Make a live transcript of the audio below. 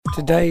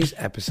Today's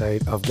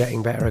episode of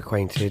Getting Better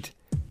Acquainted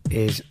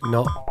is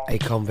not a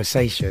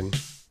conversation,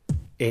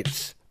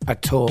 it's a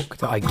talk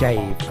that I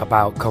gave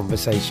about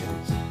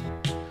conversations.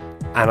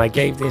 And I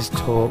gave this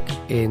talk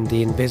in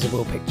the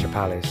Invisible Picture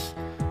Palace,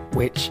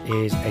 which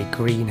is a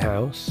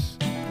greenhouse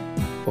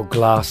or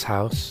glass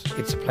house.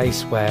 It's a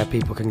place where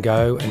people can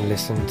go and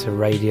listen to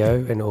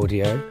radio and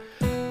audio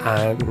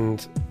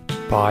and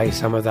buy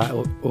some of that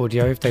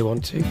audio if they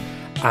want to.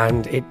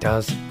 And it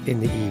does, in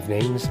the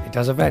evenings, it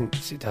does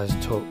events, it does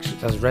talks, it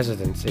does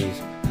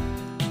residencies.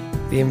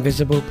 The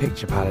Invisible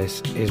Picture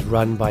Palace is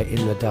run by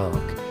In the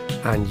Dark,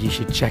 and you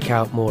should check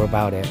out more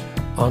about it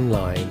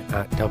online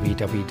at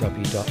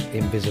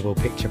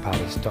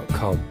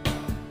www.invisiblepicturepalace.com.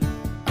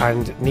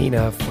 And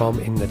Nina from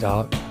In the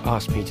Dark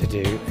asked me to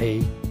do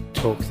a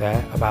talk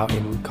there about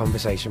in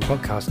conversation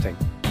podcasting.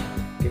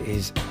 It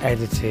is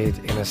edited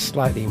in a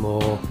slightly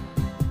more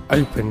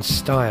open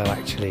style,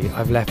 actually.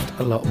 I've left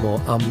a lot more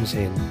ums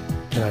in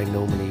than I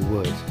normally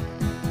would.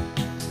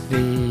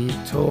 The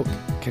talk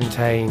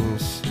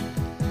contains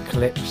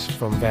clips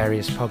from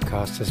various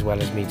podcasts as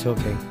well as me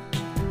talking,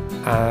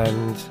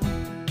 and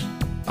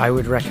I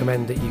would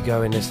recommend that you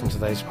go and listen to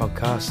those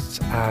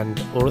podcasts,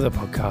 and all of the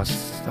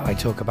podcasts that I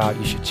talk about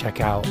you should check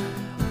out.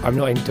 I'm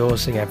not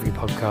endorsing every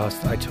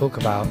podcast that I talk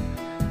about,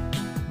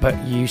 but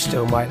you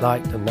still might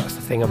like them. That's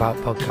the thing about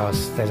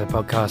podcasts. There's a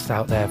podcast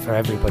out there for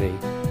everybody,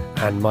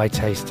 and my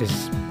taste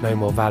is no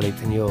more valid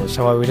than yours.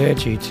 So I would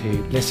urge you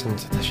to listen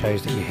to the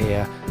shows that you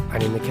hear.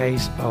 And in the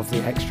case of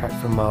the extract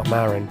from Mark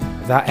Maron,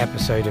 that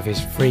episode of his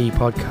free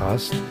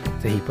podcast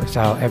that he puts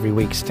out every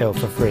week still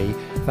for free,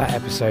 that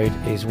episode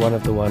is one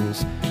of the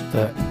ones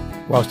that,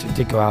 whilst it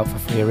did go out for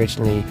free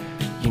originally,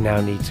 you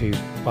now need to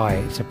buy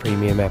it. It's a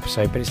premium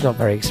episode, but it's not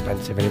very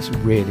expensive, and it's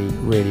really,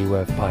 really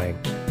worth buying.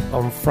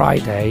 On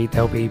Friday,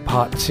 there'll be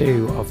part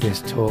 2 of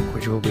this talk,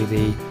 which will be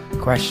the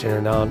question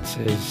and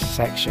answers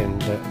section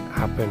that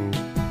happened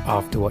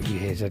after what you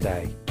hear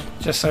today.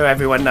 Just so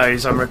everyone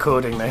knows, I'm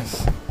recording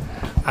this.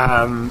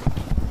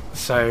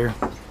 So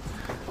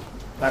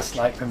that's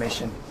like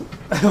permission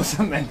or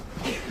something.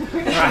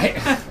 Right.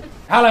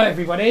 Hello,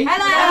 everybody.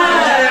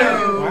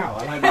 Hello. Wow,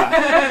 I like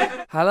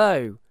that.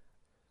 Hello,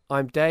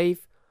 I'm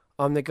Dave.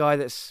 I'm the guy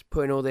that's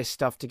putting all this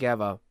stuff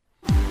together.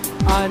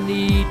 I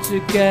need to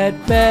get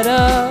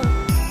better.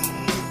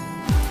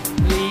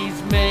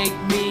 Please make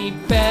me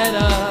better.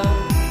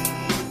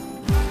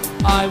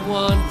 I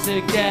want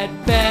to get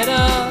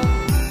better.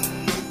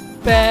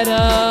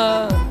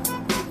 Better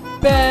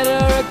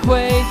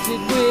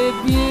acquainted with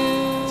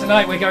you.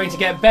 Tonight we're going to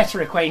get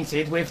better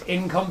acquainted with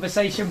In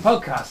Conversation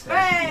podcasting.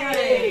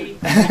 Hey!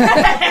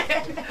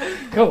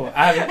 Cool.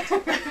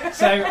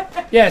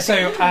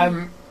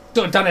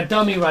 Sort of done a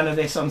dummy run of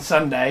this on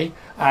Sunday,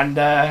 and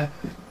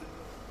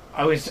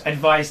I was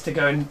advised to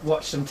go and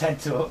watch some TED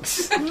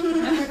Talks, but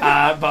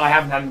I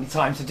haven't had any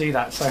time to do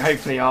that, so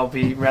hopefully I'll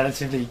be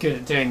relatively good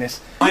at doing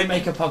this. I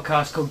make a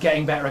podcast called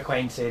Getting Better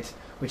Acquainted,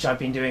 which I've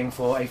been doing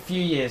for a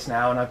few years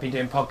now, and I've been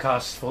doing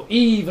podcasts for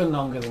even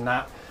longer than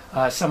that.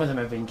 Some of them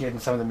have been good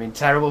and some of them have been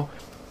terrible.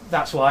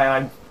 That's why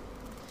I'm,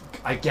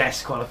 I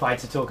guess, qualified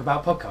to talk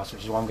about podcasts,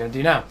 which is what I'm going to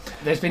do now.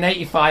 There's been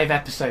 85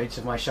 episodes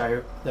of my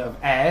show that have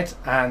aired,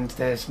 and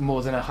there's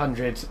more than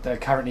 100 that are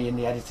currently in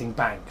the editing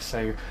bank.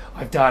 So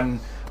I've done,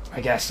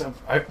 I guess,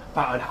 about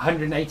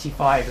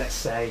 185, let's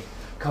say,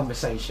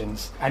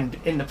 conversations. And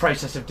in the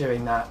process of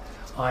doing that,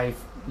 I've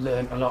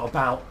learned a lot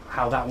about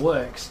how that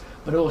works.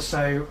 But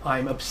also,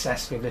 I'm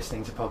obsessed with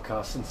listening to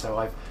podcasts, and so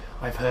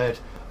I've heard.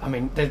 I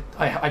mean,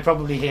 I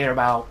probably hear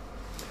about,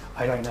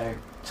 I don't know,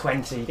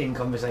 20 In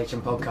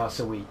Conversation podcasts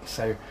a week.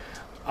 So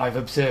I've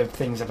observed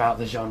things about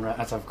the genre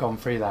as I've gone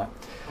through that.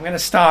 I'm going to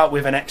start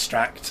with an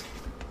extract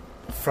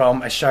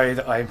from a show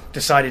that I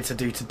decided to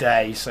do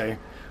today. So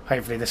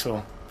hopefully this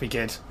will be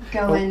good.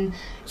 So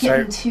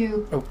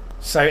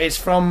it's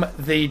from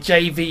the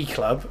JV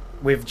Club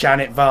with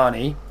Janet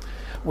Varney,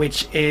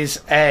 which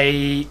is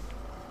a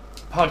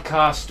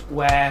podcast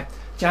where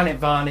Janet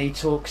Varney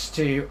talks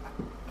to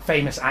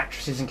famous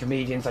actresses and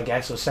comedians, I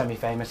guess, or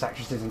semi-famous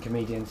actresses and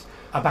comedians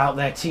about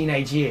their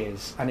teenage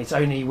years, and it's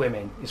only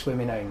women. It's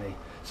women only.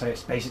 So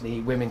it's basically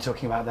women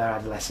talking about their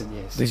adolescent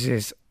years. This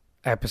is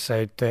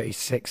episode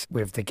 36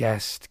 with the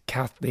guest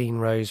Kathleen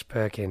Rose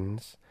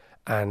Perkins,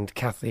 and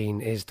Kathleen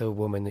is the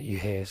woman that you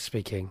hear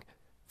speaking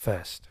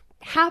first.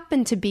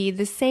 Happened to be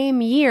the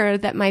same year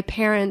that my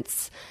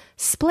parents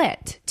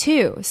split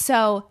too.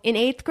 So in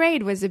 8th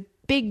grade was a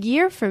big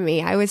year for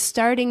me. I was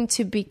starting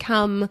to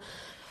become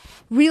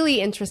really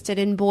interested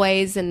in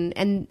boys and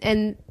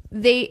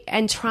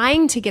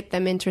trying to get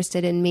them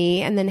interested in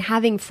me, and then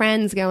having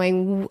friends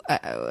going,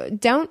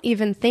 don't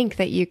even think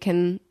that you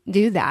can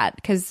do that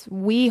because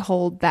we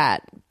hold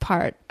that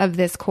part of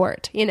this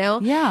court, you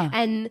know? Yeah.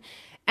 And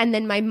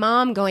then my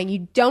mom going,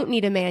 you don't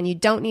need a man, you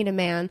don't need a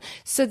man.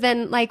 So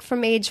then, like,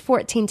 from age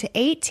 14 to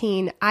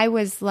 18, I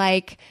was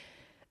like,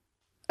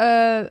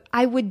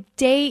 I would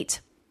date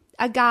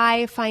a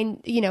guy,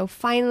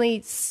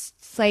 finally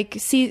like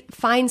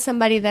find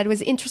somebody that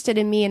was interested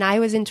in me and I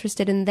was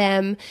interested in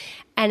them.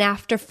 And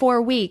after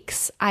 4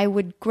 weeks, I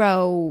would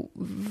grow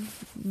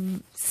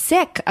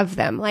sick of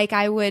them. Like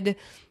I would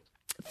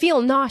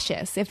feel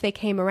nauseous if they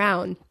came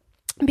around,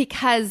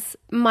 because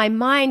my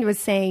mind was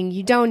saying,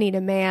 you don't need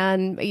a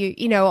man,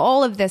 you know,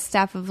 all of this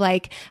stuff of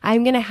like,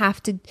 I'm going to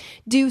have to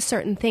do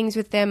certain things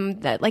with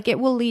them that like it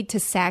will lead to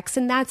sex.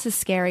 And that's a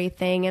scary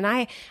thing. And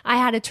I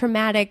had a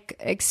traumatic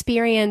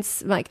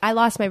experience. Like I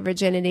lost my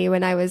virginity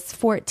when I was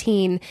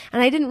 14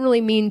 and I didn't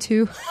really mean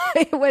to.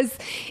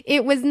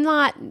 It was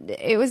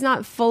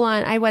not full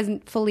on. I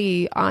wasn't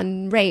fully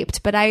on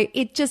raped, but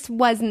it just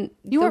wasn't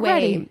You weren't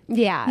ready.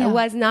 Yeah, I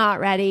was not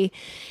ready.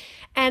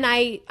 And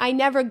I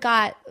never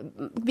got,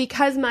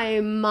 because my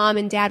mom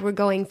and dad were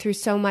going through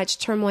so much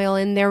turmoil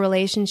in their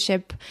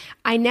relationship,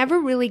 I never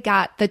really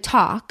got the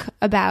talk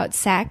about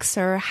sex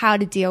or how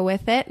to deal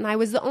with it. And I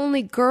was the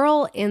only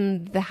girl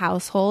in the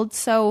household.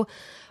 So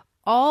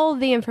all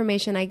the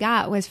information I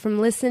got was from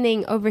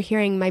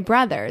overhearing my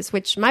brothers,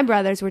 which my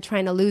brothers were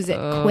trying to lose it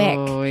quick.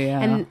 Yeah.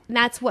 And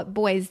that's what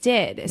boys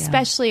did,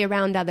 especially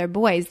around other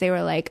boys. They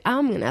were like,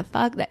 I'm going to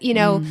fuck that. You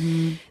know,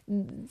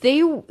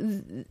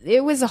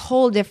 it was a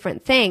whole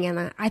different thing.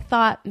 And I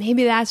thought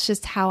maybe that's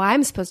just how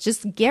I'm supposed to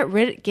just get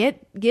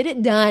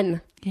it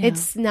done. Yeah.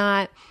 It's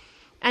not.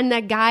 And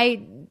that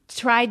guy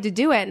tried to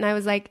do it. And I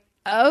was like,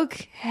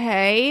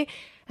 okay.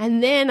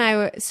 And then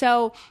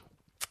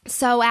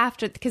So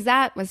after, because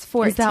that was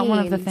 14. Is that one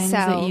of the things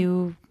that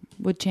you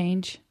would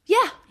change?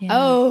 Yeah. Yeah.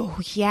 Oh,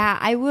 yeah.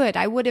 I would.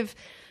 I would have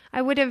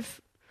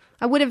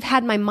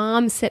had my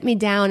mom sit me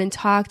down and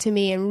talk to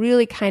me and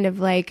really kind of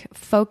like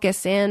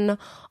focus in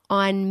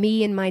on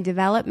me and my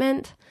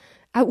development.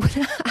 I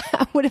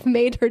would have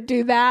made her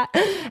do that,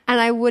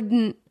 and I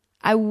wouldn't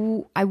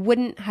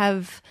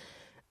have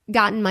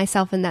gotten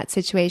myself in that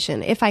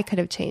situation if I could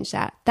have changed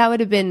that. That would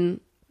have been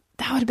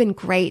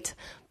great,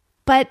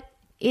 but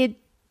it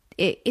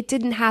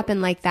didn't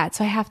happen like that.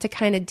 So I have to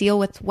kind of deal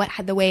with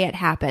the way it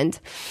happened.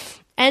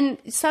 And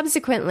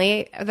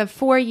subsequently, the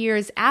 4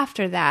 years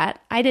after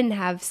that, I didn't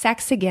have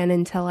sex again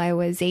until I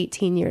was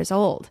 18 years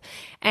old.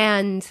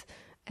 And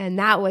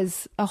that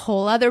was a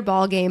whole other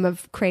ball game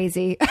of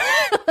crazy.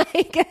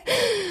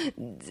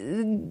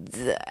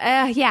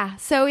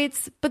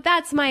 But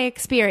that's my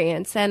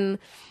experience. And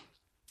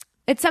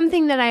it's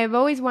something that I've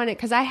always wanted,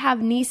 because I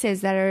have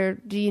nieces that are,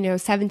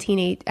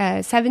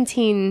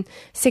 17,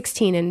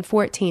 16, and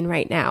 14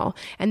 right now,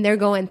 and they're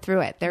going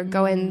through it. They're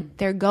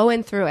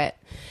going through it.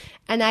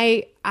 And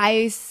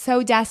I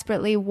so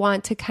desperately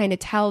want to kind of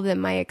tell them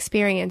my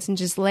experience and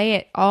just lay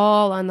it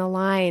all on the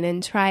line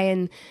and try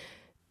and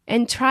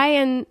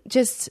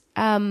just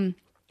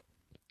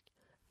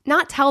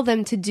not tell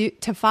them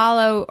to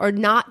follow or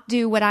not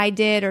do what I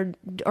did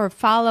or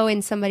follow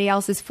in somebody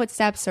else's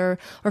footsteps or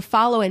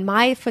follow in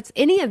my footsteps,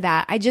 any of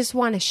that. I just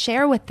want to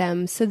share with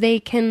them so they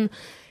can,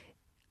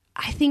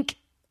 I think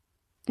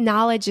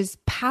knowledge is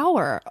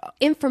power.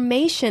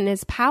 Information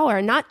is power,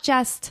 not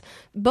just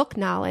book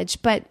knowledge,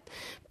 but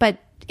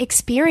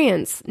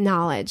experience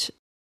knowledge.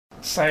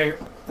 So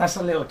that's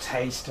a little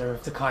taster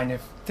of the kind of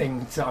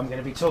things that I'm going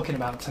to be talking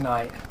about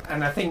tonight.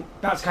 And I think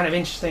that's kind of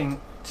interesting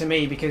to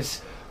me,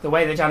 because the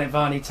way that Janet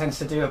Varney tends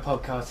to do a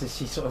podcast is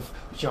she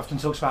often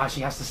talks about how she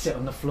has to sit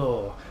on the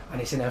floor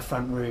and it's in her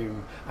front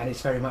room, and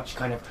it's very much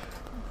kind of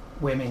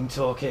women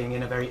talking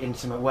in a very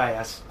intimate way,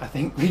 as I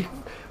think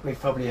we've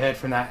probably heard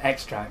from that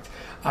extract,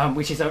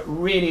 which is a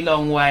really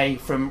long way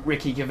from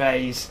Ricky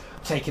Gervais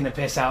taking the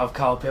piss out of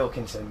Carl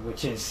Pilkington,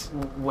 which is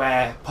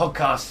where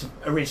podcasts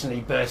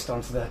originally burst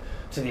onto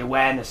the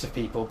awareness of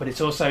people. But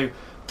it's also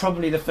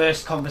probably the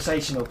first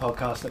conversational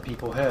podcast that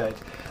people heard,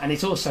 and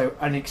it's also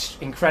an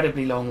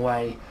incredibly long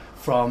way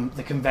from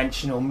the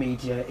conventional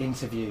media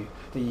interview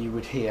that you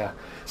would hear.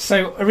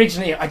 So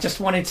originally I just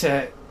wanted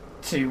to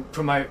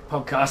promote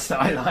podcasts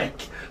that I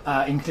like,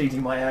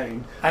 including my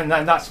own, and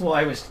that's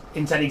what I was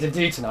intending to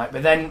do tonight.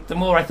 But then the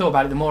more I thought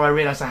about it, the more I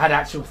realised I had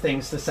actual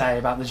things to say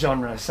about the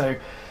genre. So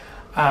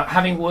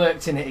having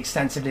worked in it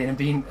extensively and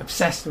been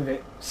obsessed with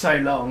it so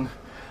long,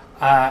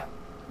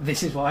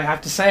 this is what I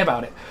have to say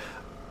about it.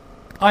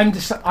 I'm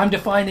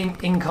defining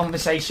In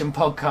Conversation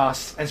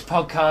podcasts as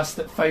podcasts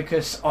that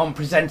focus on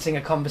presenting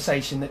a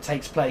conversation that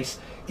takes place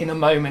in a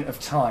moment of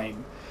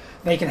time.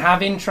 They can have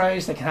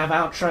intros, they can have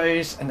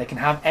outros, and they can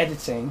have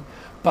editing,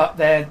 but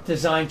they're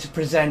designed to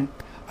present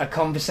a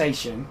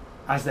conversation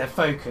as their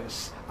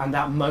focus, and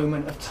that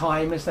moment of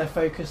time as their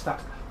focus, that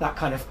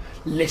kind of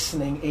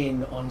listening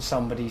in on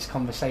somebody's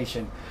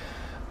conversation.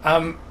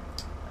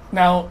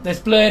 Now, there's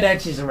blurred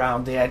edges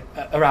around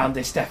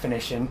this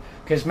definition,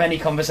 because many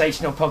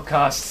conversational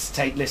podcasts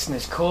take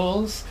listeners'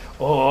 calls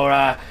or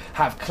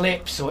have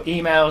clips or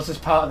emails as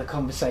part of the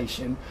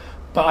conversation.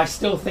 But I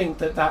still think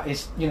that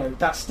is,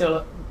 that's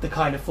still the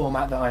kind of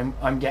format that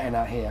I'm getting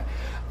at here.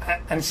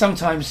 And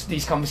sometimes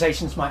these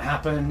conversations might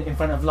happen in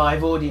front of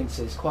live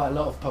audiences. Quite a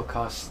lot of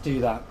podcasts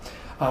do that.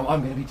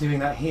 I'm going to be doing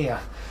that here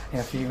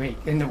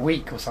in a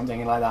week or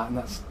something like that, and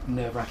that's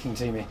nerve-wracking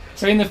to me.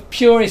 So in the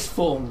purest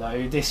form,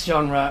 though, this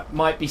genre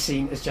might be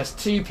seen as just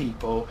two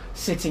people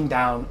sitting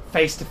down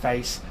face to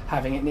face,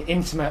 having an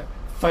intimate,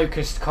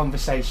 focused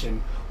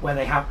conversation where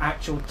they have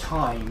actual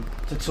time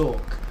to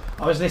talk.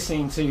 I was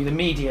listening to the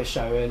media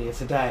show earlier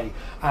today,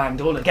 and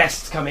all the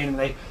guests come in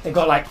and they've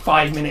got like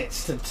 5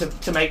 minutes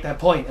to make their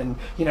point, and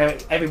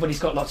everybody's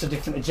got lots of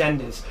different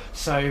agendas.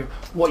 So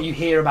what you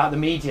hear about the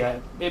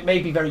media, it may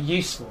be very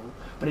useful,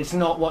 but it's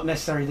not what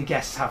necessarily the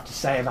guests have to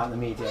say about the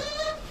media.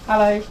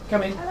 Hello,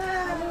 come in.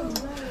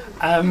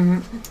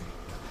 Hello.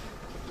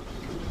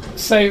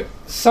 So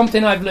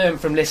something I've learned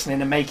from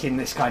listening and making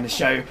this kind of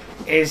show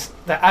is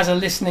that as a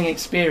listening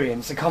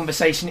experience, a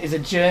conversation is a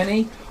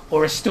journey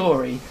or a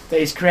story that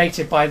is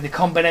created by the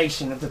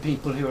combination of the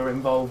people who are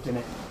involved in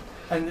it.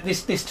 And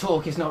this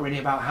talk is not really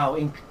about how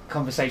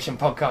in-conversation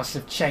podcasts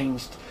have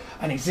changed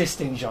an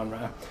existing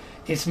genre.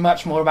 It's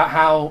much more about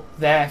how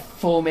they're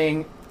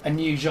forming a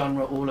new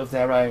genre all of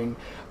their own,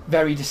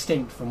 very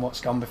distinct from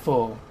what's gone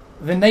before.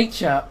 The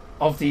nature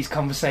of these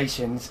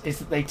conversations is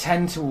that they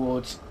tend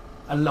towards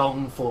a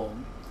long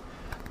form,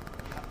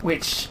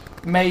 which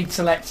made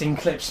selecting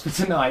clips for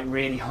tonight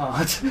really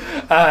hard.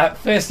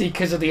 Firstly,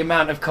 because of the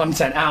amount of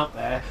content out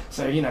there.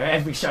 So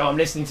every show I'm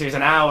listening to is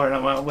an hour, and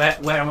I'm like,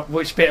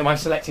 which bit am I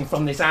selecting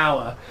from this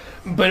hour?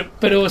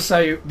 But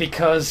also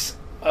because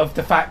of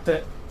the fact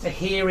that to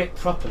hear it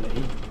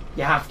properly,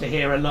 you have to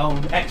hear a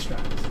long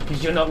extract,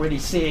 because you're not really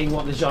seeing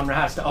what the genre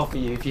has to offer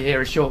you if you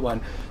hear a short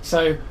one.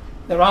 So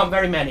there aren't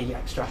very many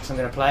extracts I'm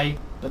going to play,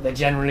 but they're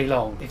generally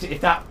long.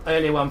 If that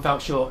earlier one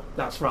felt short,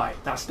 that's right.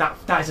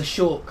 That is a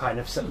short kind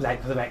of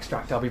length of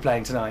extract I'll be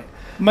playing tonight.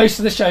 Most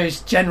of the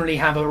shows generally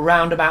have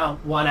around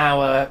about 1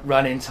 hour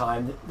run-in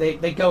time.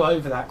 They go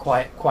over that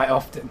quite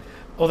often.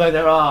 Although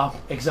there are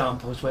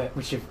examples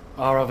which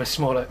are of a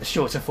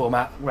shorter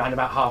format, around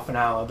about half an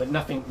hour, but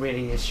nothing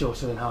really is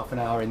shorter than half an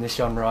hour in this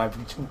genre,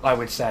 I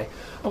would say.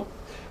 Oh,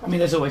 I mean,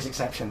 there's always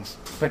exceptions,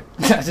 but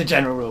as a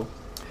general rule.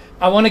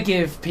 I want to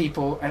give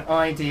people an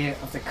idea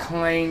of the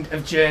kind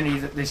of journey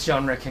that this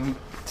genre can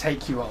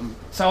take you on.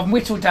 So I've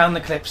whittled down the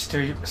clips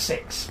to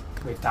 6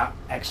 with that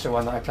extra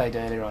one that I played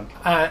earlier on.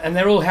 And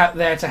they're all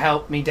there to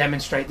help me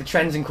demonstrate the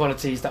trends and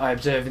qualities that I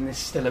observe in this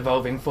still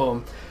evolving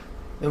form.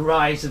 The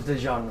rise of the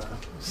genre.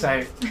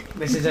 So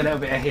this is a little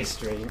bit of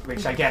history,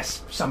 which I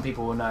guess some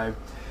people will know.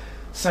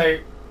 So,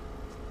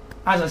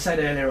 as I said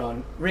earlier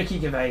on, Ricky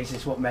Gervais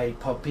is what made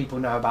people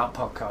know about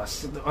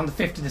podcasts. On the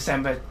 5th of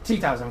December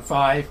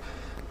 2005,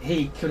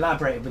 he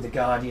collaborated with The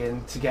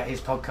Guardian to get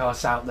his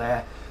podcasts out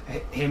there,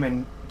 him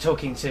and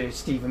talking to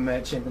Stephen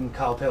Merchant and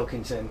Carl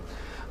Pilkington.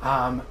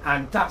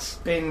 And that's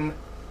been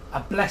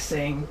a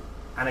blessing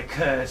and a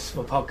curse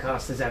for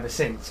podcasters ever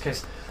since,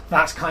 because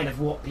that's kind of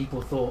what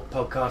people thought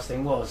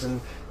podcasting was, and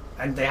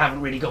they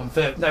haven't really gone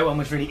further. No one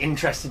was really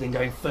interested in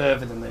going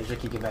further than those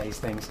Ricky Gervais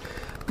things.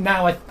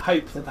 Now I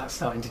hope that that's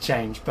starting to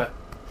change, but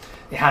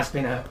it has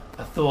been a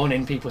thorn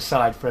in people's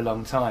side for a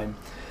long time.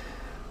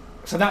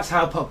 So that's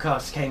how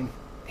podcasts came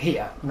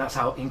here, and that's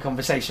how In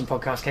Conversation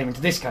podcasts came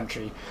into this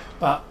country.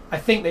 But I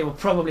think they were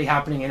probably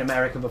happening in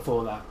America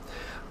before that.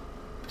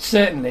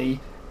 Certainly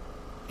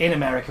in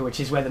America, which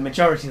is where the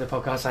majority of the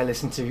podcasts I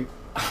listen to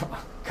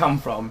come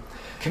from,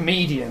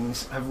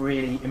 comedians have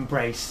really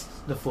embraced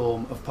the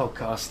form of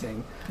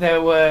podcasting.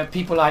 There were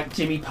people like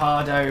Jimmy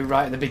Pardo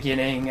right at the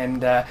beginning,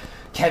 and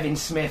Kevin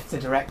Smith, the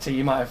director,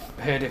 you might have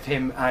heard of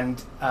him,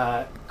 and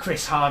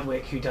Chris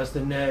Hardwick, who does the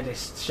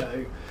Nerdist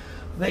show.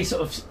 They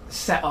sort of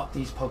set up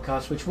these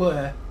podcasts, which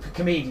were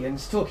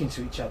comedians talking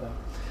to each other.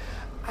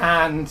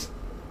 And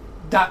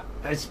that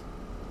has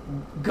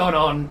gone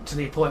on to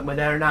the point where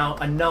there are now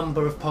a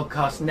number of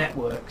podcast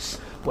networks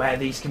where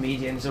these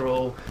comedians are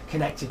all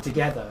connected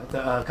together,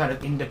 that are kind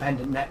of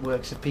independent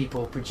networks of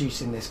people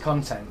producing this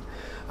content.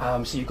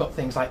 So you've got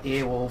things like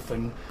Earwolf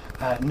and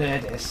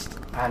Nerdist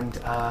and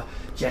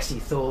Jesse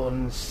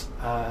Thorne's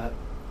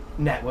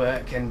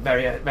network and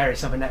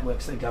various other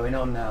networks that are going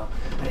on now.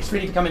 And it's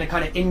really becoming a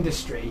kind of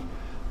industry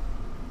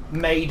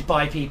made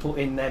by people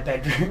in their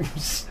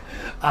bedrooms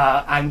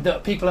and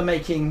that people are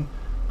making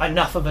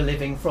enough of a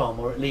living from,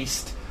 or at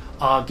least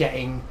are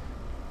getting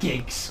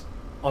gigs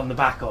on the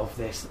back of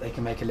this that they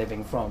can make a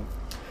living from.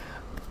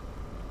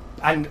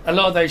 And a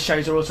lot of those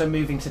shows are also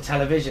moving to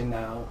television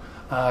now.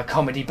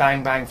 Comedy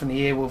Bang Bang from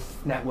the Earwolf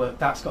Network,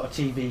 that's got a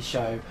TV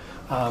show.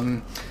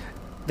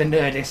 The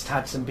Nerdist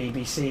had some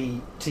BBC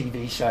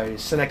TV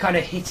shows, so they're kind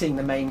of hitting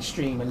the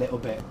mainstream a little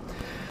bit.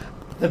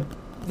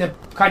 The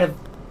kind of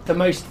the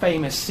most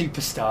famous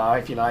superstar,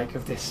 if you like,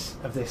 of this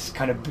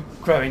kind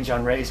of growing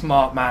genre is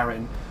Marc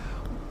Maron,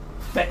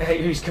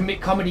 whose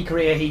comedy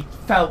career he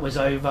felt was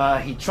over.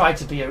 He tried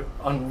to be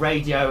on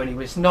radio and he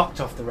was knocked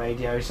off the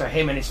radio, so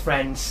him and his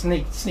friends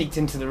sneaked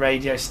into the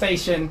radio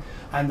station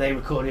and they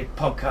recorded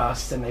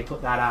podcasts and they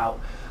put that out.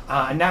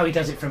 And now he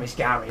does it from his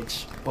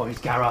garage, or his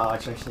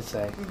garage, I should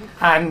say.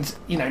 Mm-hmm.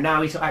 And,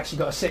 now he's actually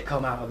got a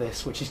sitcom out of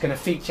this, which is going to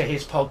feature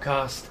his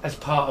podcast as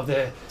part of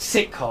the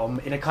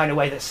sitcom in a kind of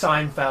way that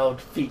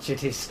Seinfeld featured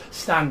his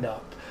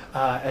stand-up.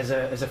 as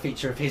a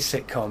feature of his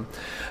sitcom.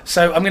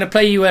 So I'm going to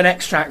play you an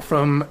extract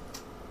from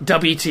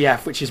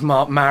WTF, which is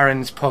Marc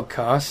Maron's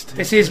podcast.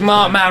 This is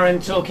Marc Maron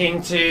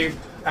talking to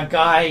a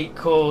guy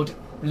called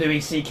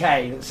Louis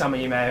C.K. that some of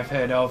you may have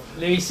heard of.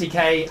 Louis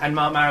C.K. and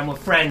Marc Maron were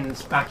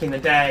friends back in the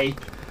day.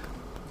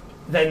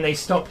 Then they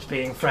stopped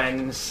being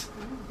friends.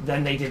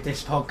 Then they did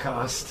this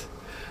podcast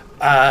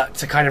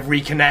to kind of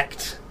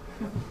reconnect.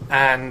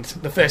 And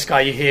the first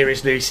guy you hear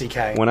is Louis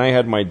C.K. When I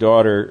had my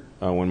daughter,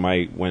 when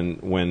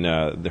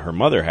her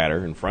mother had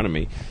her in front of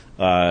me,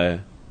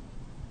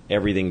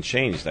 everything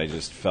changed. I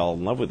just fell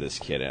in love with this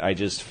kid.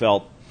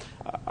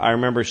 I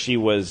remember she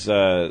was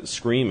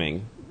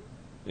screaming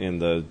in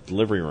the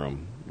delivery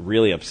room,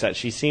 really upset.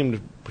 She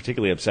seemed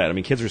particularly upset. I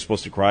mean, kids are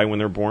supposed to cry when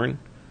they're born,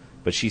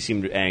 but she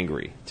seemed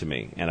angry to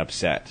me and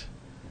upset.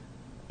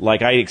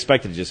 Like I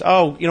expected just,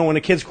 when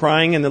a kid's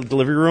crying in the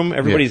delivery room,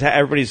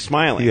 everybody's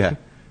smiling. Yeah.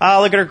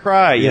 Oh, look at her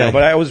cry, you know.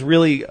 But I was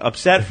really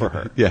upset for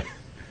her. Yeah.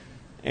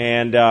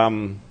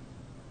 And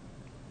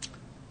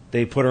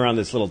they put her on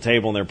this little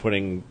table, and they're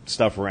putting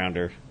stuff around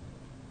her.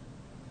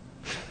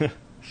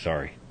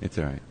 Sorry. It's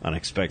all right.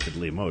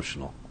 Unexpectedly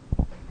emotional.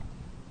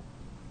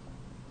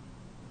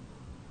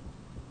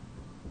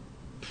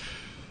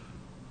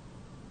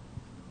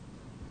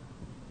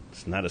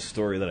 It's not a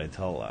story that I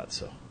tell a lot,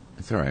 so.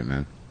 It's all right,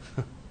 man.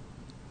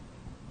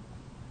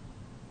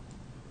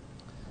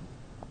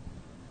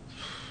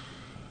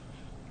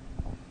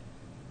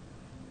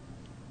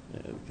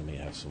 Let me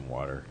have some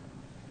water.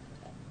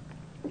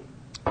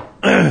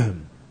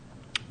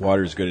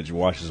 Water is good. It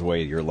washes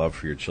away your love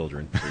for your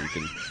children, so you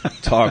can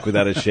talk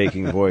without a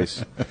shaking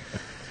voice.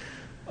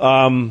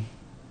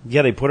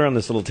 Yeah, they put her on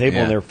this little table,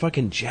 and they're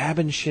fucking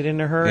jabbing shit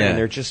into her, and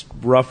they're just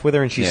rough with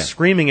her, and she's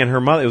screaming, and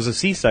her mother... It was a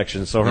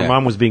C-section, so her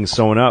mom was being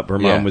sewn up. Her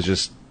mom was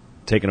just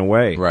taken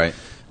away. Right.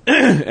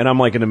 And I'm,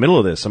 like, in the middle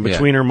of this. I'm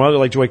between her mother.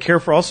 Like, do I care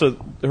for... Also,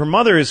 her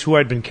mother is who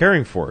I'd been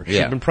caring for.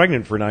 She'd been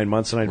pregnant for 9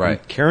 months, and I'd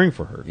been caring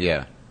for her.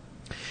 Yeah.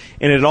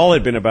 And it all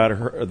had been about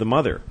her, the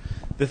mother.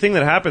 The thing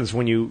that happens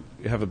when you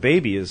have a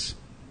baby is,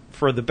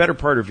 for the better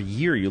part of a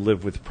year, you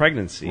live with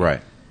pregnancy.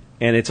 Right.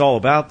 And it's all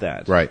about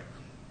that. Right.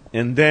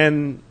 And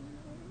then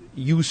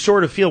you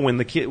sort of feel when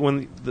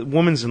the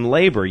woman's in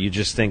labor, you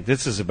just think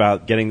this is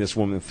about getting this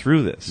woman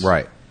through this.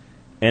 Right.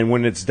 And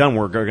when it's done,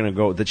 we're going to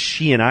go, that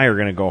she and I are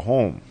going to go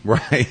home.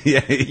 Right.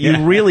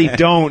 You really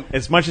don't,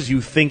 as much as you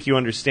think you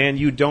understand,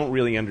 you don't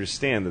really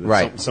understand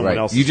that someone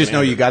else You just know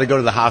you got to go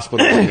to the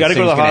hospital. You got to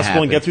go to the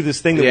hospital and get through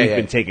this thing that we've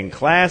been taking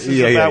classes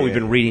about. We've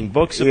been reading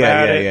books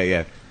about it.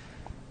 Yeah.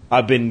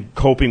 I've been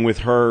coping with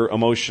her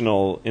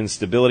emotional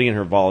instability and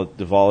her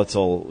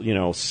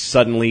volatile,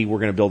 suddenly we're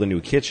going to build a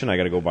new kitchen. I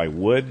got to go buy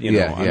wood,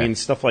 I mean,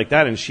 stuff like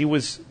that. And she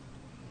was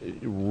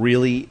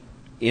really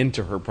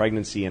into her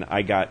pregnancy, and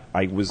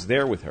I was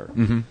there with her.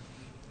 Mm-hmm.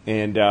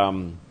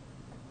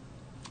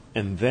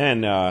 And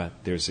then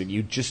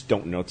you just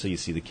don't know till you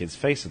see the kid's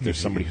face that there's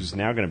somebody who's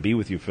now going to be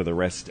with you for the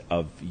rest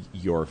of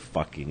your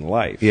fucking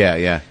life.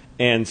 Yeah.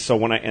 And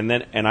so I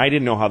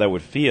didn't know how that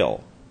would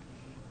feel.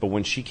 But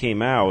when she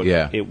came out,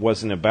 it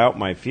wasn't about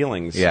my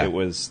feelings. Yeah. It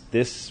was,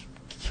 this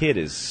kid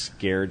is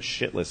scared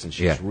shitless, and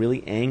she's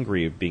really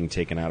angry of being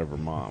taken out of her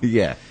mom.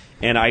 Yeah.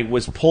 And I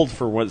was pulled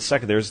for 1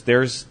 second. There's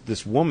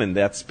this woman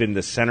that's been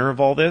the center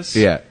of all this.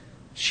 Yeah.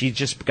 She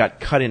just got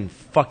cut in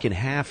fucking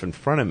half in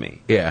front of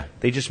me. Yeah.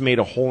 They just made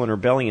a hole in her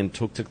belly and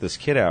took this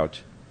kid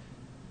out.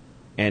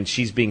 And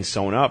she's being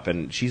sewn up,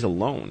 and she's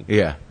alone.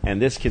 Yeah. And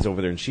this kid's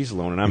over there, and she's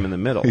alone, and I'm in the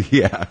middle.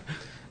 Yeah.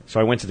 So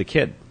I went to the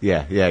kid.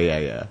 Yeah.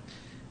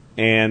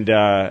 And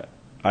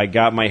I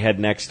got my head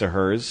next to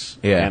hers,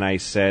 and I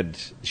said,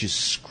 she's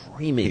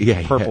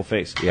screaming, purple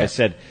face. Yeah. I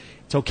said,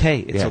 it's okay,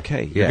 it's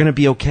okay. You're going to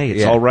be okay.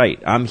 It's all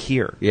right. I'm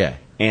here. Yeah.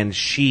 And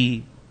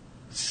she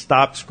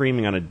stopped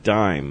screaming on a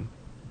dime,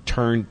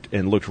 turned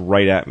and looked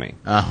right at me.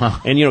 Uh-huh.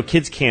 And,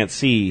 kids can't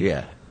see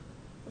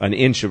an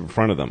inch in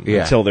front of them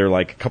until they're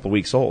like a couple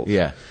weeks old.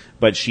 Yeah.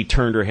 But she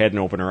turned her head and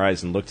opened her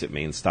eyes and looked at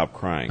me and stopped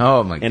crying.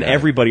 Oh, my God. And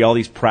everybody, all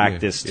these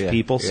practiced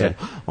people said,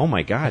 oh,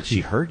 my God,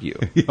 she heard you.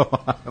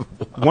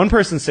 One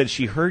person said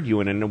she heard you,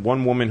 and then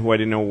one woman who I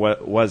didn't know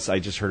what was, I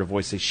just heard a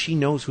voice say, she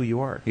knows who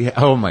you are. Yeah.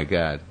 Oh, my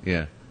God.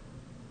 Yeah.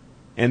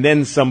 And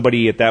then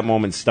somebody at that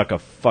moment stuck a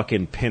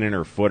fucking pin in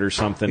her foot or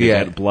something and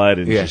had blood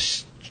and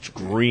just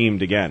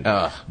screamed again.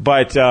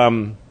 But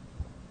I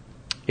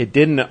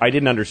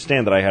didn't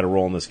understand that I had a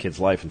role in this kid's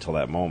life until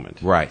that moment.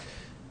 Right.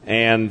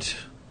 And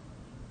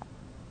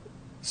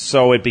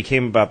so it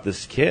became about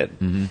this kid.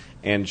 Mm-hmm.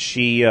 And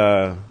she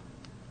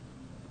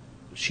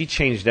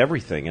changed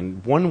everything.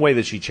 And one way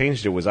that she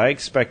changed it was I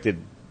expected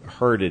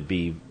her to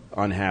be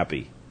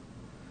unhappy.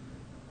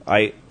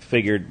 I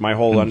figured my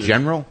whole... In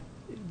general?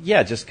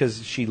 Yeah, just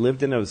because she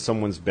lived in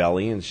someone's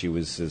belly and she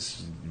was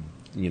this,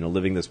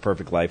 living this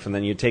perfect life. And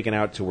then you're taken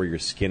out to where your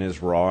skin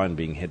is raw and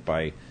being hit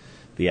by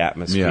the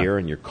atmosphere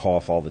and you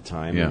cough all the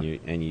time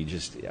and you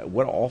just,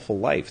 what an awful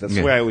life. That's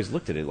the way I always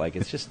looked at it. Like,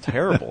 it's just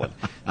terrible. And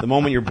the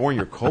moment you're born,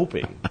 you're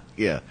coping.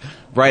 Yeah.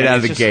 Right And out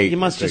of it's the just- gate. You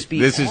must It's just like, be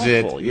this awful. is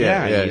it.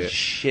 Yeah, Yeah. you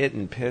shit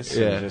and piss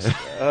Yeah. and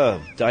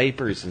just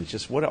diapers and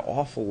just what an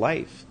awful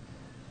life.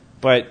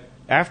 But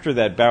after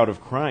that bout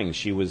of crying,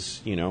 she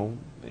was,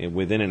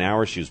 within an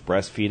hour she was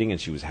breastfeeding and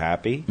she was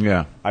happy.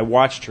 Yeah. I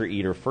watched her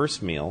eat her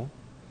first meal,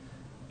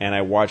 and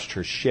I watched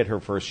her shit her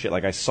first shit.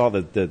 Like I saw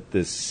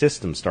the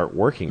system start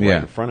working right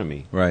Yeah. in front of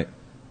me. Right.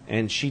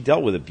 And she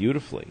dealt with it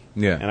beautifully.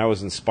 Yeah. And I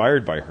was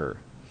inspired by her.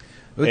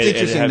 Well, it's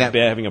interesting that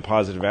having a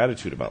positive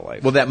attitude about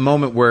life. Well, that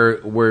moment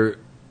where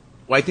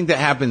I think that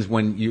happens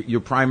when you're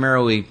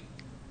primarily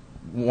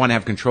want to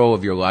have control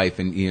of your life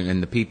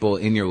and the people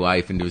in your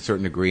life, and to a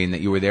certain degree, and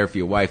that you were there for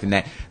your wife,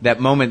 and that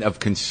moment of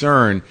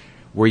concern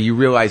where you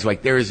realize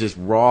like there is this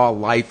raw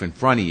life in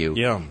front of you,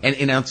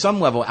 and on some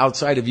level,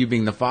 outside of you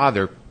being the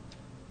father,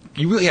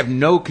 you really have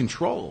no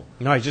control.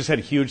 No, I just had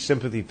huge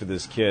sympathy for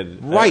this kid.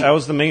 Right. That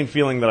was the main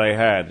feeling that I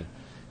had,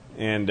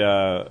 and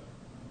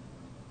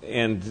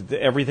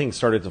everything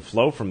started to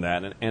flow from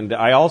that. And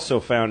I also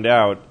found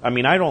out. I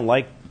mean, I don't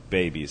like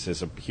babies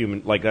as a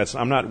human. Like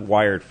I'm not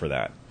wired for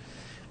that.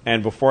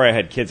 And before I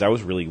had kids, I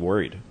was really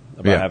worried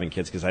about having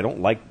kids because I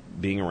don't like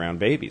being around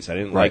babies. I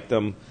didn't like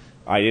them.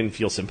 I didn't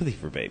feel sympathy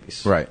for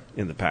babies.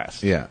 In the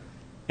past. Yeah.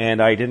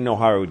 And I didn't know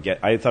how I would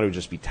get. I thought it would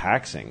just be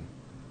taxing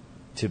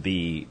to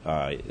be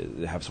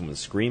have someone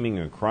screaming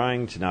or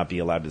crying, to not be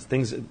allowed to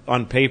things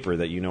on paper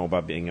that you know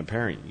about being a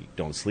parent. You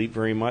don't sleep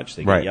very much.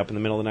 They get you up in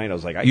the middle of the night. I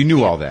was like, you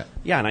knew all that.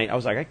 Yeah, and I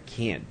was like, I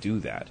can't do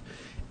that.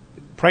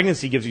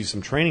 Pregnancy gives you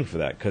some training for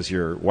that because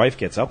your wife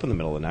gets up in the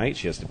middle of the night.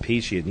 She has to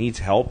pee. She needs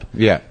help.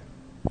 Yeah.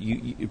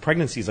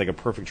 Pregnancy is like a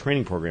perfect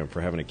training program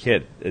for having a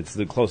kid. It's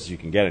the closest you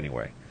can get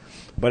anyway.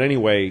 But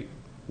anyway,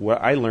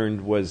 what I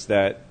learned was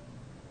that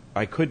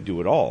I could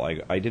do it all.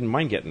 I didn't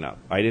mind getting up.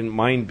 I didn't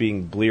mind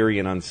being bleary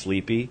and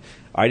unsleepy.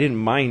 I didn't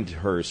mind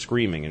her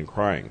screaming and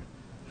crying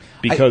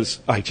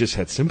because I just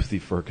had sympathy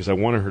for her because I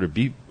wanted her to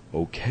be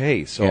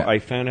okay. So I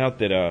found out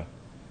that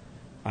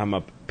I'm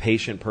a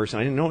patient person.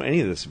 I didn't know any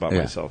of this about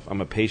myself.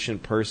 I'm a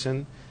patient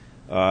person,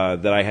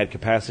 that I had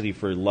capacity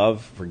for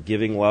love, for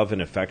giving love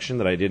and affection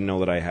that I didn't know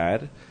that I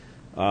had,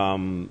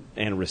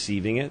 and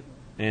receiving it,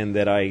 and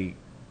that I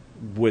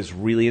was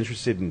really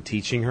interested in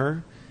teaching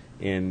her,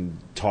 in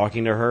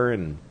talking to her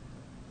and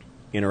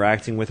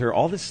interacting with her,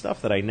 all this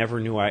stuff that I never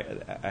knew I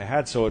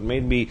had. So it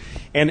made me,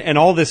 and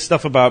all this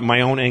stuff about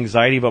my own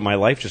anxiety about my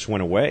life just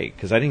went away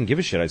because I didn't give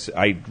a shit.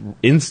 I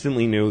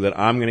instantly knew that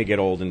I'm going to get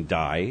old and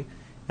die,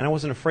 and I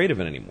wasn't afraid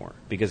of it anymore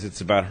because it's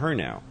about her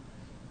now.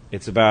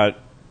 It's about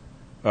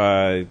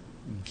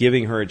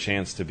giving her a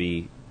chance to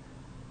be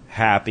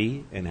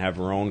happy and have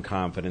her own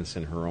confidence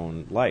in her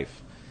own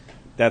life.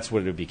 That's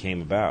what it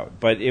became about.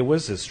 But it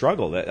was a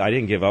struggle that I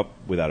didn't give up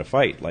without a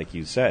fight, like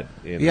you said.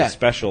 In the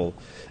special,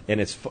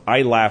 and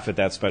I laugh at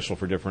that special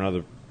for different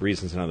other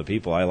reasons than other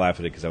people. I laugh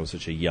at it because I was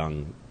such a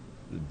young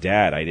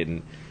dad.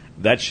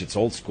 That shit's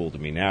old school to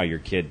me now. Your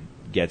kid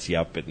gets you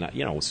up at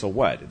night, so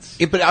what?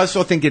 But I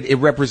also think it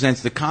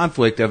represents the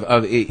conflict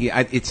of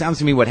it sounds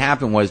to me what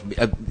happened was,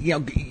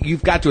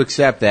 you've got to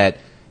accept that,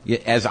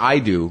 as I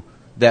do,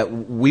 that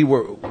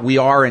we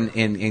are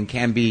and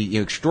can be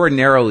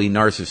extraordinarily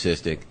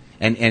narcissistic.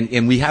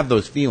 And we have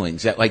those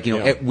feelings that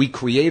we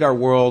create our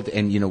world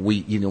and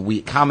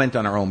we comment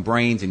on our own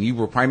brains, and you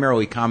were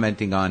primarily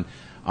commenting on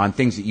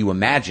things that you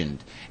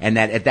imagined, and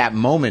that at that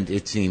moment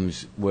it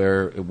seems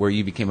where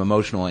you became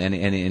emotional and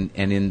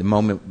in the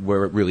moment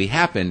where it really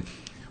happened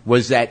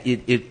was that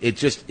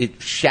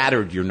it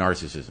shattered your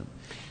narcissism.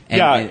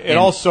 It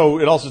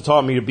also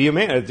taught me to be a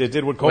man. It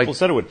did what Coppola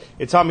said it would.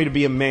 It taught me to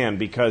be a man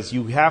because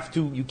you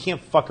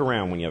can't fuck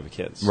around when you have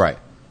kids. Right.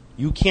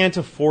 You can't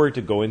afford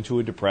to go into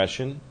a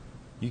depression.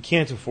 You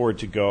can't afford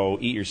to go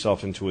eat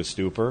yourself into a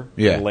stupor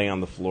and lay on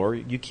the floor.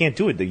 You can't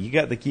do it.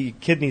 The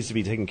kid needs to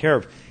be taken care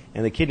of,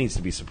 and the kid needs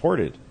to be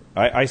supported.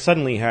 I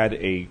suddenly had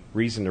a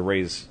reason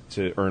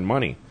to earn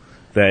money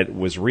that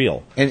was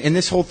real. And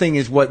this whole thing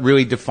is what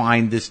really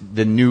defined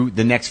the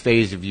next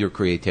phase of your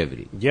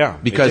creativity. Yeah,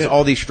 because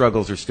all these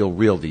struggles are still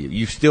real to you.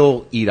 You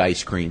still eat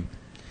ice cream,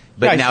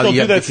 but now I still you do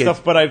have that the kids.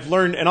 stuff. But I've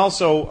learned, and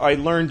also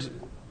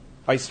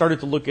I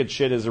started to look at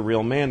shit as a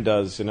real man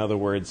does. In other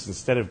words,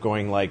 instead of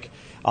going like,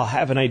 I'll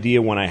have an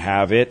idea when I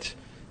have it,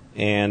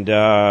 and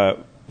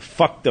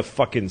fuck the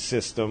fucking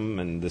system,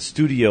 and the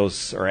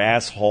studios are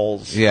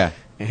assholes. Yeah.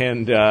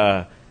 And,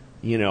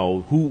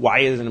 why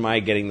isn't I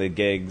getting the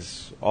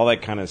gigs? All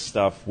that kind of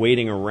stuff.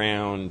 Waiting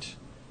around,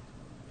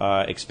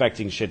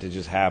 expecting shit to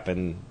just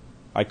happen.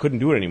 I couldn't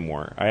do it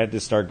anymore. I had to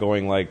start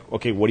going like,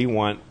 okay, what do you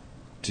want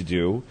to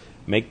do?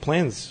 Make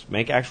plans.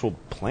 Make actual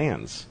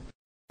plans.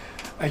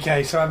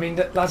 Okay, so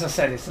as I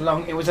said,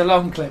 it was a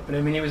long clip, but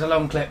it was a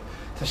long clip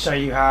to show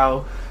you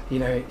how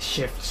it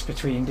shifts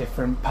between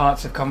different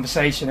parts of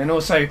conversation, and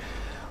also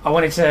I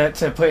wanted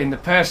to put in the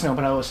personal,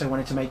 but I also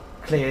wanted to make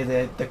clear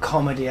the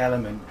comedy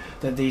element,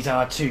 that these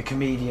are two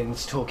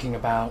comedians talking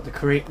about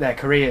their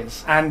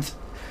careers, and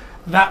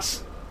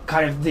that's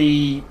kind of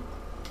the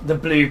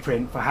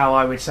blueprint for how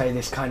I would say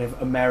this kind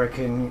of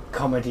American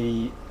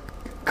comedy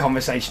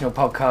conversational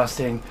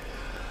podcasting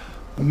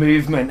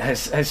movement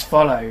has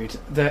followed,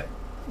 that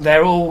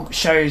they're all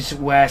shows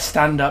where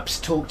stand-ups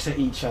talk to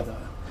each other,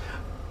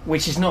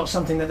 which is not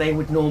something that they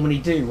would normally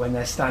do when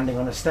they're standing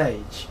on a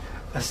stage.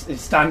 A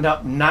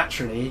stand-up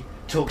naturally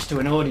talks to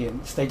an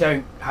audience. They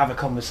don't have a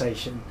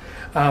conversation.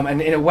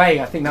 And in a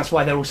way, I think that's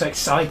why they're also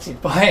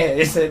excited by it,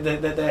 is that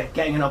they're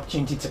getting an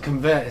opportunity to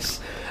converse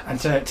and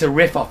to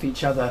riff off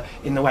each other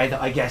in the way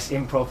that I guess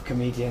improv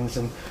comedians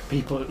and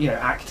people,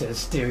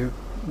 actors do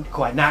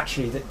quite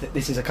naturally. That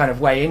this is a kind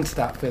of way into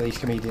that for these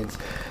comedians.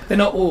 They're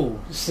not all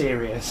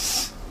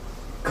serious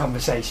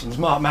conversations.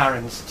 Marc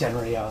Maron's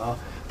generally are,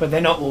 but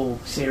they're not all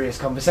serious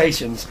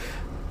conversations.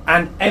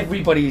 And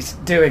everybody's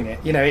doing it.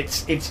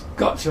 It's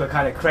got to a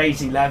kind of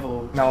crazy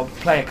level. And I'll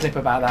play a clip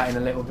about that in a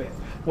little bit,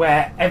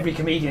 where every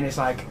comedian is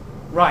like,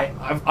 right,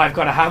 I've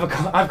got to have a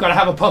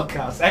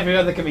podcast. Every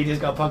other comedian's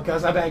got a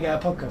podcast. I better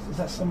get a podcast. Is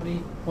that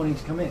somebody wanting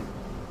to come in?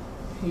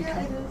 It is.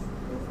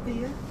 It's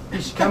Thea.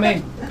 You should come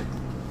in.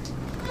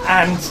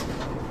 And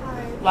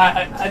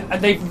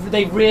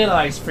they've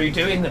realised through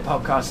doing the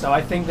podcast, though,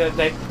 I think that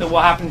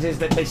what happens is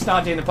that they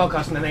start doing the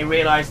podcast and then they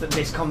realise that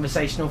this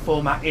conversational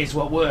format is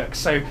what works.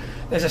 So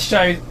there's a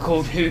show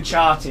called Who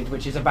Charted,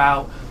 which is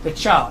about the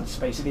charts.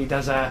 Basically, it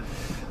does a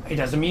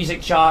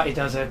music chart, it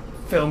does a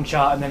film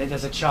chart, and then it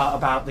does a chart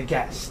about the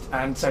guest.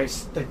 And so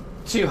it's the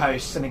two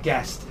hosts and a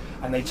guest,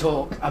 and they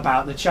talk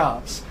about the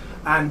charts.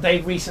 And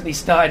they've recently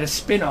started a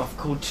spin-off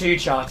called Two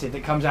Charted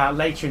that comes out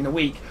later in the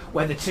week,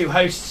 where the two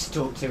hosts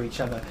talk to each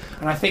other.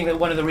 And I think that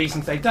one of the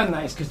reasons they've done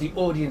that is because the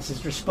audience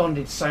has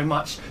responded so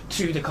much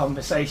to the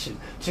conversation,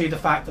 to the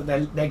fact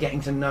that they're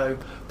getting to know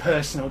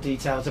personal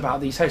details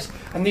about these hosts.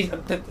 And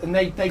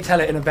they tell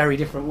it in a very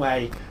different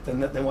way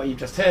than what you've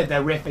just heard.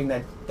 They're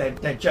riffing,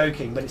 they're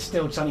joking, but it's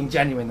still something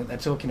genuine that they're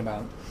talking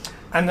about.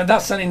 And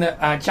that's something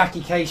that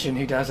Jackie Cation,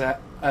 who does a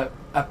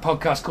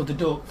podcast called The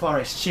Dork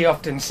Forest, she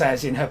often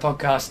says in her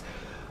podcast,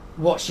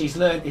 what she's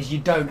learned is you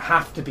don't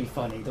have to be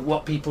funny, that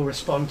what people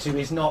respond to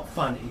is not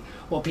funny.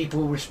 What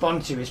people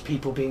respond to is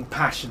people being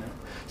passionate.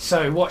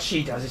 So what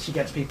she does is she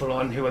gets people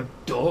on who are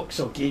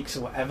dorks or geeks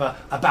or whatever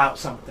about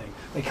something.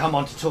 They come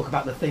on to talk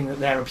about the thing that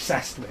they're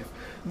obsessed with.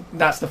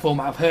 That's the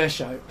format of her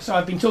show. So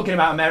I've been talking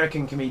about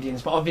American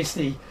comedians, but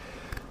obviously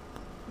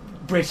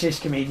British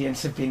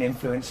comedians have been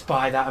influenced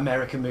by that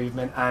American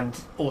movement and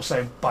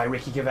also by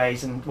Ricky Gervais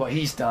and what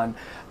he's done.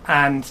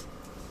 And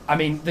I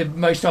mean, the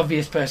most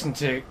obvious person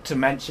to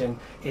mention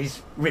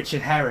is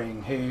Richard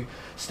Herring, who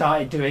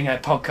started doing a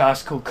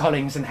podcast called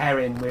Collins and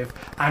Herring with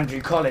Andrew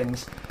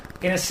Collins.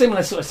 In a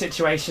similar sort of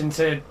situation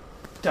to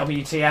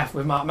WTF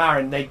with Marc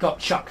Maron, they got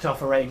chucked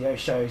off a radio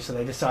show, so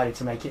they decided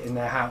to make it in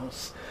their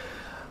house.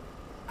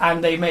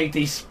 And they made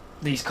these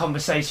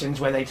conversations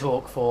where they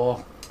talk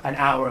for an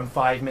hour and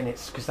 5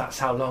 minutes, because that's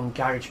how long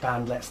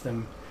GarageBand lets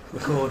them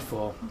record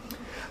for.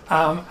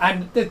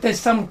 And there's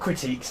some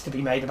critiques to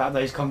be made about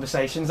those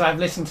conversations. I've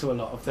listened to a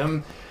lot of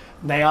them.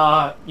 They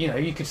are,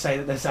 you could say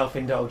that they're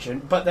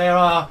self-indulgent, but there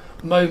are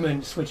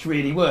moments which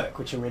really work,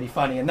 which are really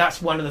funny. And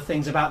that's one of the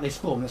things about this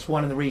form. That's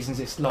one of the reasons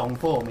it's long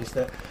form, is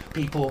that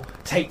people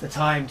take the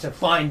time to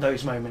find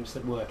those moments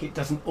that work. It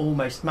doesn't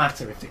almost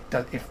matter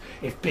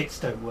if bits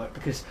don't work,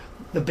 because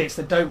the bits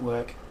that don't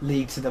work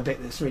lead to the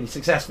bit that's really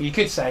successful. You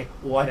could say,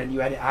 well, why don't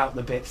you edit out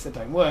the bits that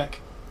don't work?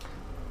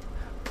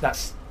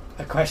 That's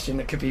a question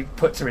that could be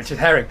put to Richard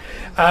Herring.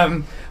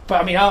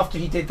 But I mean, after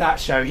he did that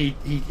show, he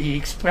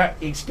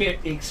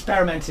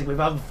experimented with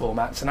other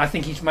formats, and I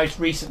think he's most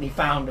recently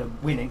found a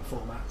winning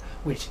format,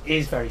 which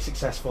is very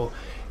successful.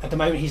 At the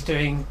moment, he's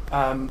doing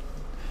the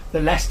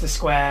Leicester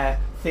Square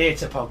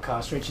Theatre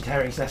podcast, Richard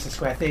Herring's Leicester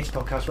Square Theatre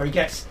podcast, where he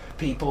gets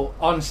people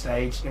on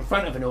stage in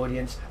front of an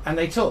audience and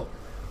they talk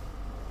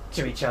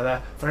to each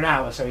other for an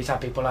hour. So he's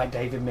had people like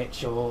David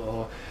Mitchell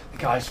or the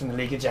guys from the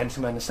League of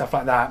Gentlemen and stuff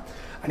like that,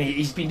 and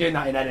he's been doing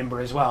that in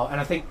Edinburgh as well.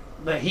 And I think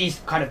that he's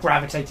kind of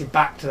gravitated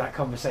back to that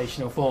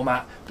conversational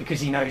format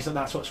because he knows that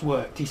that's what's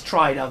worked. He's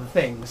tried other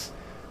things,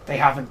 they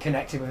haven't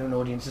connected with an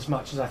audience as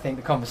much as I think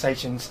the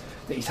conversations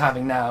that he's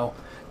having now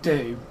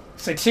do.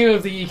 So two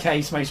of the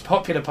UK's most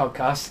popular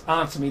podcasts,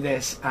 Answer Me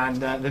This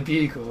and The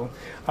Bugle,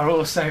 are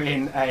also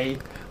in a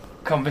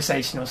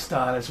conversational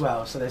style as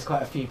well. So there's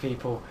quite a few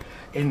people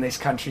in this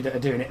country that are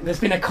doing it. There's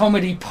been a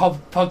comedy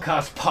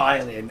podcast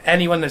pile-in.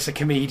 Anyone that's a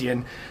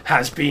comedian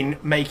has been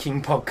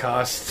making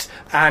podcasts,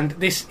 and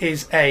this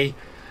is a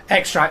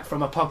extract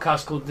from a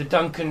podcast called The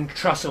Duncan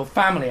Trussell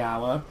Family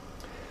Hour.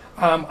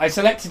 I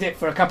selected it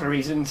for a couple of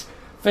reasons.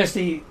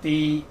 Firstly,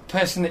 the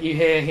person that you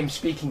hear him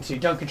speaking to,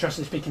 Duncan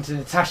Trussell, speaking to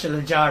Natasha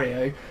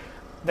Leggero,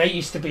 they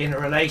used to be in a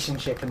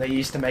relationship and they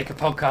used to make a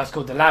podcast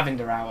called The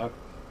Lavender Hour.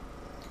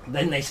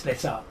 Then they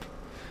split up.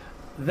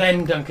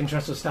 Then Duncan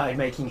Trussell started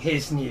making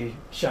his new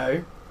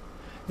show.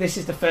 This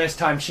is the first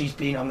time she's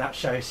been on that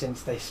show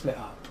since they split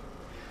up.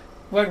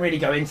 Won't really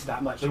go into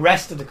that much. The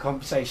rest of the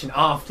conversation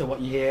after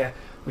what you hear,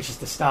 which is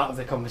the start of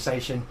the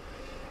conversation,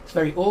 it's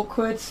very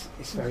awkward,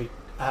 it's very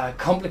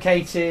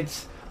complicated.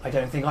 I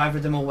don't think either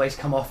of them always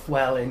come off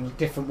well in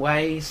different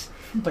ways,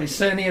 but it's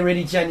certainly a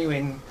really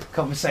genuine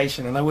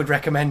conversation, and I would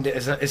recommend it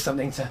as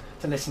something to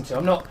listen to.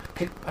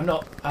 I'm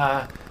not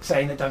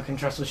saying that Duncan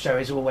Trussell's show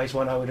is always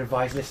one I would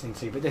advise listening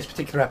to, but this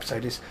particular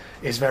episode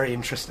is very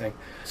interesting.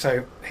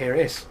 So here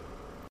it is.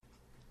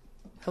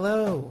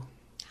 Hello.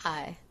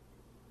 Hi.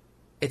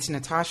 It's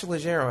Natasha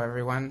Leggero,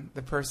 everyone,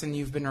 the person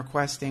you've been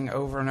requesting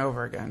over and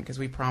over again, because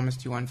we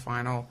promised you one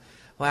final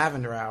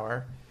Lavender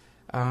Hour.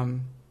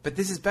 But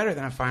this is better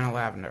than a final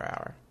Lavender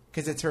Hour,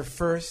 because it's her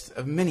first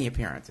of many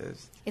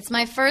appearances. It's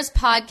my first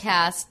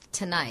podcast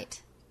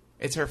tonight.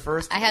 It's her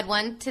first... I had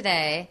one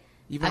today.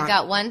 I've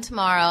got one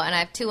tomorrow, and I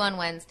have 2 on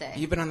Wednesday.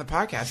 You've been on the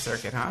podcast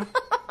circuit, huh?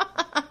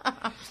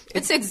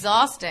 It's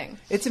exhausting.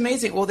 It's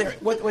amazing. Well,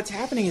 what's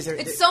happening is...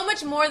 It's so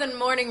much more than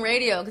morning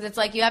radio, because it's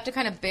like you have to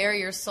kind of bare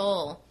your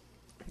soul.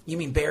 You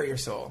mean bare your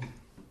soul?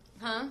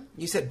 Huh?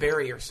 You said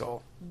bury your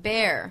soul.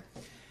 Bare.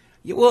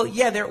 Well,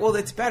 yeah,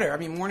 it's better. I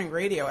mean, morning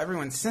radio,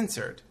 everyone's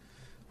censored.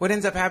 What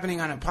ends up happening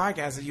on a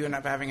podcast is you end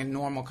up having a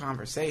normal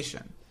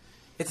conversation.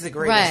 It's the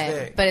greatest thing.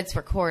 Right, but it's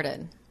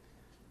recorded.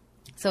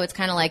 So it's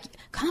kind of like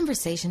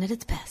conversation at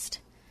its best.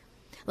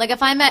 Like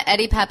if I met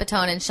Eddie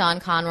Pepitone and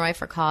Sean Conroy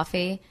for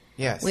coffee,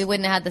 yes, we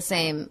wouldn't have had the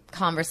same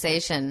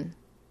conversation.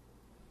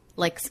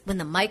 Like when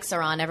the mics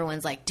are on,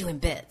 everyone's like doing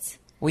bits.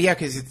 Well, yeah,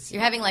 because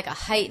you're having like a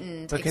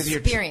heightened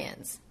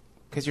experience.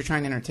 Because you're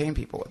trying to entertain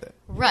people with it.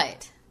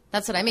 Right.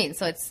 That's what I mean.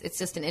 So it's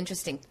just an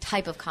interesting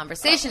type of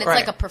conversation. It's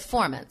right. like a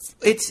performance.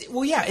 It's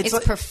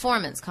like,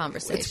 performance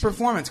conversation. It's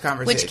performance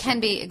conversation, which can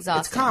be exhausting.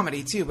 It's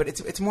comedy too, but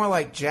it's more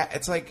like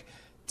it's like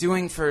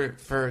doing for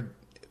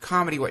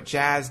comedy what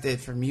jazz did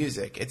for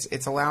music.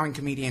 It's allowing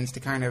comedians to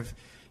kind of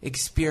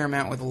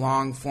experiment with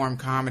long form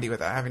comedy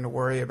without having to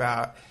worry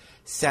about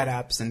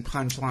setups and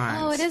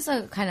punchlines. Oh, it is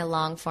a kind of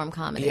long form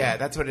comedy. Yeah,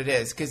 that's what it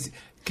is. Because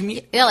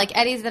yeah, like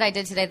Eddie's that I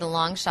did today, the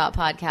Long Shot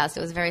podcast.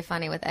 It was very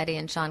funny with Eddie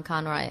and Sean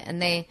Conroy,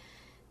 and they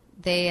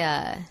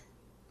have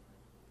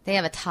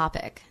a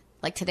topic.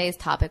 Like today's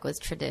topic was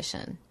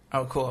tradition.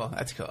 Oh, cool.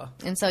 That's cool.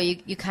 And so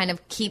you kind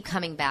of keep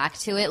coming back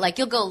to it. Like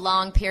you'll go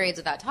long periods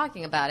without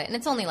talking about it, and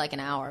it's only like an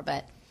hour,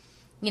 but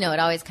it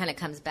always kind of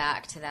comes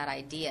back to that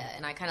idea,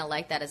 and I kind of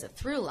like that as a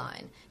through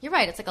line. You're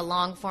right. It's like a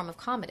long form of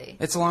comedy.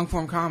 It's a long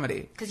form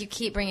comedy because you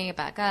keep bringing it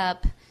back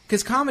up.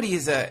 Because comedy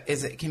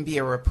can be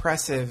a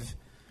repressive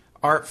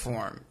art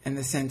form in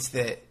the sense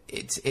that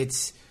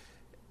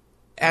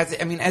as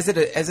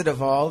it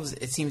evolves,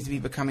 it seems to be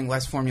becoming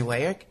less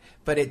formulaic,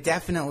 but it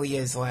definitely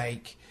is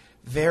like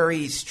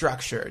very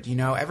structured.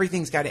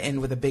 Everything's got to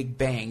end with a big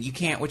bang. You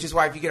can't, which is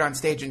why if you get on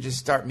stage and just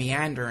start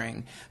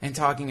meandering and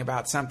talking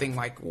about something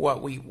like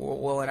what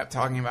we'll end up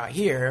talking about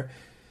here,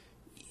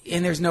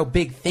 and there's no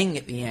big thing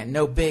at the end,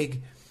 no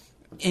big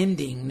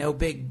ending, no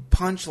big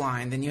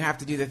punchline, then you have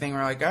to do the thing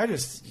where like,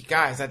 guys,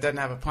 that doesn't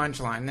have a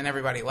punchline, and then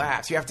everybody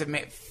laughs. You have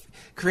to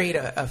create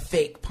a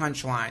fake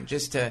punchline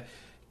just to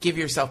give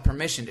yourself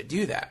permission to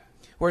do that.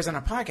 Whereas on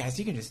a podcast,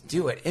 you can just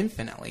do it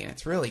infinitely, and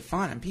it's really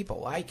fun, and people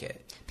like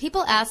it.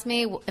 People ask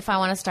me if I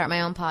want to start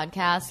my own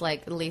podcast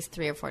like at least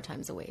 3 or 4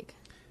 times a week.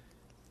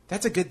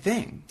 That's a good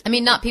thing. I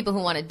mean, not people who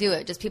want to do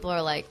it, just people who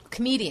are like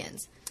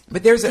comedians.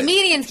 But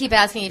comedians keep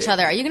asking each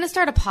other, are you going to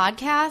start a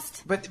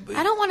podcast? But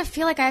I don't want to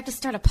feel like I have to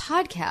start a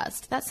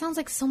podcast. That sounds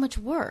like so much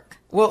work.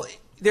 Well,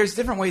 there's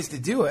different ways to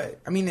do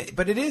it. I mean,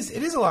 but it is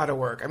a lot of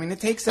work. I mean,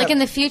 it takes up... Like in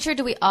the future,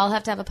 do we all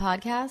have to have a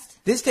podcast?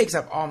 This takes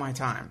up all my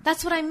time.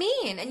 That's what I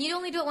mean. And you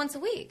only do it once a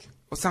week.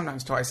 Well,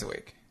 sometimes twice a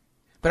week.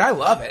 But I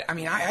love it. I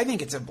mean, I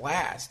think it's a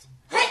blast.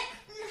 How does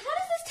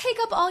this take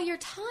up all your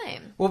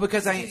time? Well,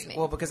 because I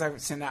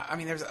send out... I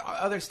mean, there's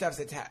other stuff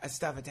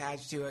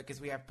attached to it because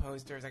we have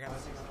posters. I got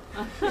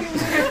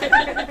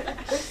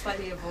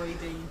Slightly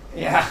avoiding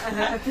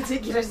a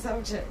particular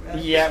subject. Though.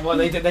 Yeah, well,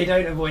 they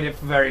don't avoid it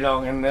for very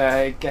long, and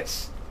it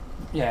gets...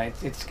 Yeah,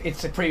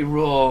 it's a pretty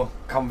raw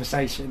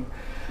conversation.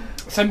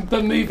 So,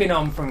 but moving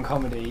on from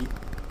comedy,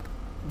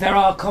 there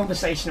are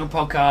conversational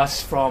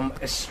podcasts from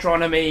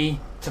astronomy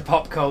to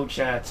pop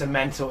culture to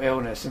mental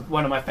illness. And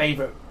one of my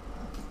favourite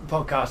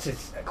podcasts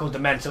is called The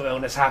Mental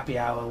Illness Happy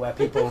Hour, where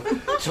people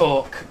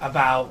talk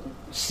about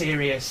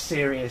serious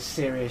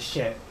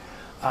shit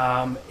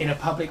in a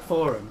public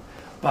forum,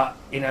 but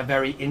in a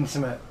very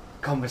intimate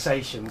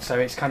conversation. So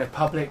it's kind of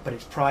public, but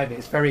it's private.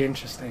 It's very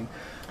interesting.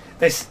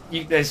 There's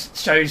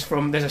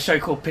a show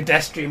called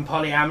Pedestrian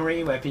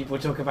Polyamory where people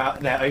talk about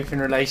their open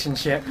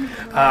relationship,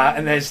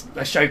 and there's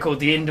a show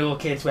called The Indoor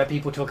Kids where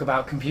people talk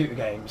about computer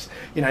games.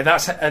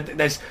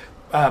 There's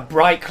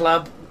Bright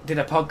Club did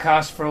a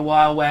podcast for a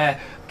while where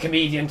a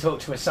comedian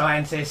talked to a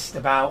scientist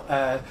about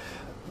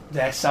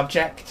their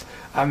subject,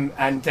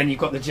 and then you've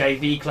got the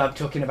JV Club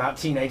talking about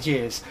teenage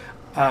years.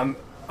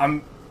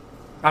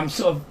 I'm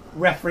sort of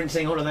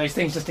referencing all of those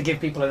things just to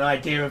give people an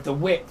idea of the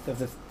width of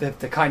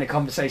the kind of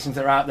conversations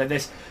that are out there.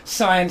 There's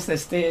science,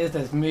 there's theatre,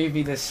 there's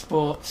movie, there's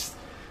sports,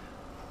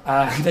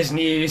 there's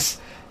news.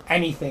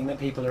 Anything that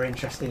people are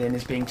interested in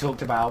is being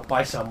talked about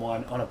by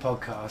someone on a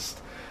podcast.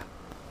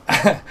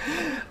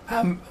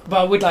 But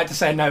I would like to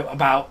say a note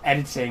about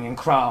editing and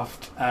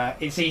craft.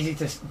 It's easy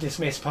to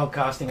dismiss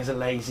podcasting as a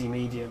lazy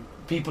medium.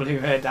 People who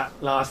heard that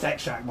last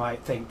extract might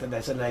think that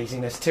there's a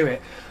laziness to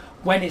it.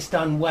 When it's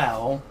done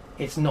well,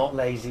 it's not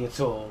lazy at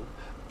all,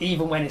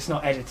 even when it's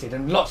not edited.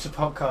 And lots of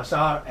podcasts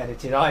are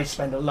edited. I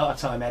spend a lot of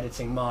time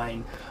editing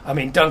mine. I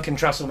mean, Duncan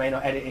Trussell may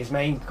not edit his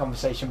main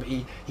conversation, but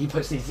he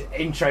puts these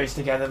intros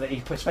together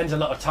that spends a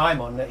lot of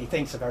time on that he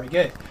thinks are very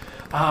good.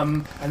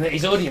 And that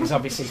his audience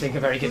obviously think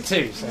are very good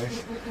too. So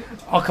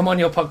I'll come on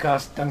your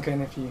podcast,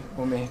 Duncan, if you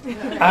want me.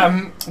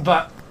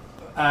 But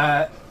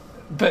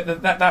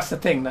that's the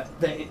thing, that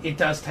it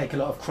does take a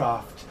lot of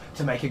craft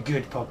to make a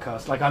good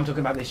podcast. Like, I'm talking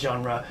about this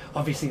genre.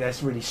 Obviously,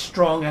 there's really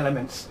strong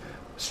elements,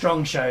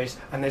 strong shows,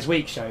 and there's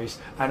weak shows.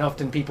 And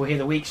often people hear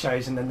the weak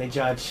shows and then they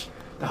judge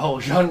the whole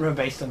genre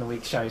based on the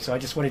weak shows. So I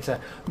just wanted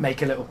to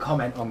make a little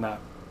comment on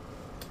that.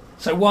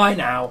 So why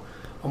now,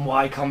 and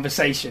why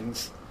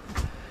conversations?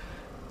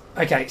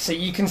 Okay, so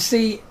you can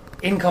see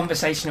in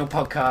conversational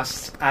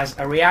podcasts as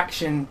a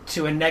reaction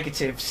to a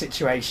negative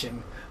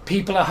situation.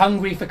 People are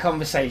hungry for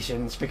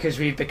conversations because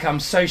we've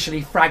become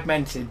socially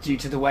fragmented due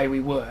to the way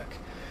we work.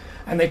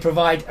 And they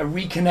provide a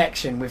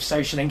reconnection with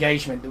social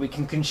engagement that we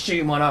can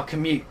consume on our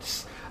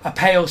commutes. A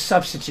pale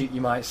substitute,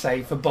 you might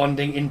say, for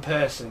bonding in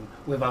person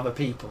with other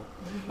people.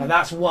 Mm-hmm. And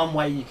that's one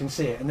way you can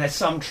see it, and there's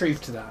some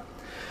truth to that.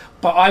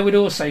 But I would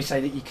also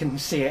say that you can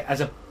see it as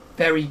a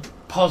very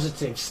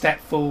positive step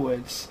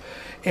forwards,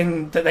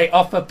 in that they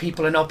offer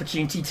people an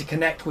opportunity to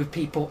connect with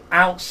people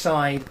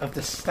outside of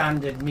the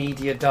standard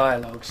media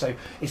dialogue. So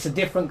it's a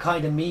different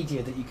kind of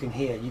media that you can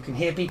hear. You can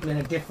hear people in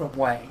a different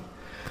way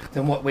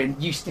than what we're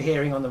used to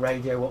hearing on the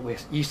radio, what we're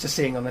used to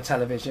seeing on the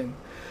television.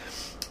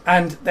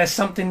 And there's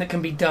something that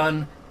can be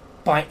done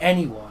by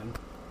anyone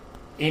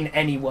in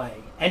any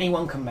way.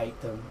 Anyone can make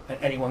them, and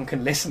anyone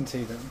can listen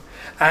to them.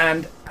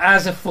 And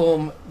as a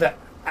form that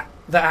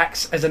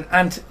acts as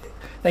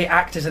they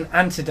act as an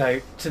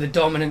antidote to the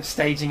dominant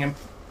staging and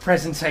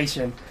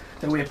presentation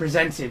that we're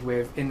presented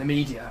with in the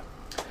media.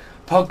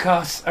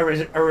 Podcasts are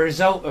a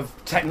result of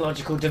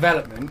technological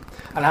development,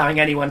 allowing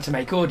anyone to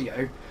make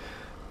audio.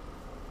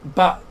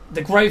 But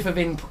the growth of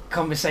the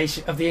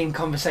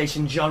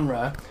in-conversation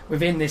genre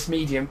within this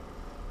medium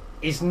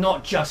is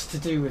not just to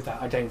do with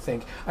that, I don't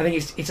think. I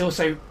think it's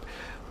also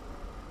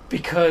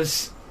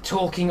because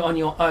talking on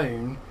your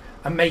own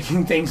and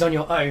making things on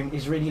your own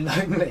is really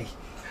lonely.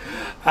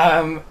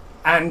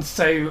 And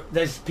so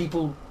there's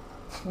people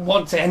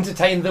want to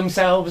entertain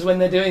themselves when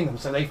they're doing them,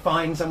 so they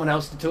find someone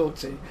else to talk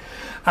to.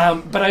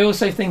 But I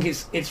also think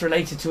it's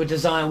related to a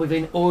desire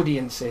within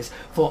audiences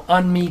for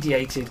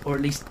unmediated, or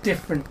at least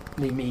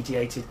differently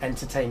mediated,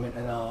 entertainment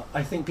and art.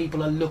 I think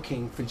people are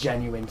looking for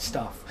genuine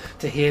stuff,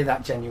 to hear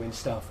that genuine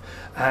stuff.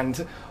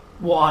 And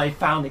what I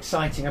found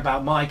exciting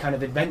about my kind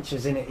of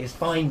adventures in it is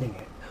finding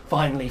it.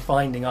 Finally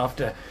finding,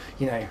 after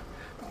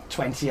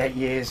 28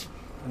 years.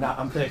 Now,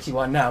 I'm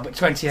 31 now, but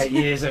 28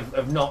 years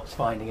of not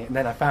finding it, and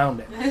then I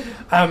found it.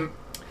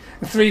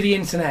 Through the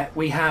internet,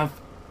 we have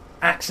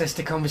access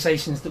to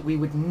conversations that we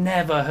would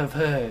never have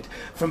heard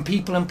from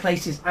people and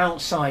places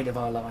outside of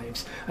our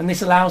lives, and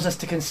this allows us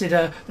to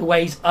consider the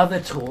ways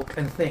others talk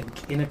and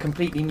think in a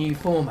completely new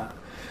format.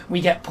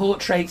 We get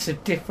portraits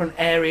of different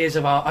areas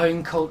of our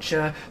own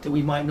culture that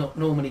we might not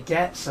normally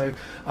get. So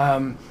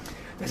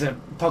there's a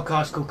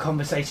podcast called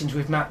Conversations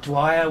with Matt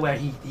Dwyer, where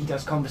he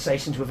does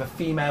conversations with a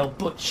female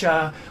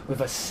butcher, with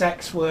a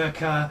sex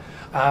worker,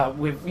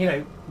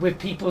 with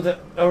people that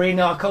are in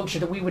our culture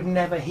that we would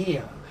never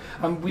hear.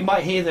 We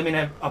might hear them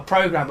in a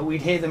program, but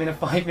we'd hear them in a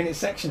 5-minute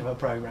section of a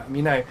program,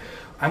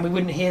 and we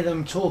wouldn't hear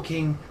them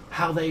talking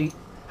how they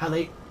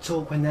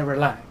talk when they're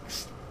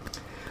relaxed.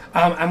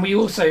 And we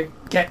also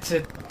get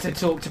to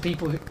talk to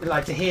people who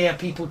like to hear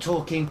people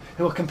talking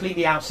who are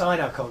completely outside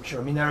our culture.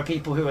 I mean, there are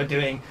people who are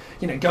doing,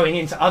 going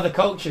into other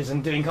cultures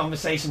and doing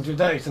conversations with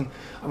those, and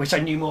I wish I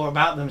knew more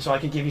about them so I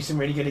could give you some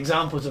really good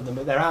examples of them,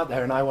 but they're out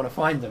there and I want to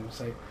find them,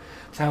 so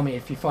tell me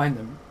if you find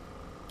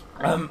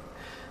them.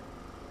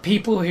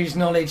 People whose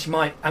knowledge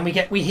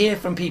we hear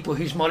from people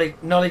whose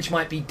knowledge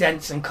might be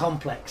dense and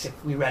complex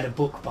if we read a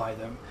book by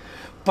them.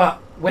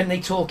 But when they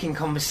talk in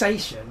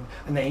conversation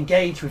and they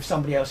engage with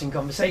somebody else in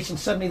conversation,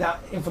 suddenly that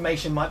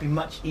information might be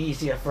much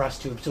easier for us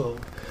to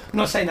absorb. I'm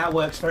not saying that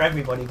works for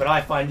everybody, but I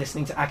find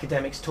listening to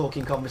academics talk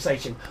in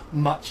conversation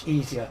much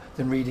easier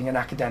than reading an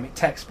academic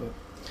textbook.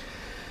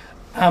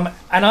 And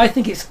I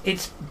think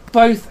it's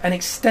both an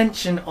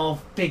extension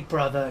of Big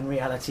Brother and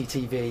reality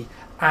TV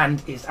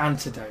and its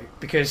antidote,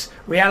 because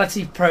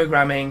reality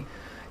programming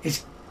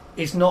is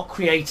not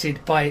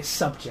created by its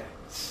subject.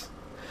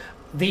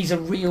 These are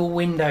real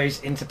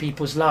windows into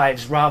people's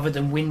lives rather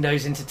than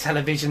windows into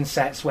television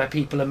sets where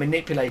people are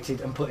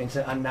manipulated and put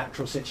into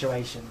unnatural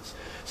situations.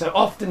 So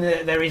often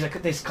there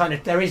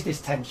is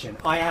this tension.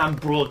 I am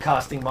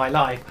broadcasting my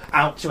life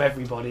out to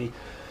everybody,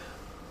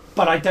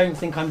 but I don't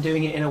think I'm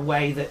doing it in a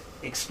way that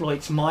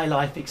exploits my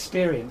life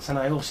experience and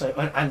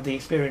the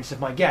experience of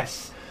my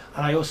guests.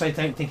 And I also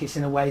don't think it's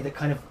in a way that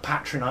kind of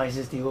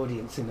patronises the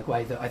audience in the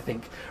way that I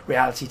think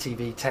reality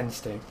TV tends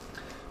to.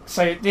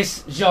 So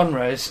this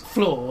genre's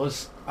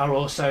flaws are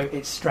also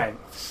its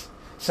strengths.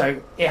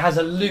 So it has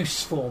a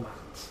loose format,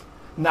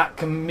 and that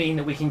can mean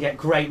that we can get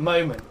great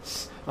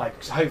moments,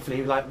 like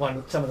hopefully like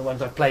some of the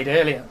ones I've played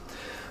earlier.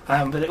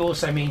 But it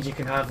also means you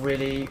can have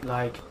really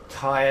like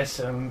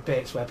tiresome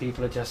bits where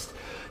people are just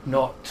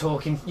not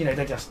talking,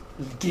 they're just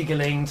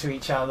giggling to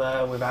each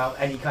other without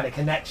any kind of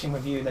connection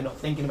with you. They're not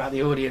thinking about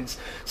the audience.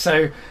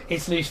 So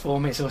it's loose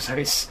form. It's also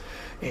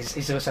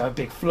a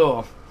big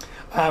flaw.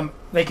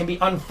 They can be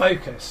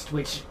unfocused,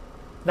 which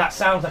that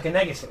sounds like a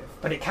negative,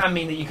 but it can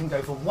mean that you can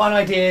go from one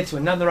idea to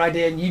another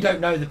idea, and you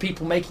don't know the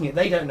people making it.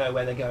 They don't know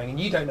where they're going, and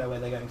you don't know where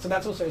they're going. So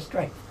that's also a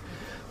strength,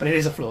 but it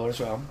is a flaw as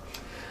well.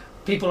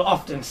 People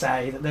often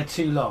say that they're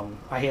too long.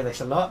 I hear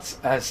this a lot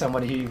as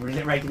someone who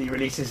regularly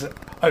releases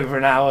over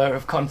an hour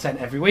of content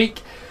every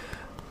week.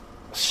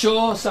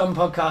 Sure, some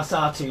podcasts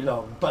are too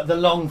long, but the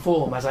long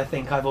form, as I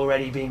think I've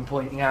already been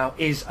pointing out,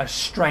 is a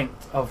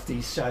strength of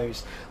these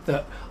shows.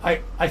 That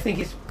I think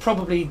it's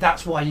probably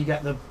that's why you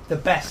get the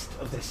best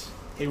of this.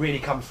 It really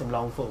comes from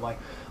long form.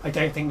 I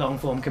don't think long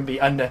form can be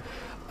under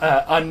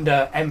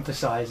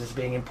emphasised as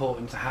being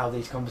important to how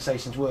these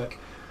conversations work.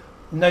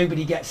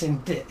 Nobody gets in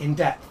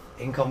depth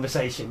in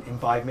conversation in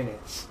 5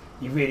 minutes.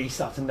 You really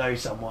start to know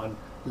someone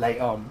late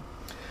on.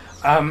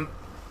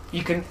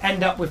 You can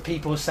end up with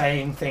people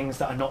saying things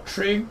that are not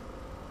true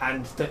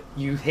and that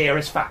you hear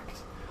as fact.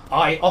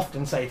 I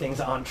often say things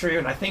that aren't true,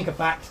 and I think a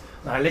fact,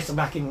 and I listen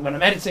back when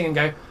I'm editing and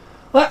go,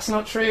 well, that's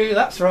not true,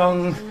 that's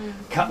wrong,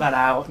 cut that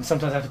out. And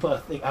sometimes I have to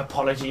put an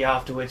apology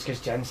afterwards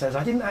because Jen says,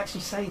 I didn't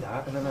actually say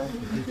that, and then I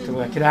have to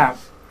work it out.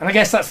 And I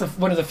guess that's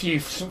one of the few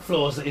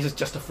flaws that is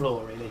just a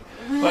flaw, really.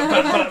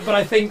 But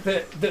I think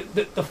that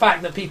the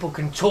fact that people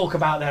can talk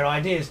about their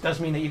ideas does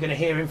mean that you're going to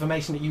hear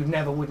information that you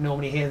never would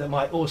normally hear that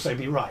might also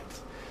be right.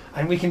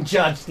 And we can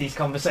judge these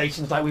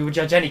conversations like we would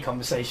judge any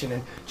conversation,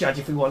 and judge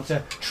if we want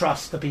to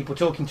trust the people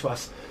talking to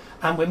us.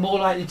 And we're more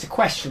likely to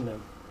question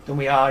them than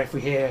we are if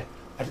we hear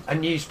a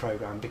news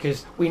programme,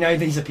 because we know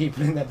these are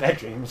people in their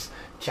bedrooms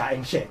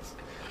chatting shit.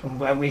 And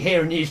when we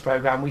hear a news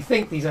programme, we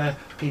think these are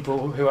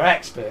people who are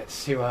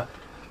experts, who are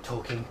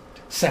talking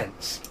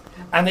sense.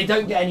 And they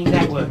don't get any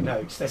network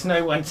notes. There's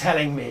no one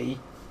telling me,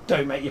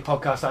 don't make your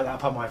podcast like that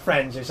upon my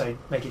friends, who say,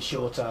 make it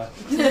shorter.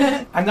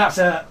 And that's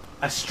a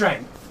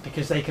strength,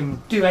 because they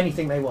can do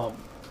anything they want.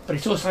 But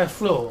it's also a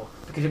flaw,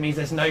 because it means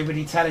there's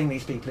nobody telling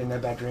these people in their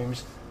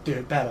bedrooms, do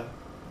it better,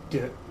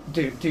 do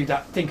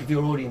that, think of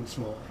your audience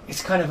more.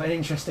 It's kind of an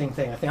interesting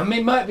thing, I think. I mean,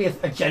 it might be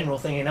a general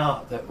thing in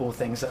art that all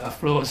things that are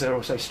flaws are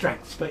also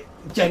strengths, but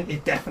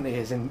it definitely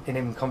is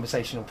in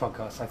conversational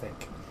podcasts, I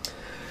think.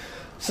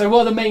 So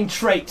what are the main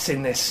traits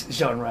in this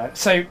genre?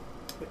 So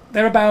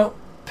they're about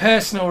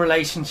personal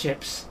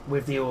relationships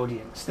with the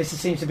audience. This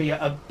seems to be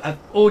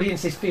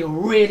audiences feel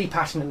really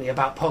passionately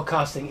about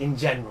podcasting in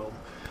general,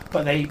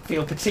 but they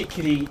feel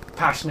particularly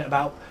passionate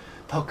about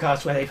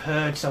podcasts where they've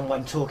heard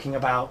someone talking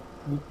about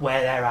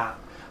where they're at,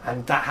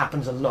 and that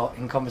happens a lot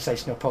in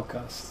conversational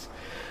podcasts.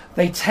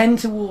 They tend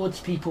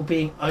towards people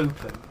being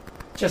open,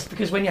 just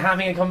because when you're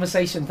having a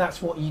conversation, that's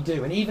what you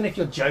do. And even if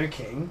you're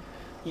joking,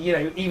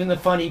 even the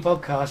funny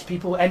podcast,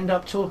 people end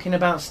up talking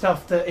about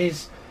stuff that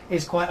is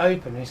quite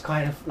open. It's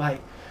kind of like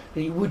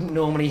that you wouldn't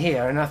normally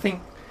hear. And I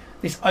think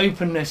this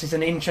openness is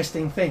an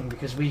interesting thing,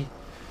 because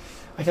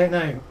I don't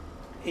know,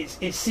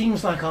 it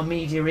seems like our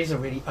media is a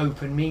really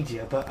open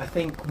media, but I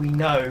think we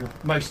know,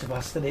 most of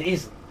us, that it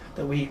isn't,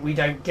 that we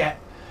don't get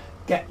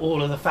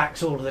all of the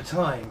facts all of the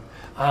time.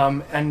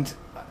 And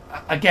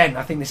again,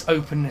 I think this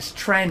openness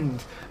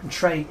trend and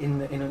trait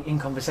in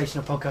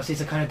conversational podcasts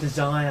is a kind of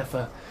desire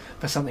for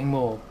something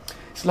more.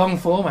 It's long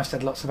form. I've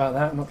said lots about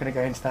that. I'm not going to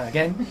go into that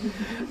again.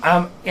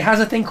 It has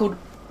a thing called,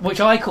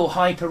 which I call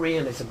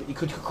hyperrealism, but you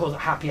could call it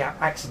happy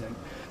accident.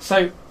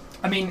 So,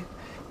 I mean,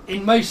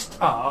 in most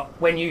art,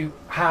 when your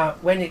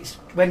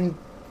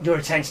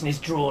attention is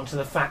drawn to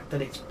the fact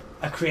that it's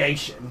a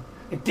creation,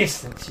 it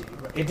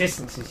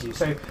distances you.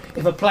 So,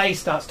 if a play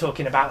starts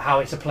talking about how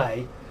it's a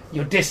play,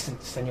 you're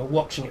distanced and you're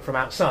watching it from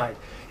outside.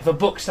 If a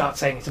book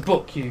starts saying it's a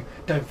book, you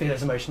don't feel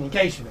as emotionally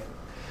engaged with it.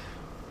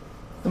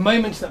 The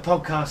moments that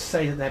podcasts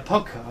say that they're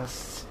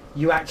podcasts,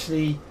 you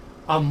actually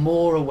are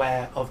more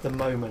aware of the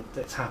moment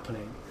that's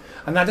happening.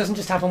 And that doesn't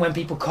just happen when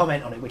people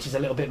comment on it, which is a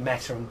little bit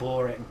meta and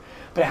boring,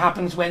 but it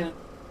happens when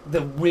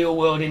the real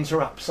world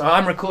interrupts. So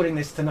I'm recording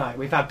this tonight.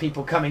 We've had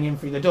people coming in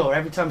through the door.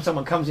 Every time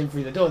someone comes in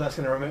through the door, that's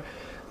going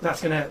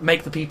to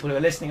make the people who are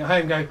listening at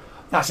home go,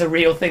 that's a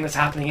real thing that's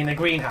happening in a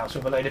greenhouse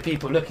with a load of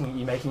people looking at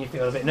you, making you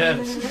feel a bit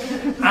nervous.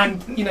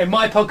 And,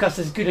 my podcast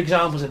has good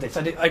examples of this.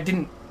 I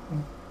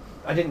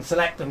didn't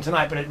select them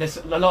tonight, but there's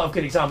a lot of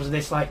good examples of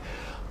this. Like,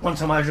 one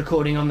time I was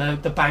recording on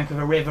the bank of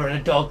a river, and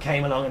a dog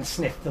came along and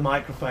sniffed the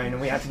microphone,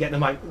 and we had to get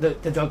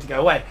the dog to go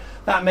away.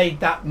 That made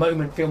that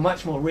moment feel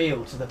much more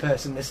real to the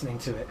person listening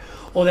to it.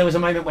 Or there was a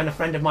moment when a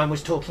friend of mine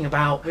was talking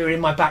about, we were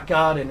in my back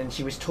garden, and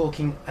she was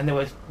talking, and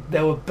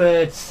there were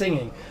birds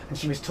singing, and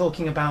she was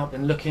talking about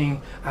and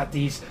looking at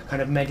these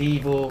kind of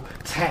medieval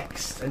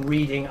texts and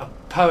reading a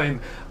poem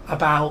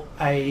about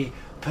a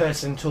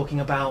person talking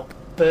about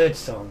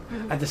birdsong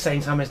at the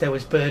same time as there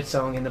was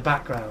birdsong in the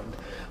background.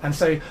 And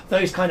so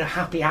those kind of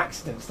happy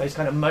accidents, those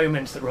kind of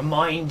moments that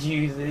remind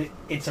you that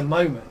it's a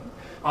moment,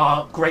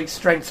 are great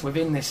strengths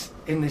within this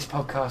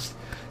podcast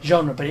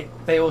genre, but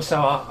they also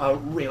are a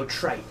real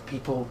trait.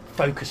 People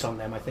focus on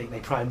them. I think they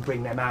try and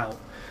bring them out.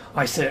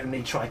 I certainly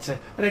I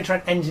don't try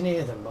and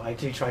engineer them, but I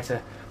do try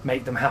to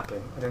make them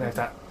happen. I don't know if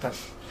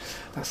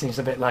that seems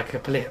a bit like a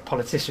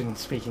politician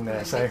speaking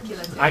there, so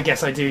I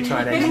guess I do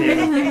try and engineer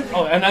them.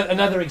 Oh,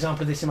 another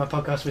example of this in my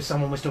podcast was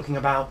someone was talking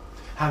about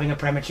having a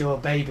premature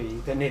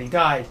baby that nearly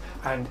died,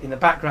 and in the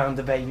background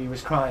the baby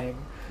was crying.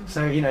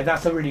 So,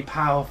 that's a really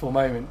powerful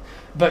moment.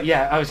 But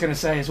yeah, I was going to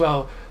say as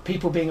well,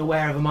 people being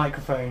aware of a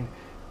microphone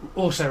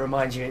also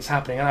reminds you it's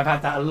happening. And I've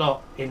had that a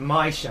lot in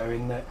my show,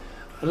 in that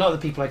a lot of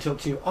the people I talk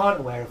to aren't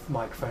aware of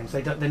microphones.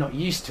 They're not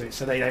used to it,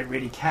 so they don't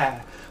really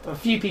care. But a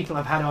few people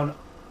I've had on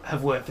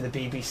have worked for the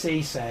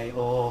BBC, say,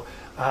 or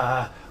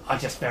are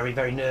just very,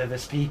 very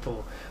nervous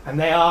people. And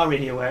they are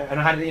really aware. And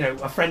I had,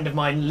 a friend of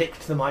mine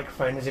licked the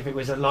microphone as if it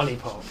was a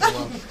lollipop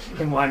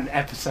in one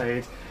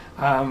episode.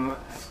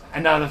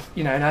 Another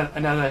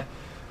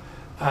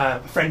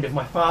friend of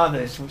my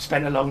father's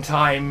spent a long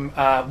time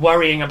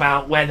worrying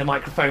about where the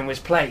microphone was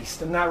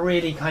placed, and that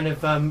really kind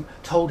of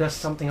told us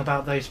something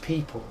about those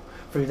people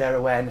through their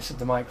awareness of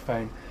the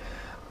microphone.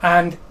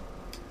 And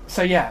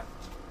so, yeah,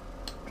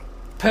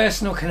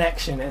 personal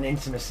connection and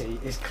intimacy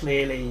is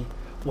clearly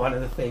one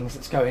of the things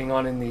that's going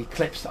on in the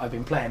clips that I've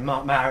been playing.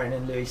 Marc Maron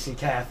and Louis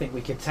C.K., I think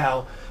we could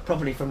tell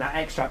probably from that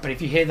extract, but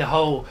if you hear the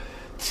whole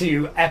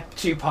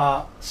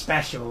two-part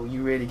special,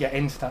 you really get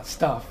into that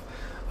stuff.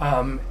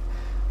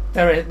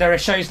 There are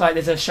shows like,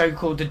 there's a show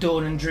called The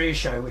Dawn and Drew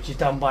Show, which is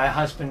done by a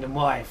husband and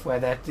wife, where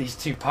they're these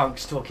two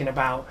punks talking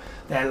about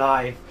their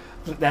life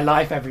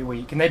every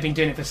week, and they've been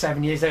doing it for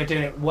 7 years. They were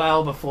doing it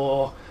well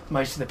before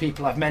most of the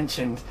people I've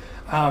mentioned.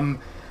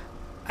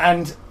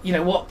 And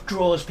what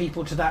draws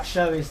people to that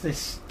show is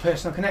this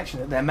personal connection,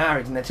 that they're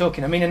married and they're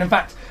talking. And in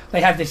fact, they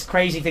had this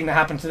crazy thing that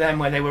happened to them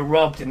where they were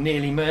robbed and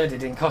nearly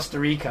murdered in Costa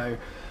Rica,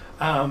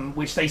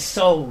 which they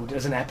sold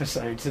as an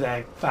episode to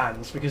their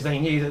fans because they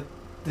knew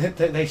that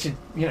they should,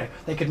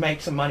 they could make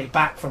some money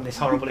back from this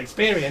horrible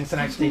experience and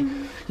actually,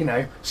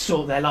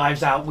 sort their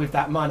lives out with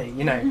that money,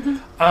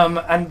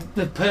 and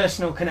the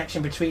personal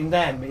connection between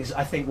them is,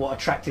 I think, what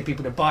attracted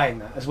people to buying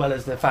that, as well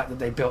as the fact that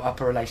they built up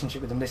a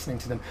relationship with them, listening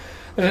to them.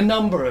 There's a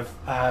number of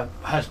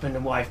husband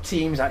and wife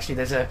teams. Actually,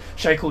 there's a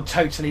show called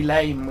Totally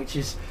Lame, which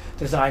is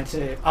designed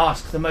to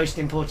ask the most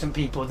important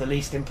people the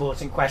least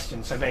important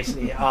questions. So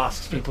basically it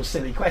asks people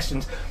silly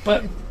questions,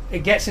 but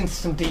it gets into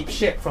some deep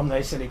shit from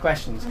those silly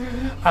questions.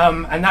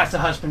 And that's the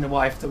husband and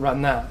wife that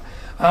run that.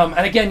 And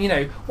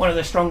again, one of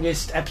the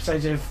strongest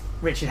episodes of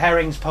Richard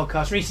Herring's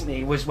podcast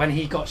recently was when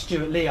he got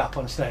Stuart Lee up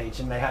on stage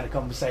and they had a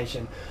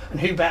conversation.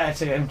 And who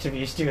better to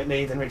interview Stuart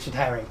Lee than Richard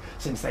Herring,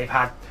 since they've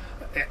had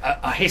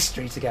a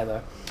history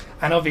together.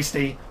 And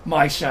obviously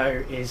my show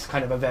is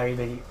kind of a very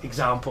big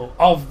example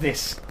of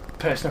this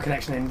personal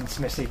connection and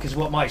intimacy, because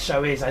what my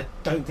show is, I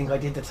don't think I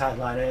did the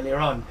tagline earlier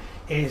on,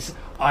 is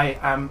I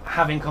am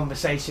having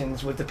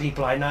conversations with the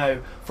people I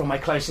know, from my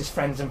closest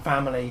friends and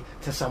family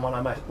to someone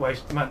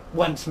I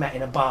once met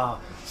in a bar.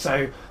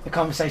 So the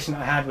conversation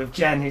I had with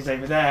Jen, who's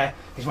over there,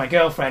 who's my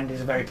girlfriend, is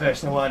a very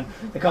personal one.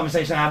 The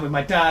conversation I had with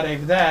my dad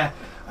over there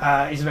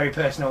is a very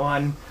personal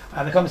one.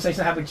 The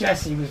conversation I had with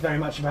Jessie was very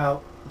much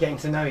about getting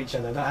to know each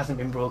other. That hasn't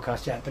been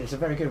broadcast yet, but it's a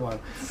very good one.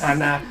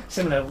 And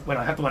similar, when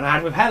I had the one I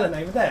had with Helen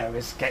over there,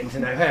 was getting to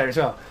know her as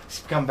well. It's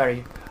become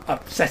very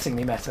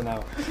upsettingly meta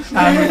now.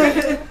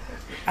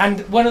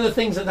 And one of the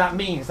things that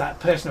means, that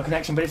personal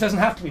connection, but it doesn't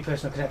have to be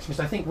personal connection,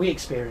 because I think we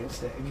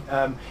experienced it,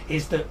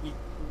 is that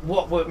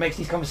what makes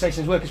these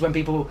conversations work is when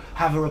people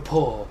have a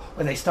rapport,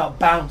 when they start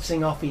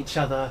bouncing off each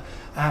other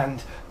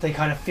and they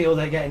kind of feel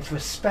they get into a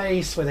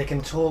space where they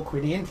can talk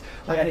really and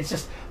it's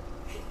just,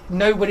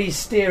 nobody's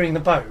steering the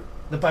boat.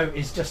 The boat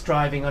is just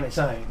driving on its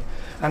own.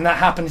 And that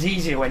happens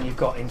easier when you've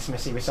got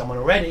intimacy with someone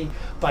already,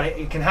 but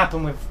it can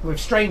happen with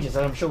strangers,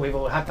 and I'm sure we've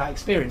all had that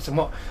experience. And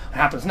what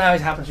happens now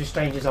is it happens with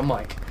strangers on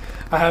mic.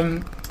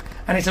 And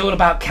it's all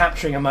about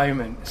capturing a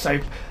moment. So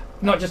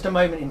not just a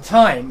moment in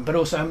time, but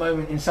also a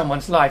moment in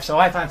someone's life. So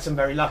I've had some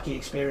very lucky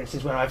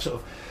experiences where I've sort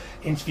of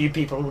interviewed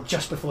people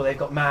just before they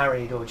got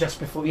married, or just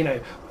before,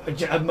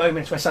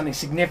 moments where something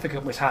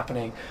significant was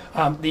happening.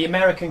 The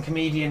American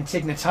comedian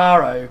Tig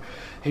Notaro,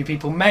 who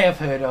people may have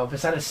heard of,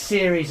 has had a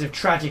series of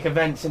tragic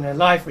events in her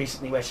life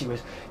recently, where she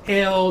was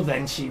ill,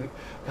 then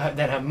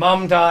her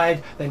mum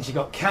died, then she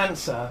got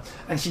cancer,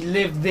 and she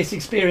lived this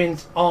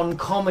experience on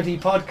comedy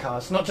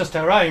podcasts, not just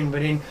her own,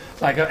 but in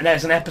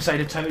there's an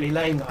episode of Totally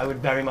Lame that I would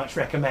very much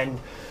recommend,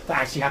 that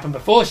actually happened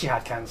before she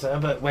had cancer,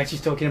 but where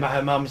she's talking about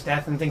her mum's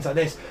death and things like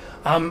this.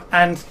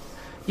 And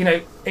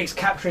it's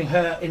capturing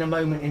her in a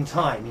moment in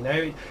time.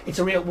 It's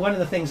a real one of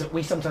the things that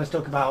we sometimes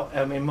talk about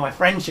in my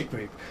friendship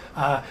group,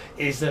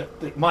 is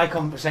that my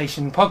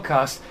conversation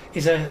podcast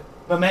is a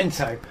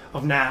memento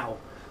of now.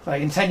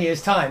 Like in 10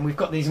 years' time, we've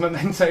got these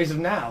mementos of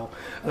now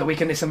that we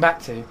can listen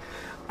back to.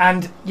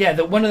 And yeah,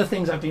 one of the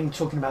things I've been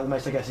talking about the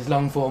most, I guess, is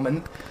long form.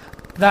 And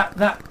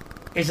that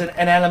is an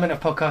element of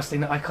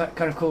podcasting that I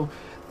kind of call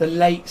the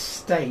late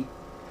state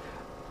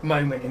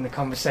moment in the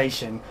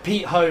conversation.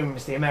 Pete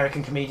Holmes, the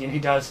American comedian who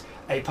does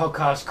a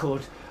podcast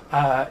called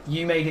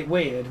You Made It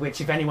Weird,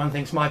 which if anyone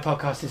thinks my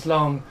podcast is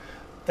long,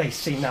 they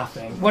see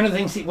nothing. One of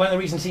the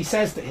reasons he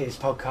says that his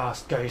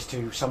podcast goes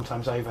to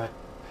sometimes over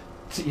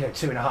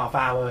 2.5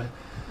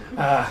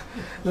 hour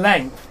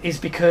length is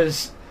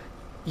because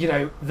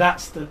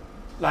that's the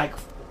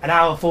an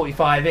hour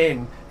 45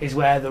 in is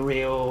where the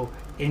real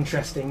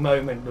interesting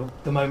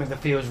moment, the moment that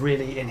feels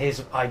really, in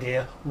his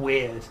idea,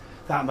 weird,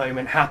 that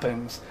moment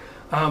happens.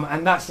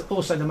 And that's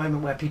also the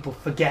moment where people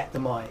forget the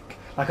mic.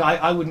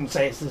 I wouldn't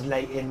say it's as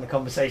late in the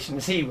conversation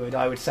as he would.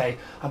 I would say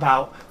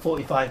about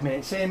 45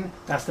 minutes in,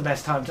 that's the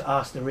best time to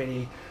ask the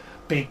really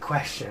big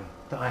question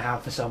that I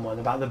have for someone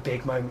about the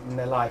big moment in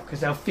their life, because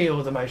they'll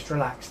feel the most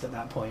relaxed at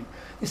that point.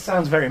 This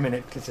sounds very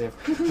manipulative.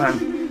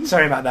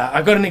 Sorry about that.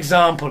 I've got an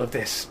example of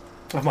this,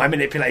 of my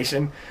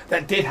manipulation,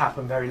 that did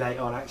happen very late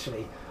on,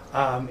 actually,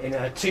 in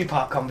a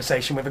 2-part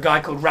conversation with a guy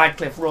called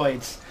Radcliffe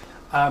Royds.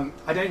 I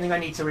don't think I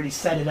need to really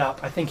set it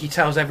up. I think he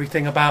tells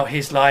everything about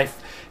his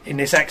life in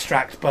this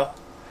extract, but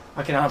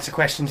I can answer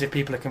questions if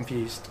people are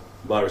confused.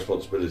 My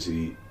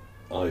responsibility,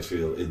 I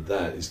feel, in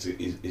that is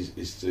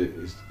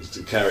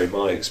to carry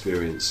my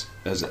experience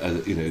as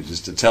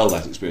just to tell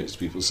that experience to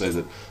people, so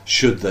that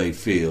should they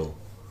feel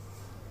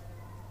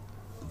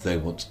they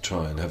want to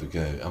try and have a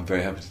go, I'm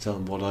very happy to tell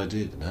them what I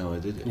did and how I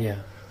did it. Yeah.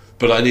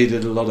 But I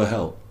needed a lot of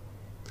help,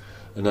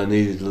 and I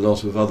needed a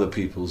lot of other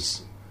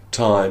people's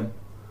time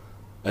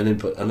and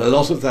input, and a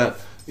lot of that.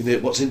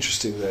 What's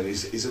interesting then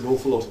is an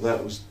awful lot of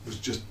that was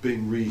just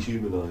being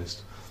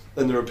rehumanised.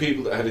 And there are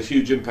people that had a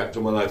huge impact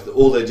on my life that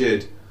all they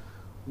did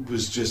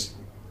was just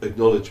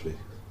acknowledge me.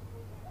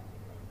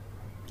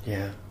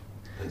 Yeah.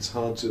 It's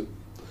hard to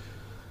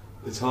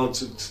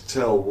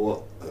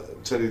tell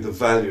tell you the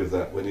value of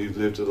that when you've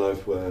lived a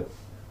life where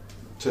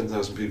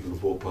 10,000 people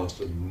have walked past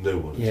and no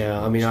one.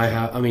 Yeah,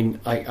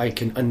 I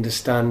can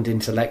understand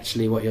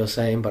intellectually what you're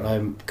saying, but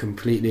I'm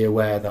completely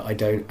aware that I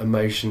don't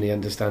emotionally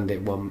understand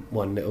it one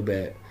little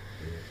bit.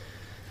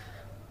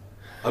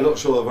 I'm not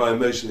sure if I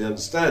emotionally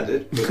understand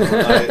it, but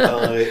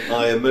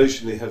I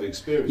emotionally have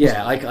experienced it.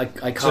 Yeah, I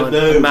can't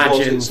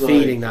imagine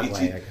feeling that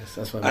way, I guess.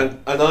 That's what I mean.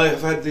 And I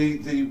have had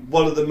the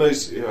one of the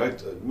most, I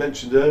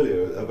mentioned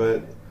earlier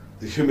about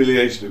the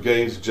humiliation of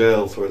going to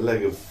jail for a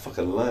leg of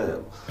fucking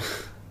lamb.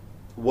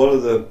 One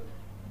of the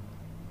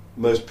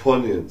most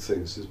poignant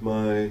things is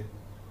my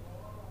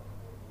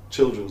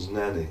children's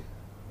nanny.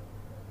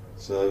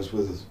 So I was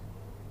with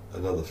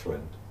another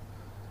friend,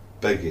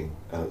 begging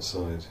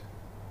outside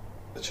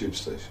a tube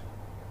station,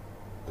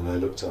 and I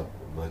looked up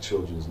and my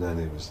children's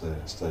nanny was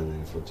there, standing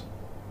in front of me,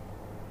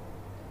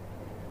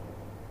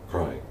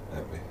 crying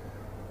at me.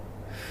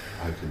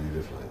 How can you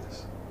live like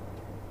this?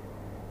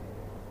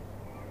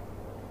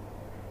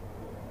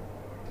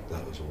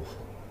 That was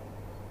awful.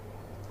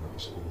 That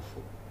was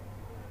awful.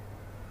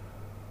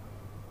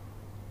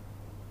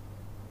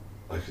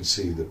 I could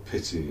see the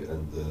pity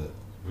and the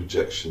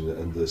rejection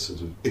and the sort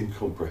of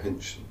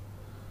incomprehension.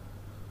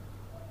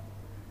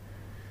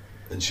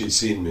 And she'd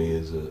seen me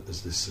as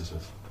this sort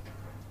of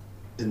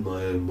in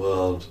my own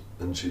world,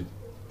 and she'd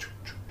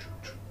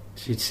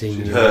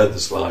heard the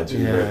slides.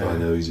 Yeah. I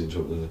know he's in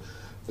trouble, and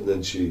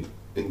then she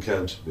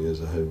encountered me as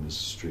a homeless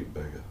street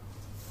beggar.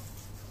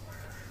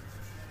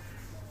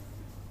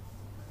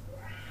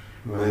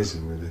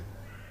 Amazing, really.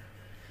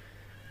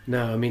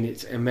 No, I mean,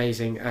 it's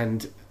amazing,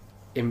 and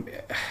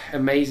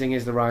amazing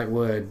is the right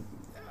word,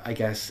 I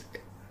guess.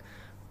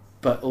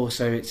 But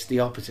also, it's the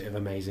opposite of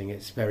amazing.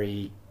 It's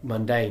very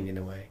mundane in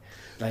a way.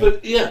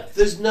 But yeah,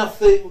 there's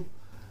nothing.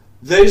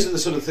 Those are the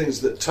sort of things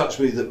that touch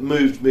me, that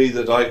moved me,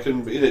 that I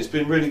can. It's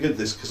been really good,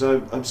 this, because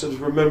I'm sort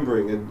of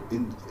remembering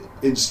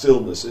in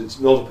stillness. It's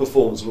not a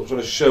performance. I'm not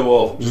trying to show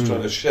off. I'm just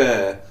trying to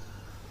share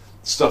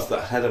stuff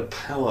that had a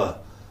power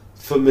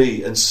for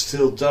me and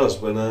still does.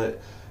 When I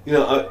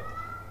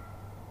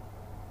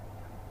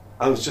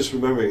was just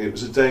remembering, it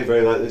was a day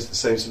very like this, the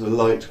same sort of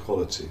light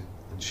quality,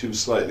 and she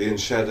was slightly in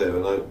shadow,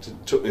 and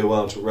it took me a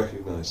while to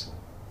recognise her.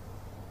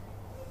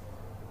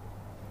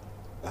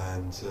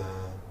 And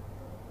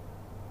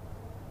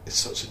it's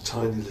such a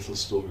tiny little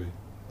story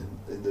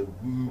in the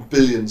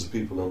billions of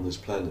people on this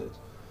planet.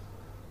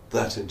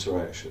 That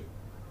interaction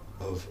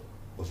of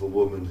a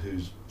woman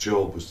whose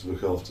job was to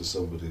look after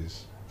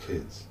somebody's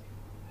kids,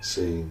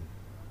 seeing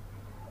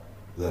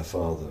their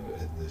father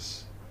in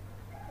this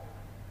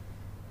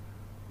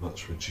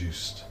much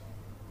reduced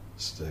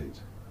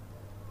state.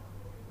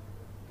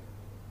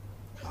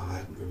 God, I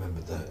hadn't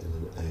remembered that in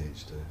an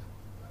age, Dave.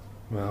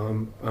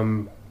 Well,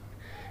 I'm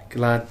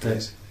glad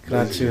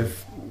to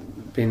have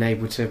been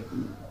able to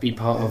be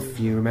part of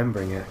you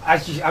remembering it. I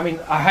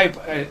hope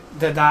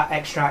that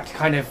extract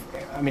kind of,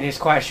 it's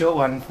quite a short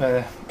one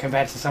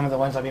compared to some of the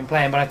ones I've been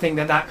playing, but I think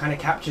that kind of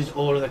captures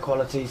all of the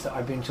qualities that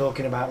I've been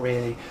talking about,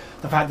 really.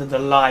 The fact that the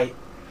light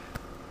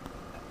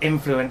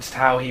influenced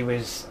how he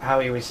was,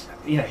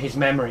 his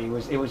memory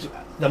was,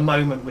 the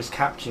moment was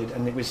captured,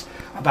 and it was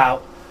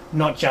about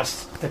not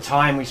just the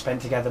time we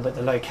spent together, but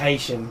the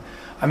location.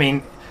 I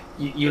mean,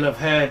 you'll have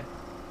heard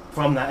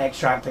from that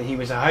extract that he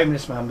was a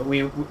homeless man, but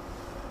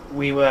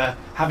we were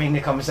having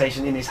the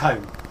conversation in his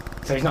home,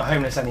 so he's not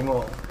homeless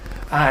anymore.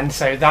 And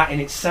so that in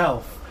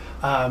itself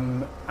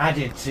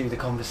added to the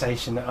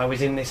conversation, that I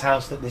was in this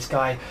house that this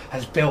guy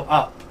has built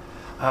up.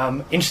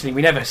 Interestingly,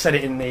 we never said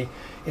it in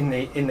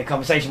the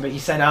conversation, but he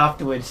said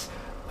afterwards,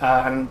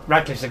 and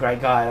Radcliffe's a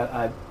great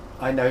guy.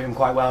 I know him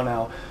quite well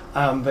now,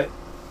 but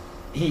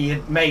he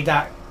had made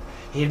that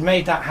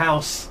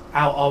house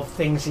out of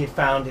things he had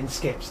found in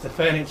skips. The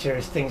furniture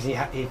is things he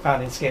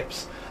found in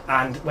skips,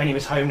 and when he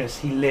was homeless,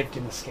 he lived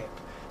in a skip.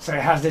 So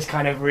it has this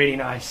kind of really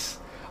nice,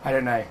 I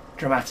don't know,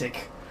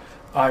 dramatic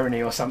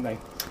irony or something.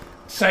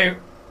 So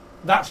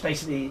that's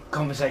basically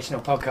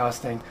conversational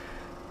podcasting.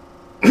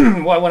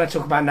 What I want to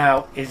talk about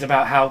now is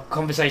about how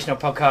conversational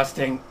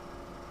podcasting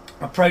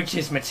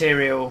approaches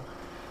material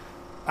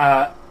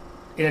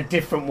in a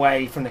different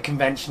way from the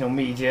conventional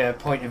media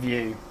point of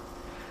view.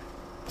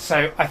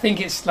 So I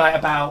think it's like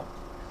about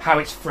how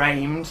it's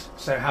framed,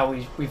 so how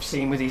we've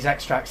seen with these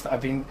extracts that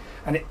I've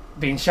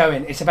been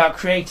showing. It's about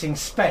creating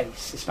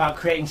space. It's about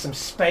creating some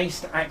space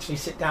to actually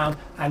sit down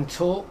and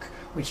talk,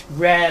 which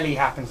rarely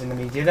happens in the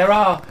media. There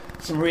are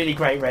some really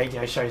great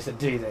radio shows that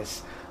do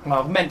this, and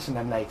I'll mention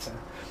them later.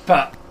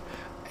 But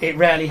it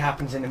rarely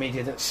happens in the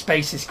media that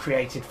space is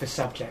created for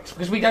subjects,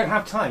 because we don't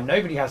have time.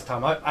 Nobody has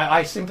time.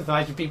 I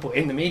sympathise with people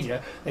in the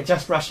media. They're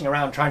just rushing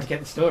around trying to get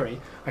the story.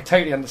 I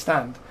totally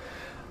understand.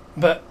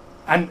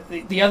 And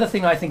the other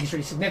thing I think is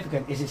really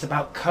significant is it's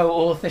about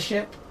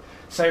co-authorship.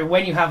 So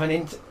when you have an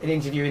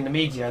interview in the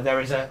media, there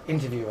is an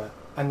interviewer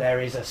and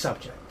there is a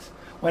subject.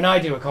 When I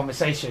do a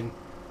conversation,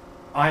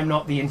 I'm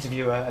not the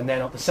interviewer and they're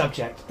not the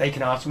subject. They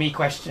can ask me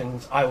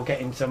questions. I will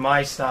get into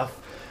my stuff.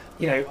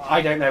 You know,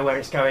 I don't know where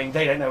it's going.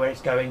 They don't know where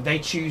it's going. They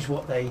choose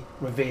what they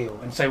reveal.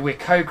 And so we're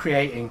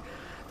co-creating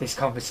this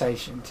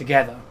conversation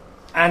together.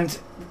 And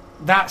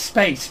that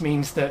space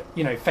means that,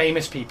 you know,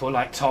 famous people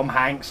like Tom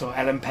Hanks or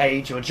Ellen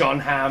Page or John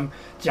Hamm,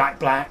 Jack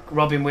Black,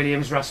 Robin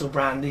Williams, Russell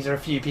Brand, these are a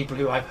few people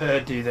who I've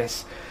heard do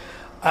this,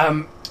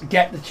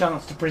 get the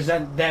chance to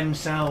present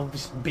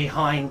themselves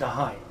behind the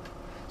hype.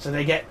 So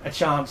they get a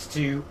chance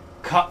to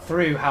cut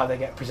through how they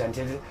get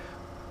presented.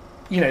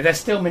 You know, they're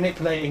still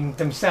manipulating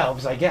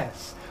themselves, I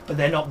guess, but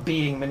they're not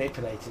being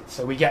manipulated.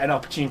 So we get an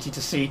opportunity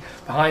to see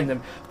behind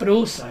them. But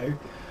also,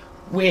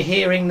 we're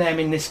hearing them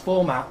in this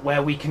format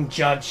where we can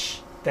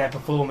judge their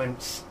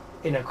performance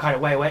in a kind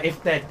of way where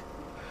if they're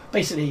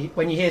basically,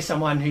 when you hear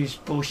someone who's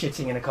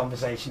bullshitting in a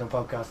conversation or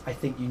podcast, I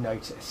think you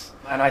notice.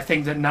 And I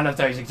think that none of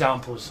those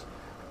examples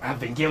have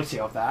been guilty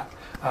of that.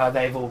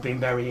 They've all been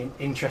very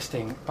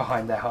interesting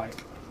behind their hype.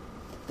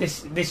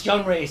 This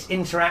genre is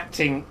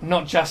interacting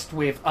not just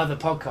with other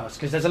podcasts,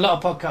 because there's a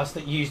lot of podcasts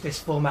that use this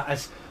format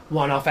as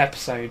one-off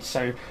episodes.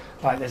 So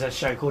like there's a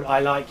show called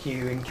I Like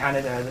You in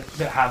Canada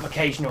that have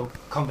occasional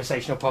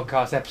conversational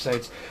podcast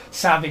episodes.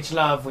 Savage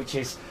Love, which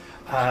is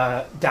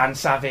Dan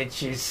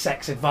Savage's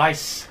sex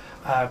advice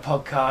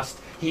podcast.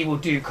 He will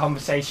do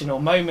conversational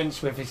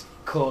moments with his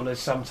callers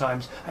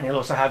sometimes, and he'll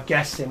also have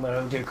guests in where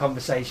he'll do a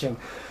conversation.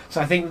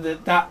 So I think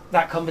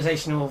that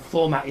conversational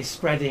format is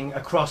spreading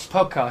across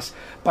podcasts,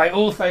 but I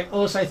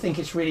also think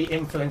it's really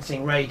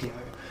influencing radio,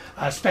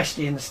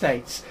 especially in the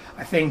States.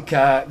 I think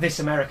This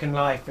American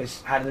Life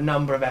has had a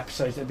number of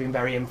episodes that have been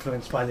very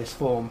influenced by this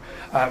form.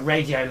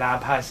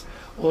 Radiolab has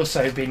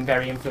also been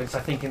very influenced, I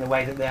think, in the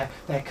way that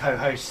their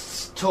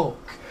co-hosts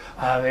talk.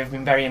 They've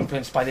been very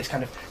influenced by this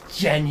kind of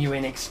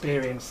genuine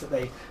experience that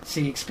they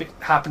see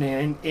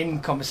happening in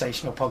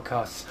conversational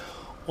podcasts.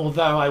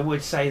 Although I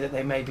would say that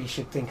they maybe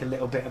should think a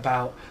little bit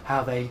about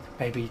how they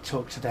maybe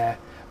talk to their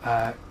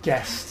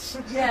guests.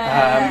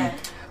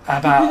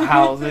 About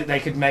how they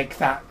could make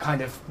that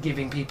kind of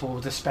giving people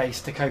the space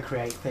to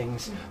co-create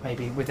things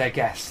maybe with their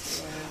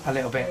guests a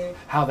little bit,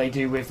 how they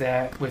do with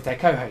their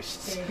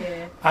co-hosts.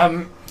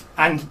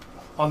 And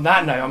on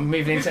that note, I'm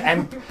moving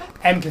into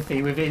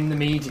empathy within the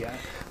media.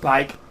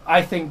 Like,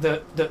 I think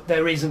that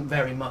there isn't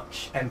very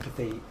much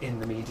empathy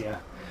in the media.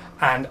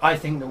 And I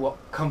think that what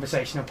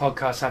conversational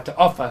podcasts have to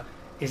offer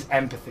is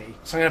empathy.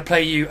 So I'm going to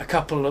play you a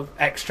couple of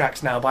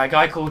extracts now by a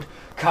guy called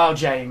Carl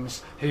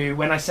James, who,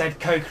 when I said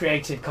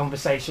co-created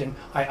conversation,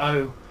 I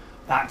owe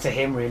that to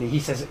him, really. He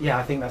says, yeah,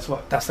 I think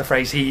that's the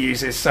phrase he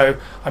uses. So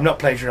I'm not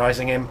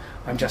plagiarising him.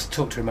 I'm just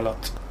talking to him a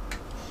lot.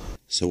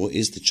 So what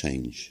is the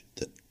change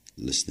that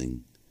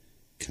listening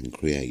can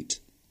create?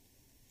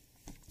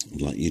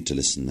 I'd like you to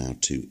listen now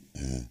to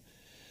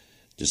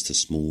just a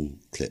small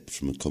clip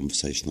from a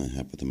conversation I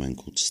had with a man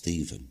called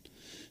Stephen.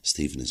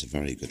 Stephen is a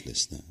very good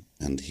listener,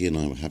 and he and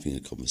I were having a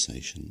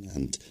conversation,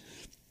 and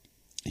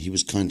he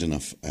was kind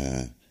enough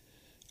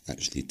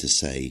actually to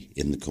say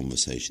in the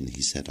conversation,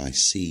 he said, I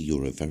see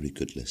you're a very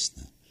good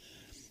listener.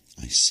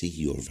 I see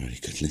you're a very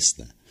good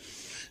listener.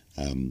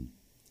 And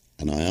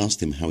I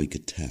asked him how he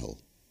could tell,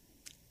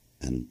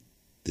 and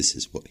this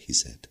is what he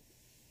said.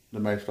 The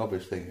most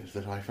obvious thing is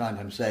that I find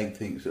I'm saying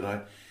things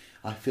that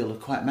I feel are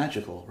quite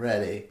magical,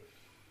 really.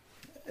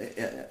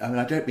 I mean,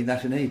 I don't mean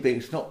that in any big...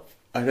 It's not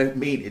I don't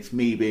mean it's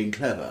me being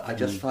clever. I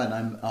just find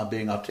I'm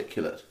being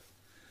articulate.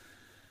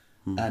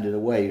 And in a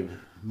way,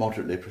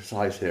 moderately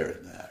precise here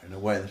and there, in a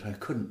way that I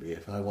couldn't be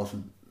if I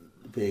wasn't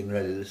being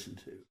really listened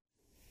to.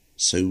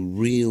 So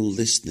real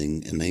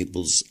listening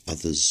enables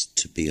others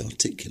to be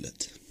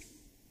articulate,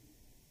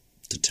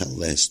 to tell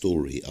their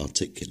story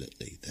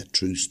articulately, their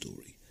true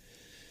story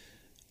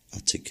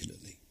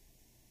articulately.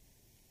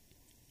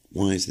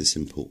 Why is this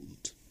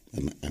important,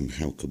 and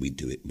how can we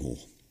do it more?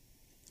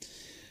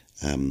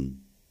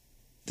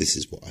 This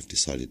is what I've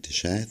decided to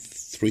share,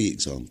 3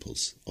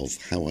 examples of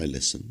how I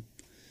listen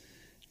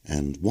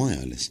and why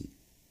I listen.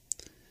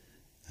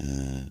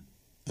 And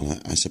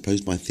I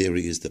suppose my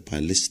theory is that by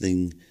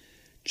listening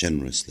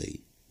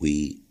generously,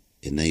 we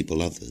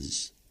enable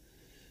others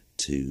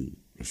to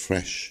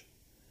refresh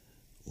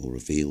or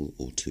reveal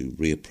or to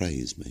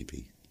reappraise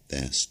maybe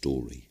their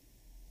story.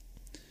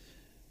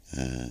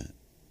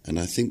 And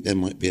I think there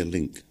might be a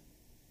link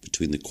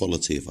between the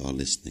quality of our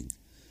listening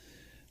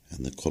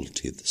and the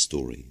quality of the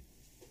story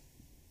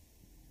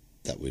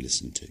that we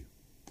listen to.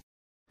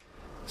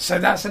 So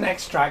that's an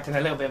extract and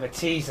a little bit of a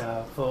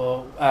teaser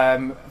for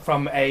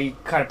from a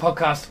kind of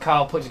podcast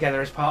Carl put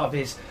together as part of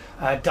his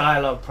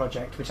dialogue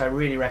project, which I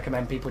really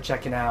recommend people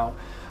checking out.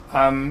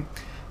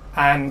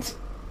 And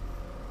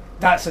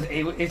that's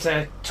it's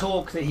a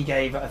talk that he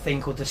gave at a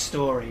thing called The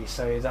Story.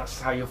 So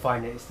that's how you'll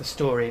find it. It's The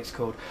Story, it's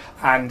called.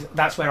 And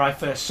that's where I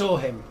first saw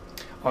him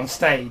on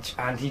stage.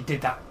 And he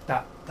did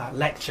that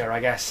lecture, I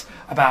guess,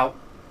 about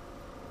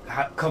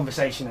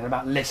conversation and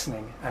about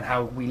listening and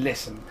how we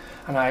listen.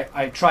 And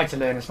I tried to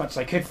learn as much as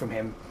I could from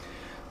him.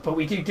 But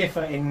we do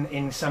differ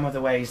in some of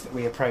the ways that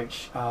we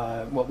approach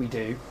what we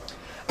do.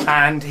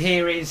 And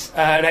here is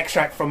an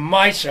extract from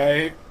my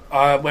show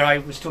where I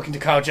was talking to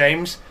Carl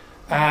James,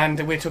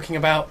 and we're talking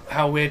about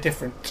how we're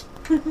different.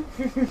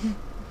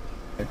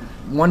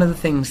 One of the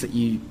things that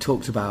you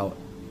talked about,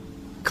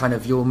 kind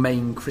of your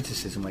main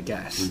criticism, I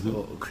guess,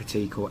 or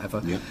critique or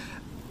whatever,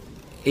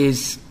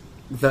 is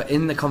that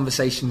in the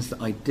conversations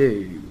that I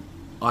do,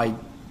 I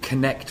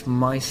connect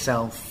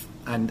myself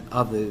and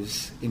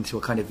others into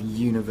a kind of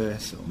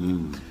universal.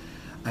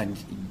 And,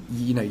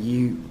 you know,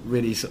 you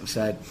really sort of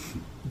said,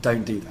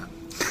 don't do that.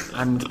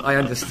 And I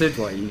understood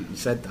why you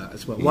said that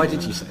as well. Why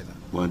did you say that?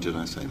 Why did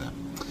I say that?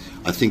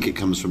 I think it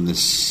comes from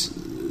this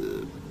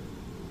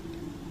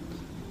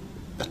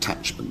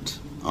attachment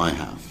I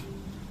have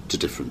to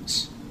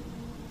difference.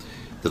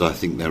 That I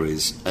think there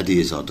is... Eddie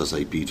Izzard does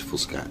a beautiful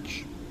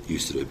sketch.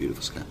 Used to do a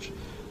beautiful sketch.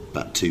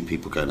 About 2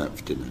 people going out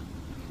for dinner.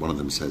 One of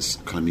them says,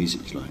 "What kind of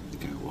music do you like?"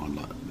 They go, "Well, I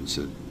like, it's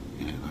a,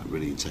 you know, like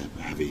really into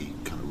heavy,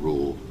 kind of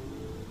raw,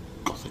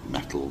 gothic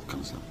metal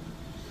kind of stuff."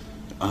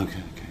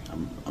 Okay.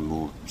 I'm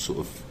more sort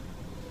of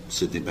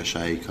Sidney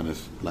Bechet kind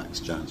of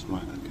relaxed jazz,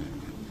 right?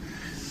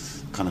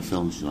 Okay. Kind of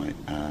films like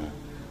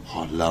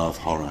I love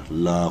horror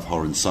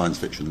and science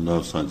fiction.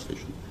 Love science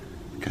fiction.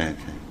 Okay.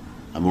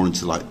 I'm more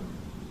into like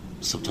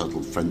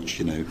subtitled French,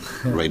 you know,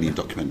 Iranian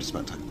documentaries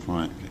about time.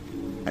 Right. Okay.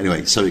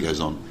 Anyway, so it goes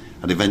on,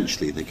 and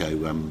eventually they go,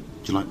 "Do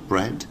you like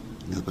bread?"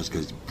 And the other person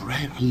goes,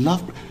 "Bread? I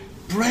love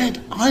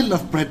bread. I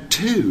love bread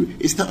too.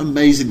 Isn't that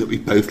amazing that we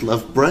both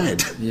love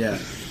bread?" Yeah.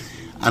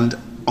 And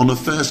on a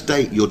first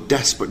date, you're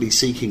desperately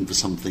seeking for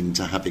something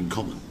to have in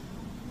common.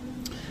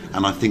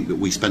 And I think that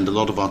we spend a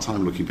lot of our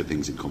time looking for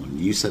things in common.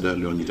 You said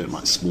earlier on you don't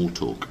like small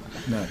talk.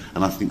 No.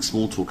 And I think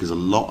small talk is a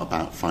lot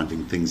about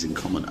finding things in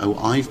common. Oh,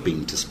 I've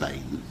been to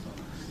Spain,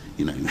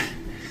 you know.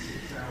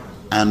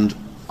 And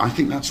I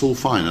think that's all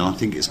fine. And I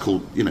think it's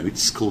called, you know,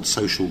 it's called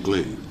social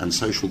glue. And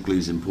social glue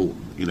is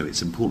important. You know,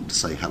 it's important to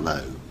say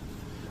hello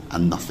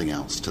and nothing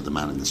else to the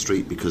man in the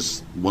street,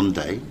 because one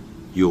day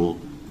you'll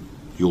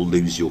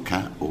lose your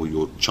cat or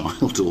your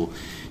child, or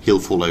he'll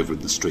fall over in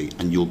the street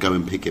and you'll go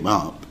and pick him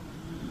up,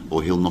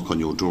 or he'll knock on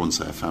your door and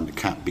say, "I found a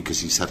cat,"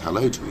 because you said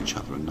hello to each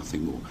other and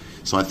nothing more.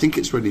 So I think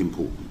it's really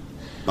important.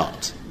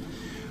 But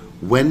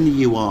when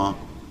you are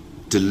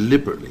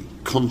deliberately,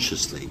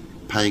 consciously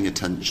paying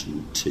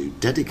attention to,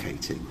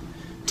 dedicating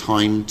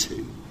time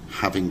to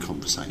having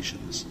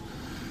conversations,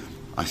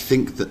 I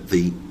think that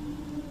the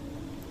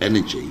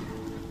energy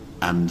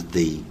and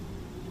the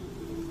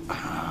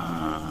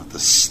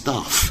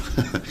stuff,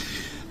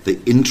 the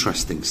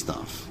interesting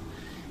stuff,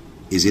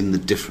 is in the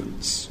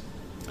difference.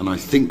 And I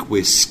think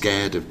we're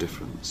scared of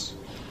difference.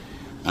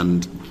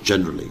 And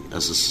generally,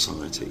 as a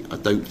society, I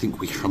don't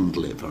think we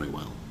handle it very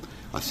well.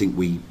 I think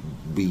we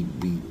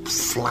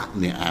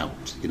flatten it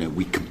out, you know,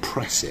 we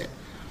compress it,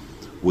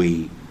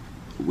 we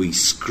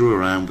screw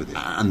around with it,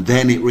 and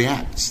then it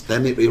reacts,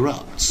 then it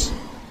erupts.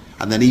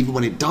 And then even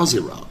when it does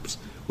erupt,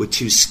 we're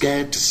too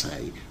scared to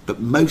say, "But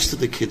most of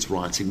the kids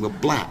writing were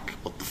black.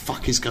 What the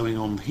fuck is going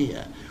on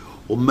here?"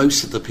 Or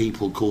most of the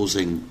people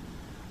causing,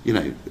 you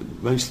know,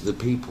 most of the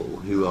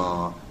people who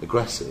are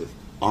aggressive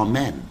are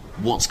men.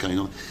 What's going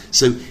on?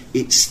 So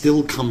it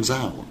still comes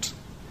out.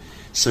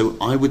 So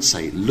I would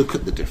say, look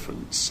at the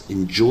difference,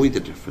 enjoy the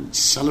difference,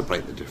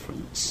 celebrate the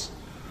difference,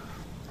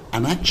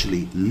 and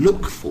actually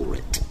look for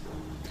it.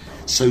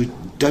 So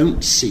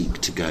don't seek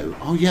to go,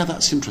 "Oh yeah,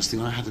 that's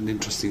interesting, I had an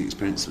interesting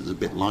experience that was a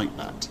bit like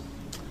that."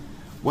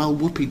 well,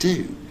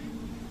 whoopee-doo.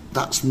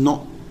 That's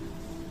not...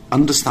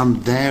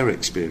 Understand their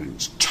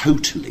experience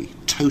totally.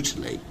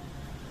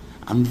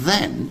 And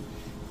then,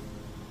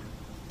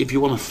 if you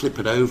want to flip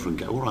it over and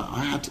go, all right,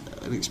 I had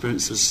an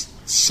experience that's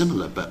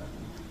similar but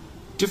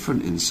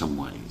different in some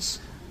ways.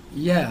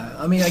 Yeah,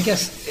 I mean, I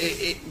guess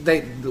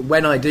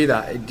when I do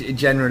that, it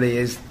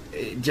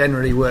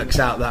generally works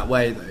out that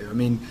way, though. I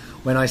mean,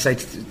 when I say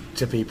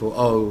to people,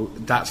 "Oh,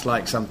 that's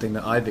like something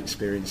that I've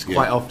experienced,"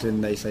 quite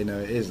often they say, "No,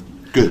 it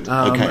isn't." Good.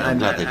 Okay, I'm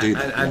glad they do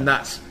that. And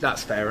that's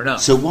fair enough.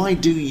 So why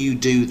do you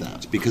do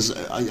that? Because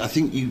I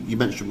think you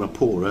mentioned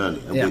rapport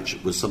earlier, which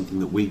was something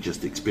that we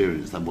just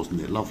experienced. And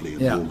wasn't it lovely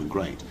and warm and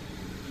great?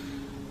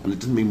 And it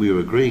didn't mean we were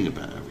agreeing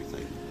about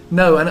everything.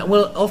 No, and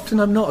often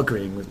I'm not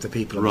agreeing with the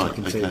people I'm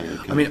talking to. Okay.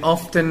 I mean,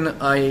 often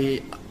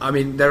I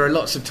mean, there are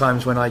lots of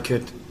times when I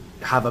could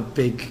have a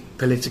big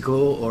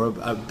political or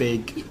a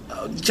big...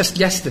 just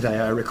yesterday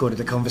I recorded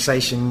a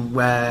conversation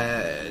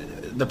where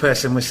the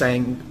person was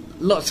saying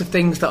lots of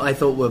things that I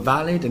thought were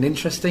valid and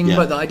interesting,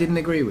 but that I didn't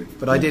agree with.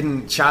 But I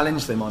didn't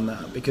challenge them on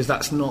that, because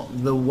that's not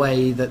the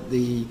way that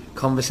the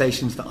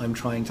conversations that I'm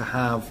trying to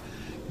have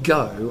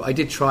go. I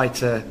did try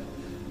to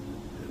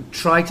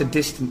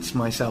distance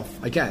myself,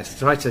 I guess,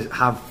 try to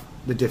have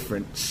the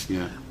difference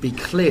be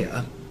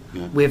clear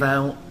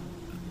without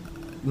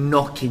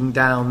knocking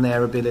down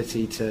their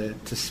ability to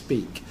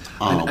speak.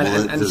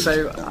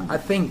 So I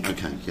think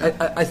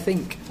I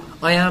think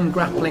I am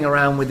grappling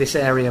around with this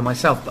area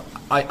myself, but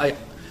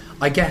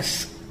I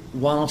guess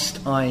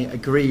whilst I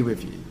agree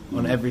with you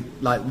on every,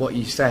 like what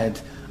you said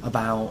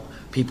about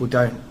people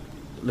don't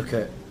look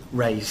at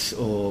race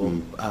or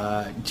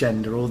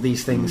gender, all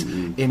these things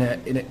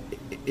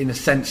in a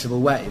sensible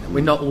way.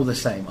 We're not all the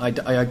same. I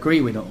agree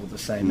we're not all the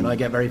same, and I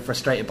get very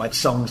frustrated by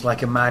songs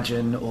like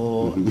Imagine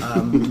or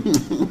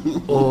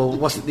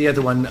what's the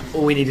other one?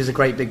 All We Need Is a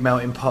Great Big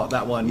Melting Pot.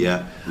 That one.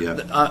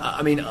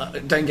 I mean,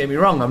 don't get me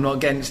wrong. I'm not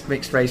against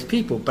mixed race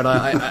people, but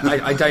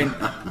I don't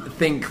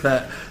think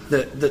that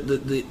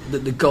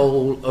the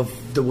goal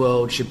of the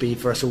world should be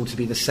for us all to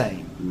be the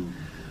same.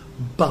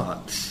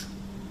 But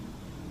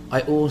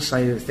I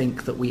also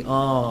think that we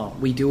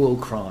do all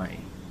cry,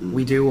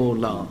 we do all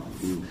laugh,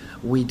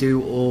 we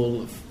do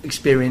all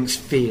experience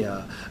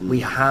fear, we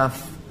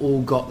have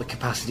all got the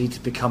capacity to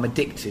become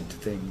addicted to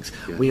things,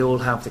 we all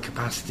have the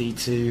capacity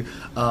to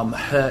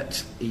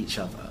hurt each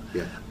other.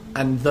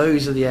 And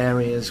those are the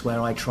areas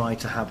where I try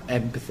to have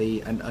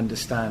empathy and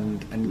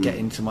understand and get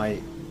into my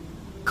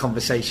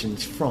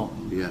conversations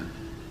from.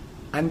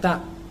 And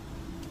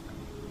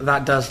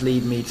that does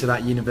lead me to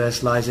that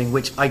universalizing,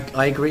 which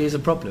I agree is a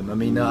problem. I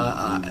mean,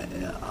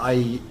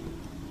 I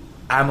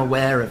am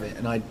aware of it,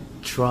 and I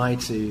try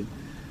to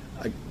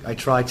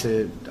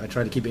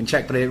keep it in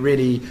check. But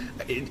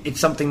it's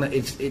something that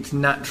it's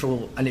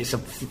natural, and it's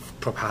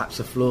perhaps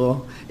a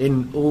flaw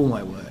in all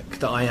my work,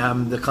 that I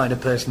am the kind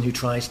of person who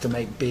tries to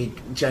make big,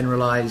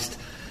 generalized,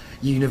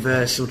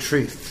 universal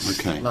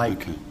truths.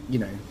 You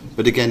know.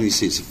 But again, you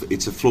see,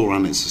 it's a flaw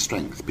and it's a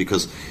strength,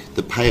 because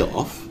the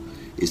payoff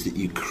is that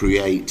you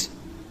create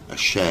a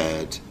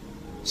shared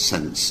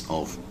sense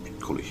of,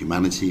 call it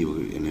humanity, or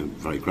in a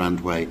very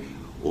grand way,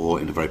 or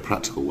in a very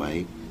practical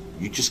way.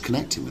 You're just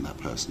connecting with that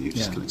person. You're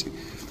just connecting,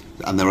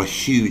 and there are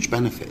huge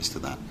benefits to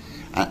that.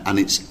 And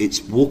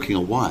it's walking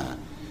a wire,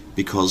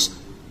 because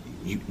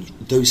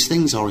those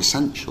things are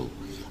essential.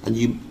 And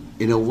you,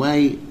 in a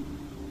way,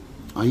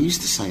 I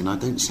used to say, and I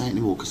don't say it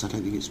anymore because I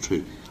don't think it's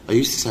true. I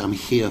used to say, I'm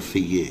here for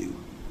you,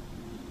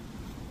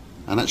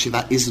 and actually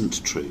that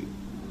isn't true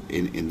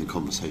in the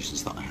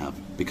conversations that I have,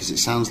 because it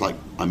sounds like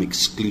I'm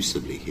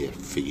exclusively here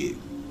for you.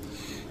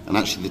 And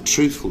actually the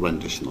truthful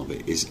rendition of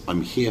it is,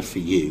 I'm here for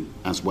you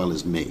as well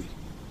as me,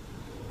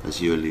 as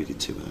you alluded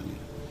to earlier.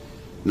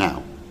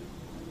 Now,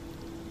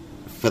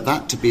 for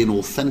that to be an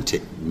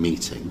authentic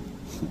meeting,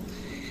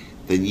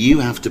 then you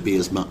have to be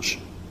as much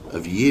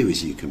of you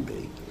as you can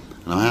be,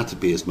 and I have to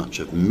be as much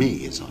of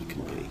me as I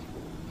can be.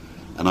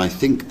 And I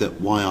think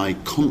that why I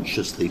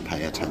consciously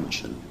pay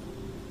attention,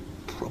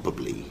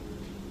 probably,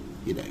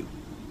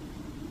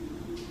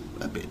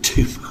 a bit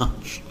too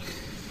much,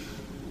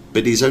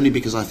 but it's only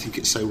because I think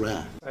it's so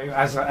rare. So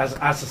as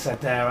I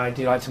said there, I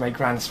do like to make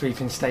grand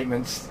sweeping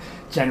statements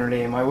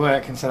generally in my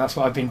work, and so that's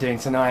what I've been doing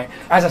tonight.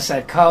 As I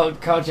said, Carl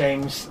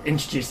James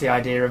introduced the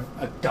idea of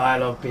a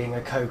dialogue being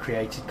a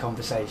co-created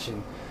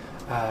conversation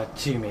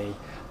to me,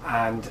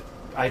 and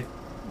I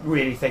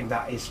really think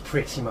that is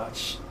pretty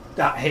much,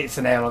 that hits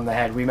the nail on the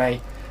head. We may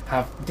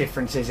have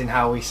differences in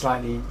how we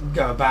slightly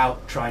go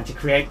about trying to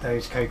create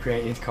those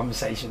co-created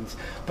conversations,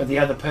 but the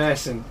other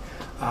person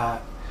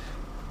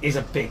is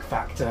a big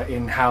factor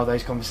in how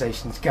those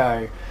conversations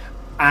go.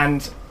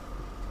 And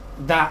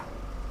that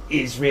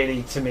is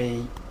really, to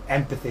me,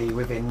 empathy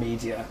within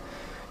media.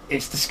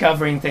 It's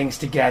discovering things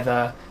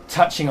together,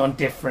 touching on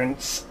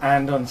difference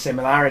and on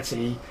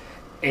similarity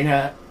in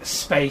a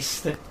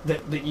space that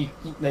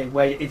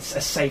where it's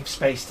a safe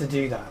space to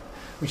do that,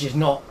 which is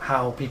not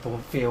how people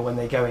feel when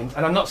they go in.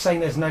 And I'm not saying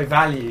there's no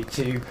value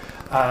to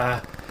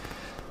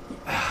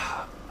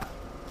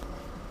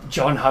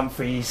John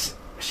Humphrey's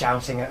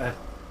shouting at a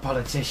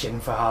politician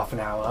for half an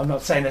hour. I'm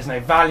not saying there's no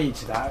value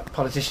to that.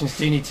 Politicians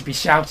do need to be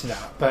shouted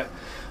at, but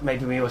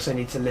maybe we also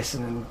need to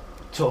listen and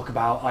talk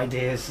about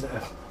ideas that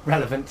are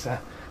relevant to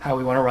how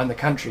we want to run the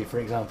country, for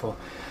example,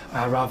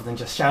 rather than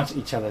just shout at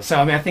each other. So,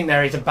 I mean, I think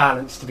there is a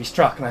balance to be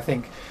struck, and I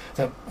think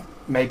that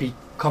maybe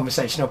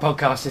conversational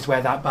podcasts is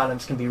where that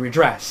balance can be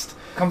redressed.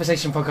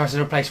 Conversation podcasts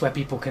are a place where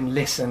people can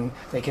listen,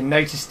 they can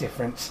notice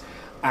difference,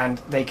 and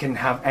they can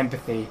have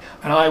empathy.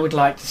 And I would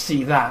like to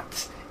see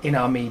that in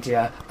our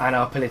media and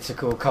our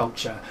political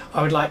culture.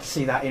 I would like to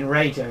see that in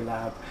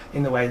Radiolab,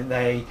 in the way that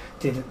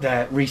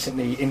they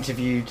recently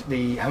interviewed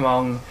the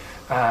Hmong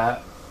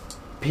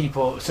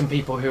people, some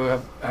people who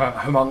are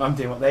Hmong. I'm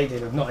doing what they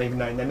did of not even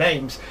knowing their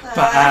names,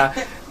 but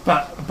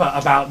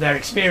about their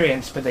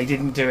experience. But they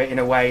didn't do it in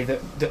a way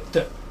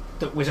that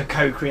was a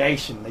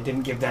co-creation. They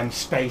didn't give them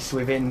space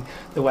within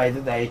the way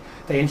that they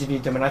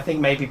interviewed them. And I think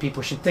maybe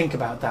people should think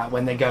about that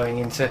when they're going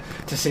into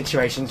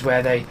situations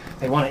where they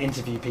want to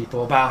interview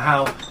people, about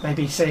how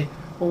maybe say,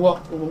 well,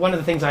 one of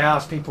the things I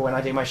ask people when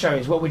I do my show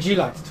is, what would you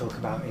like to talk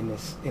about in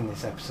this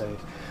episode?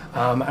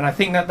 And I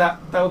think that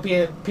would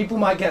be people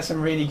might get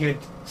some really good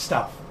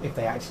stuff if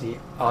they actually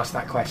ask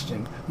that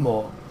question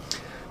more.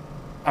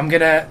 I'm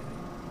gonna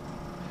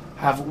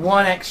have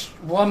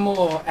one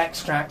more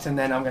extract, and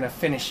then I'm going to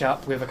finish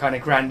up with a kind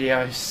of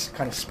grandiose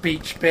kind of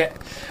speech bit.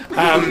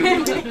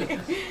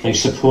 They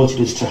supported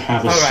us to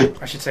have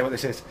I should say what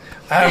this is.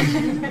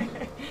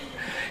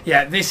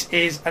 Yeah, this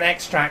is an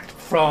extract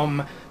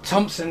from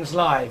Thompson's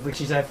Live,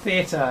 which is a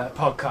theatre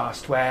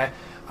podcast where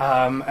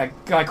a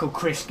guy called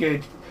Chris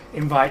Good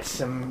invites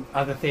some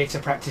other theatre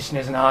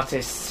practitioners and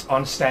artists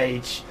on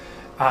stage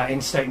in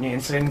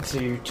Stoke-Newington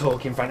to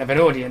talk in front of an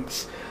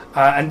audience.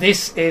 And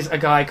this is a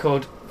guy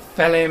called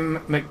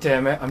Phelim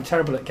McDermott. I'm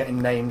terrible at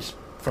getting names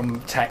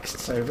from text,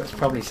 so that's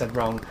probably said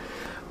wrong.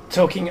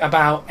 Talking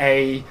about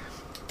a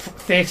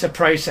theatre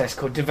process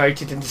called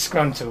Devoted and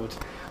Disgruntled,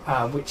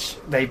 which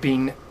they've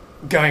been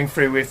going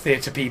through with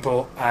theatre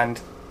people, and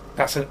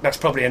that's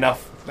probably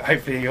enough.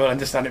 Hopefully you'll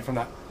understand it from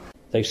that.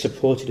 They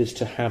supported us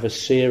to have a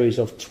series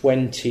of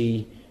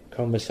 20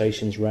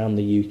 conversations around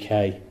the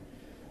UK,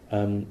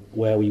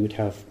 where we would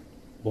have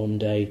 1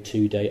 day,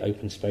 2 day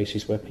open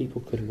spaces where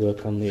people could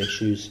work on the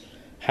issues,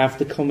 have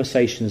the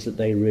conversations that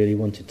they really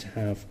wanted to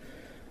have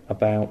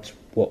about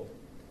what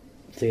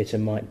theatre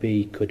might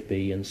be, could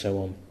be, and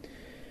so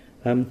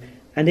on.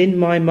 And in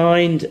my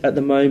mind at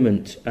the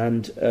moment,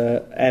 and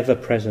ever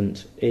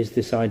present, is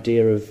this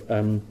idea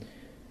of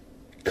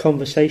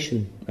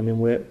conversation. I mean,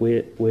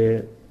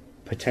 we're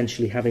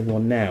potentially having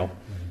one now.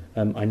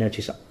 I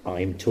notice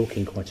I'm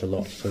talking quite a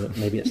lot, so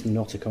maybe it's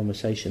not a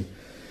conversation.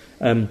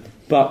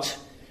 But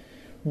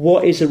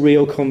what is a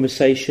real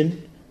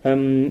conversation?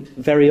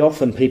 Very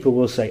often people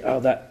will say,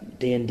 oh, that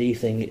D&D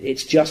thing,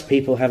 it's just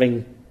people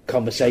having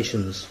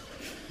conversations.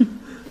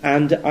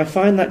 And I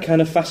find that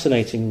kind of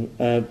fascinating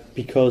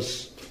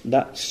because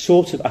that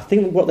sort of, I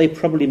think what they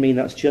probably mean,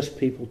 that's just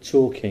people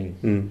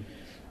talking.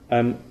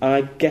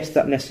 I guess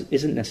that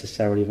isn't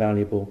necessarily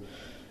valuable.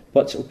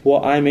 But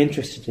what I'm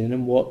interested in,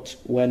 and what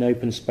when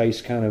open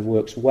space kind of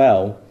works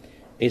well,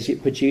 is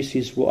it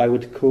produces what I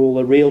would call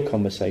a real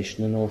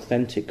conversation, an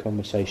authentic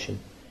conversation.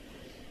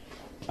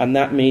 And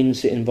that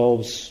means it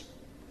involves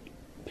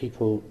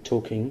people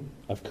talking,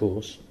 of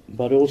course,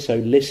 but also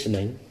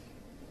listening.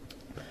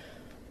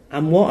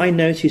 And what I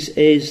notice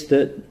is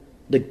that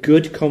the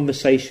good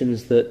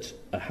conversations that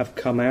have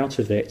come out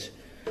of it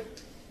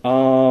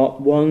are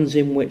ones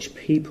in which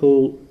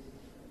people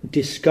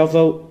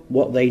discover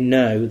what they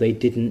know they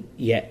didn't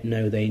yet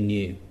know they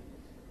knew.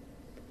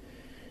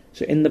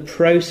 So in the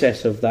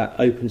process of that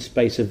open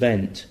space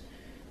event,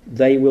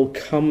 they will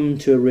come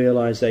to a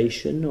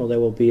realization, or there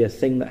will be a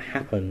thing that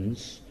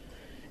happens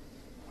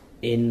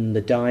in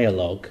the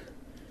dialogue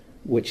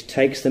which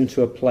takes them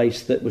to a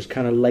place that was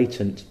kind of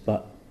latent,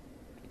 but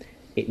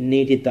it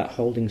needed that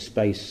holding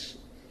space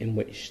in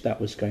which that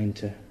was going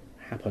to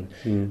happen.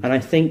 And I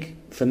think,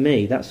 for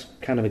me, that's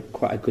kind of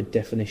quite a good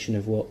definition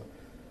of what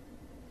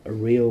a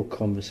real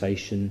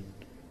conversation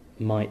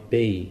might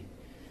be.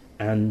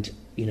 And,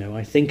 you know,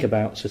 I think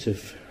about sort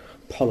of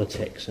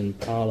politics and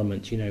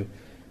parliament. You know,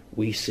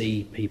 we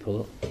see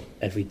people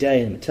every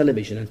day on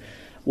television, and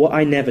what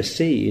I never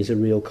see is a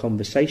real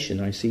conversation.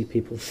 I see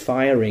people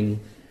firing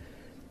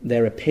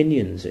their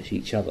opinions at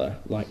each other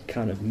like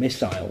kind of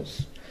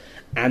missiles,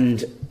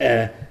 and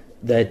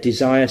their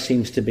desire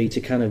seems to be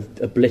to kind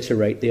of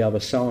obliterate the other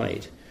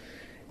side.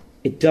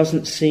 It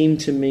doesn't seem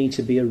to me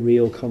to be a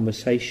real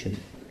conversation.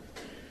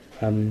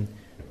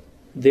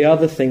 The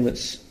other thing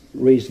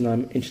reason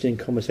I'm interested in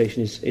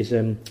conversation is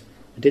I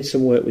did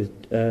some work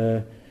with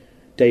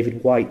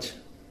David Whyte,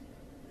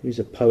 who's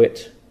a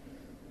poet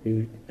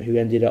who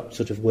ended up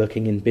sort of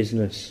working in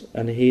business,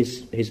 and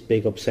his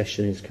big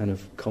obsession is kind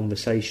of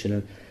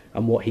conversation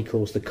and what he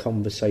calls the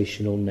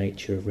conversational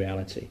nature of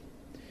reality.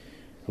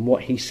 And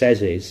what he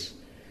says is,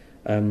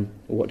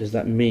 what does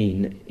that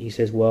mean? He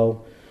says,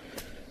 well,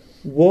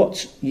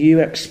 what you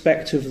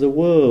expect of the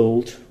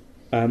world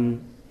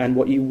and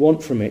what you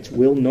want from it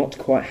will not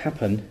quite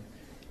happen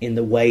in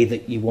the way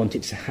that you want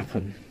it to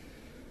happen.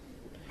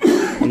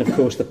 And of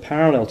course the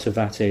parallel to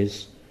that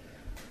is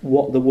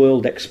what the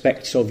world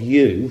expects of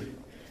you,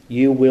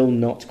 you will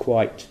not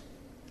quite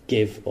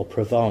give or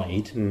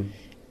provide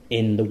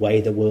in the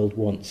way the world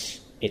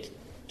wants it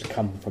to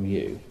come from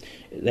you.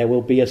 There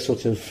will be a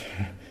sort of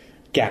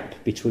gap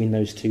between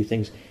those two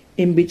things.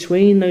 In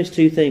between those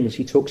two things,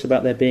 he talks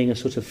about there being a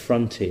sort of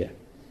frontier.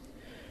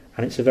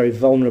 And it's a very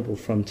vulnerable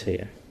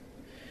frontier.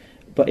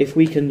 But if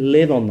we can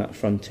live on that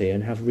frontier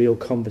and have real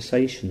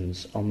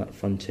conversations on that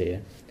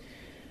frontier,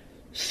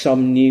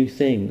 some new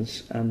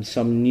things and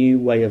some new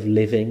way of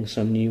living,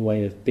 some new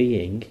way of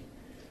being,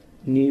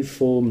 new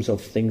forms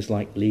of things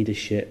like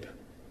leadership,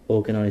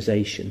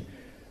 organisation,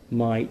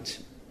 might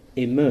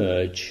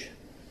emerge,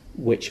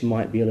 which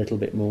might be a little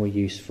bit more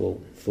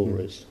useful for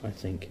us, I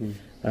think.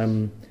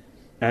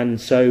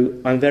 And so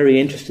I'm very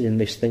interested in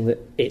this thing that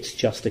it's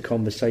just a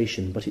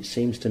conversation, but it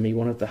seems to me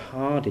one of the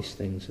hardest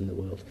things in the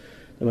world,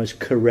 the most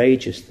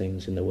courageous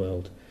things in the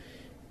world,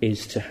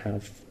 is to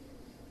have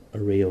a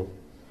real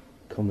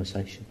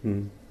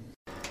conversation.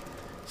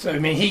 So, I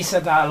mean, he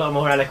said that a lot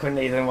more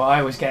eloquently than what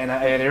I was getting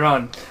at earlier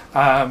on,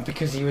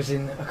 because he was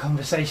in a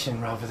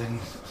conversation rather than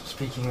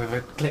speaking with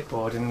a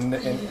clipboard and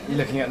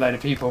looking at a load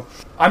of people.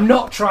 I'm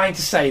not trying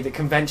to say that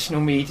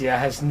conventional media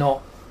has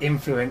not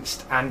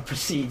influenced and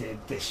preceded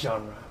this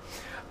genre.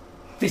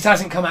 This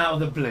hasn't come out of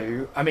the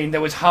blue. I mean,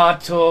 there was Hard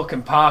Talk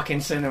and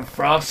Parkinson and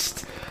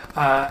Frost,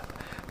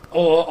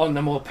 or on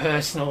the more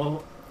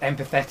personal,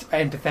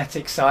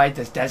 empathetic side,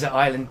 there's Desert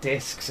Island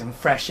Discs and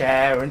Fresh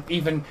Air, and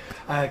even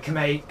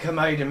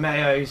Kermode and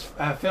Mayo's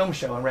film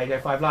show on Radio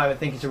 5 Live. I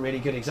think is a really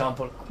good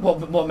example.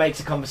 What makes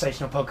a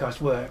conversational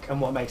podcast work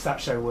and what makes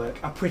that show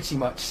work are pretty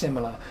much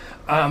similar.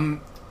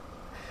 And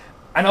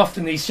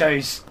often these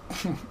shows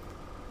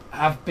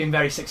have been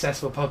very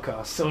successful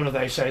podcasts. All of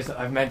those shows that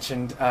I've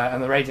mentioned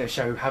and the radio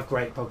show have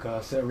great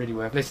podcasts that are really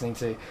worth listening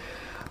to.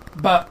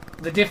 But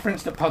the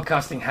difference that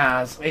podcasting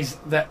has is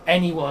that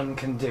anyone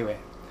can do it.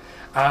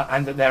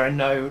 And that there are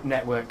no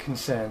network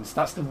concerns.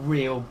 That's the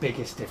real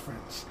biggest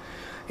difference.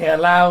 It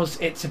allows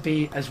it to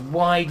be as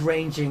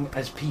wide-ranging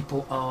as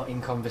people are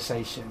in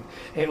conversation.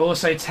 It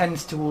also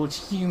tends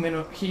towards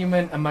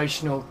human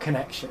emotional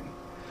connection.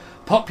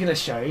 Popular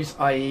shows,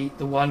 i.e.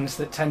 the ones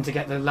that tend to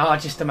get the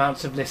largest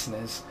amounts of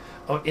listeners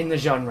or in the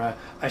genre,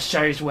 are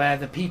shows where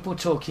the people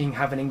talking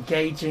have an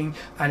engaging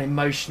and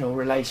emotional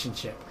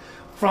relationship.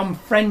 From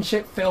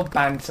friendship-filled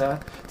banter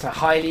to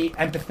highly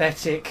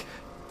empathetic,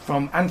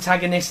 from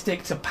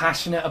antagonistic to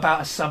passionate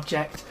about a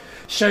subject,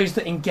 shows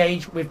that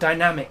engage with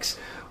dynamics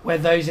where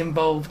those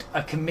involved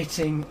are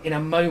committing in a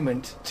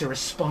moment to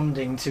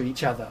responding to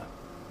each other.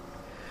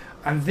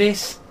 And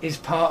this is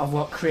part of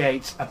what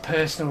creates a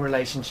personal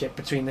relationship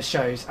between the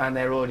shows and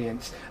their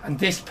audience. And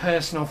this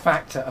personal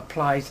factor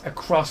applies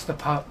across the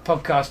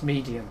podcast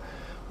medium,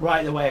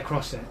 right the way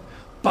across it.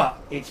 But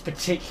it's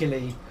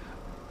particularly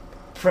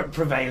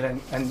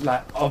prevalent and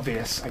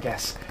obvious, I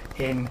guess,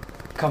 in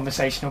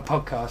conversational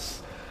podcasts.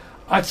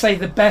 I'd say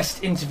the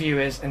best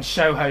interviewers and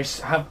show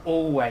hosts have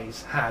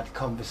always had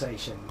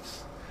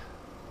conversations.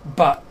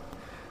 But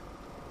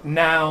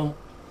now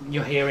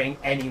you're hearing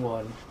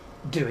anyone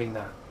doing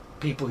that.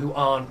 People who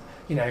aren't,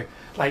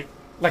 like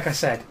I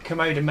said,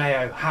 Kermode and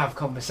Mayo have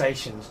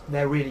conversations.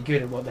 They're really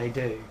good at what they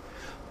do.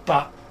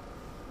 But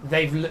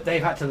they've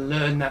had to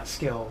learn that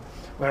skill.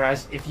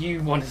 Whereas if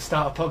you want to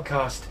start a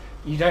podcast,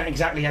 you don't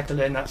exactly have to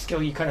learn that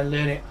skill. You kind of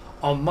learn it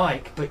on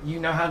mic, but you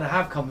know how to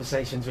have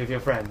conversations with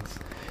your friends.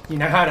 You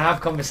know how to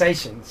have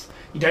conversations.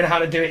 You don't know how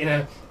to do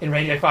it in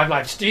Radio 5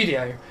 Live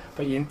studio,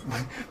 but you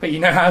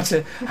know how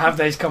to have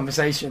those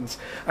conversations.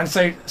 And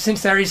so,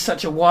 since there is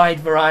such a wide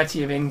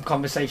variety of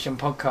in-conversation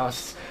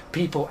podcasts,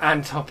 people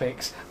and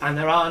topics, and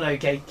there are no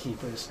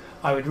gatekeepers,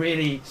 I would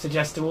really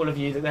suggest to all of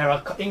you that there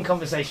are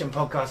in-conversation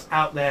podcasts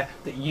out there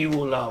that you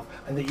will love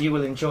and that you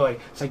will enjoy.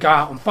 So go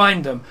out and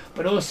find them,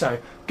 but also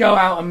go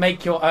out and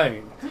make your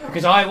own,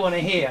 because I want to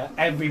hear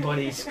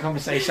everybody's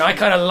conversation. I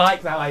kind of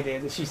like that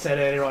idea that she said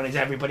earlier on, is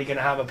everybody going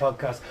to have a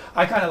podcast?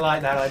 I kind of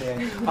like that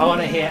idea. I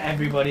want to hear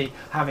everybody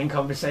having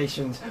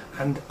conversations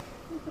and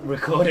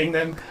recording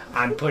them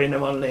and putting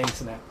them on the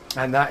internet.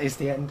 And that is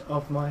the end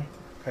of my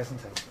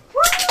presentation.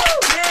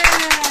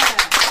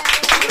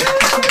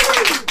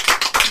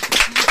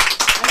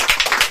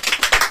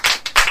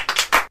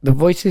 The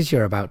voices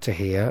you're about to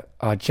hear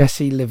are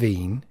Jessie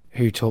Levine,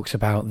 who talks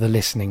about The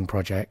Listening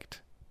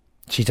Project.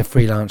 She's a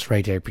freelance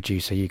radio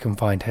producer. You can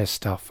find her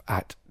stuff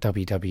at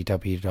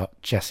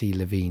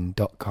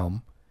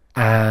www.jessielevine.com.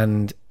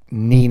 And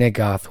Nina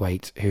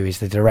Garthwaite, who is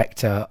the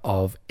director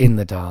of In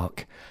the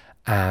Dark,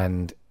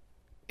 and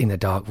In the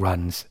Dark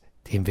runs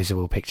The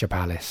Invisible Picture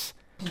Palace.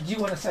 Did you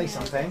want to say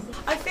something?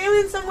 I feel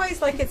in some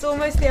ways like it's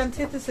almost the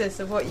antithesis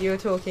of what you were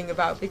talking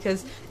about,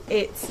 because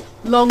it's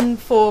long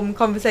form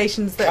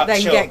conversations that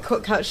get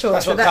cut short.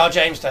 That's what Carl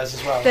James does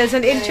as well. There's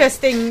an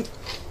interesting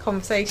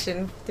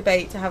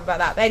debate to have about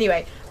that. But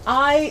anyway,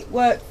 I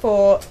work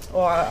for,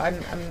 or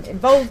I'm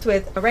involved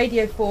with, a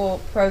Radio 4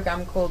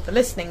 programme called The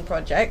Listening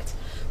Project,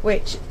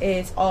 which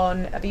is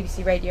on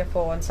BBC Radio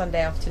 4 on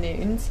Sunday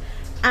afternoons.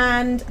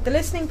 And the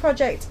Listening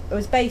Project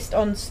was based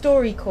on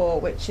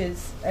StoryCorps, which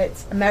is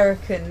its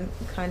American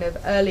kind of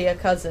earlier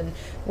cousin,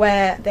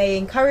 where they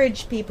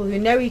encourage people who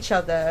know each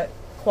other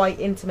quite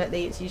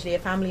intimately, it's usually a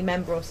family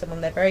member or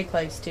someone they're very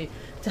close to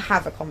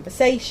have a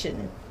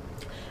conversation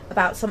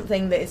about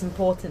something that is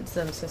important to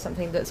them, so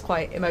something that's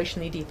quite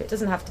emotionally deep. It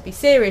doesn't have to be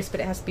serious,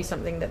 but it has to be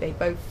something that they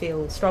both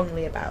feel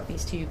strongly about,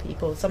 these two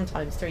people,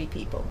 sometimes three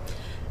people.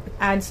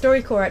 And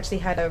StoryCorps actually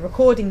had a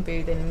recording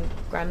booth in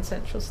Grand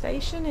Central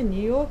Station in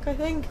New York, I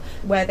think,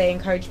 where they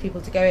encourage people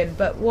to go in.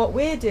 But what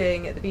we're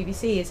doing at the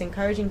BBC is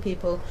encouraging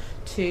people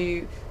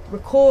to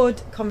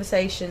record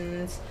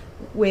conversations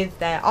with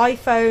their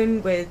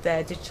iPhone, with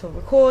their digital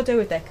recorder,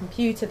 with their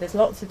computer. There's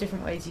lots of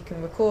different ways you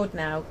can record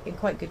now in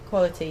quite good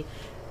quality,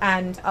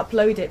 and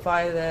upload it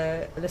via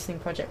the Listening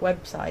Project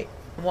website.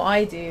 And what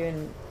I do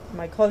and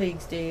my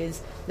colleagues do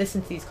is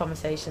listen to these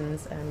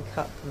conversations and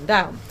cut them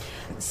down.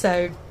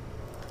 So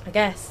I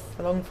guess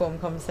the long-form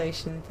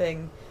conversation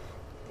thing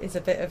is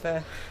a bit of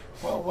a...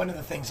 Well, one of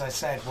the things I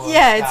said was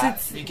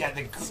it's you get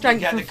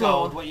the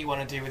gold. What you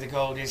want to do with the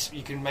gold is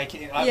you can make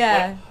it...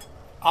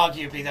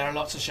 arguably, there are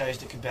lots of shows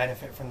that could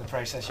benefit from the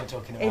process you're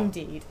talking about.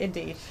 Indeed.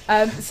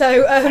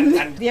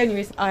 The only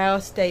reason I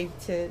asked Dave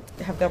to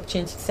have the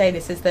opportunity to say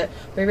this is that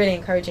we're really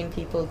encouraging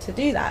people to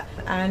do that,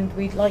 and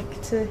we'd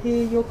like to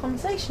hear your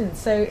conversations.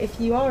 So if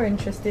you are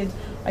interested,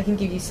 I can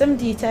give you some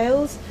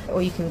details,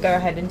 or you can go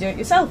ahead and do it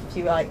yourself if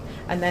you like,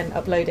 and then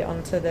upload it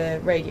onto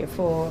the Radio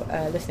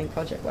 4 Listening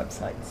Project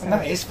website. So. And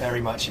that is very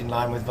much in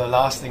line with the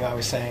last thing I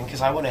was saying, because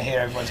I want to hear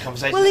everyone's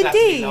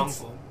conversations.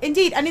 Well,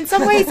 indeed, and in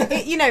some ways, it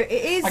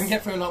is... I can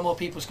get through a lot more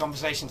people's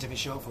conversations if it's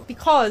short form.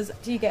 Because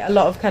you get a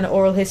lot of kind of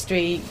oral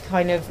history,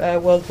 kind of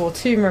World War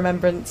II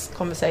remembrance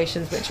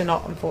conversations, which are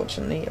not,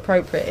 unfortunately,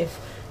 appropriate if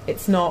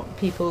it's not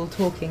people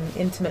talking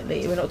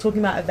intimately. We're not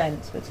talking about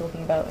events, we're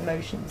talking about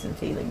emotions and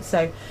feelings.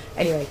 So,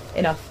 anyway,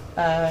 enough.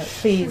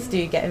 Please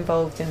do get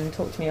involved and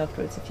talk to me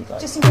afterwards if you'd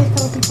like. Just in case a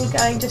couple of people are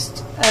going, I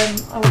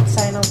want to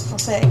say, and I'll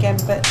say it again,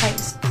 but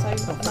thanks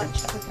so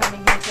much for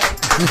coming here today.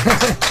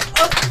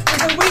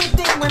 It's a weird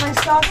thing, when I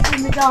started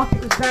In the Dark,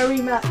 it was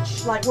very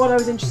much like what I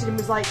was interested in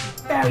was like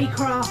very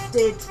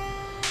crafted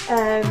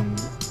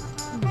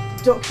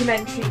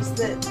documentaries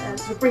that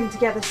sort of bring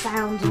together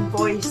sound and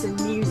voice and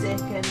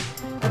music, and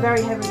are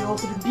very heavily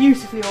authored and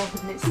beautifully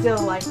authored, and it's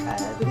still like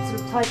the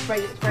sort of type of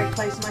radio that's very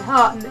close to my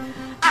heart. And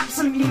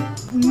absolutely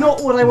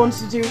not what I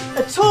wanted to do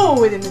at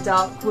all with In the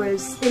Dark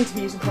was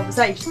interviews and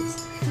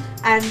conversations.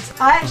 And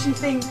I actually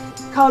think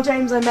Carl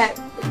James I met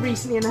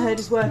recently, and I heard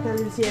his work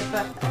earlier this year,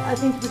 but I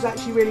think it was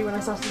actually really when I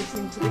started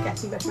listening to the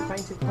Getting Better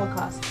Acquainted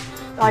podcast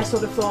that I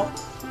sort of thought,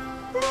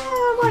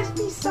 I might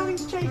be starting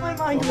to change my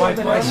mind a little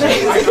bit.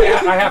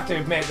 I have to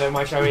admit, though,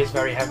 my show is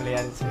very heavily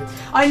edited.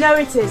 I know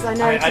it is. I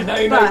know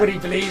nobody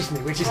believes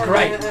me, which is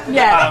great.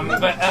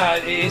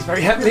 But it is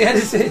very heavily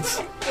edited.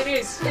 It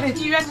is.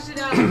 You edited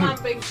out the man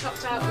being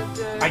chopped out of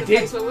the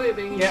place where we were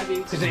being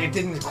interviewed. Because it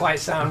didn't quite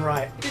sound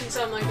right. It didn't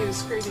sound like he was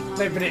screaming.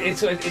 No, but it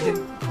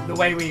didn't. The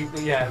way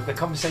the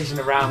conversation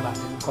around that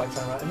didn't quite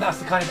sound right. And that's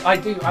the kind of I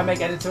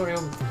make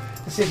editorial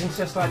decisions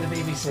just like the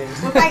BBC.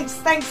 Well,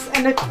 thanks,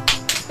 and a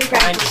big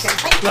round of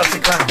applause. Lots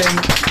of clapping.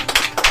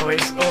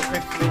 Always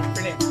awkward,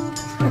 brilliant.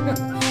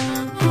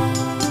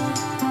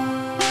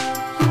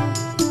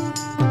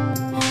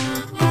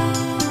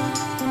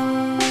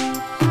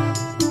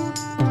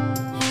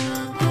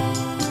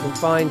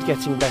 Find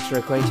Getting Better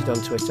Acquainted on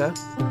Twitter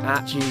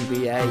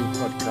 @GBA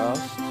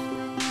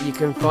Podcast. You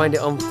can find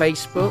it on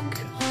Facebook.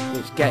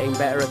 It's Getting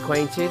Better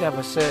Acquainted. Have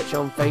a search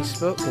on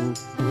Facebook and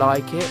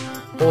like it.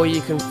 Or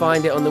you can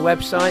find it on the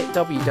website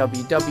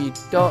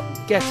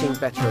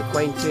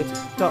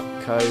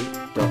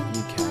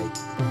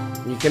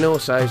www.gettingbetteracquainted.co.uk. You can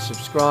also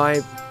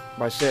subscribe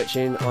by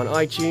searching on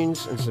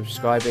iTunes and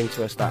subscribing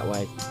to us that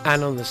way.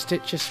 And on the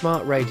Stitcher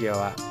Smart Radio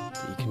app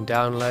that you can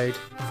download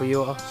for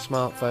your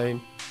smartphone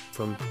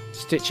from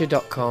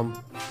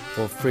Stitcher.com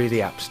or through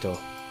the App Store.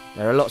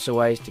 There are lots of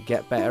ways to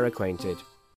get better acquainted.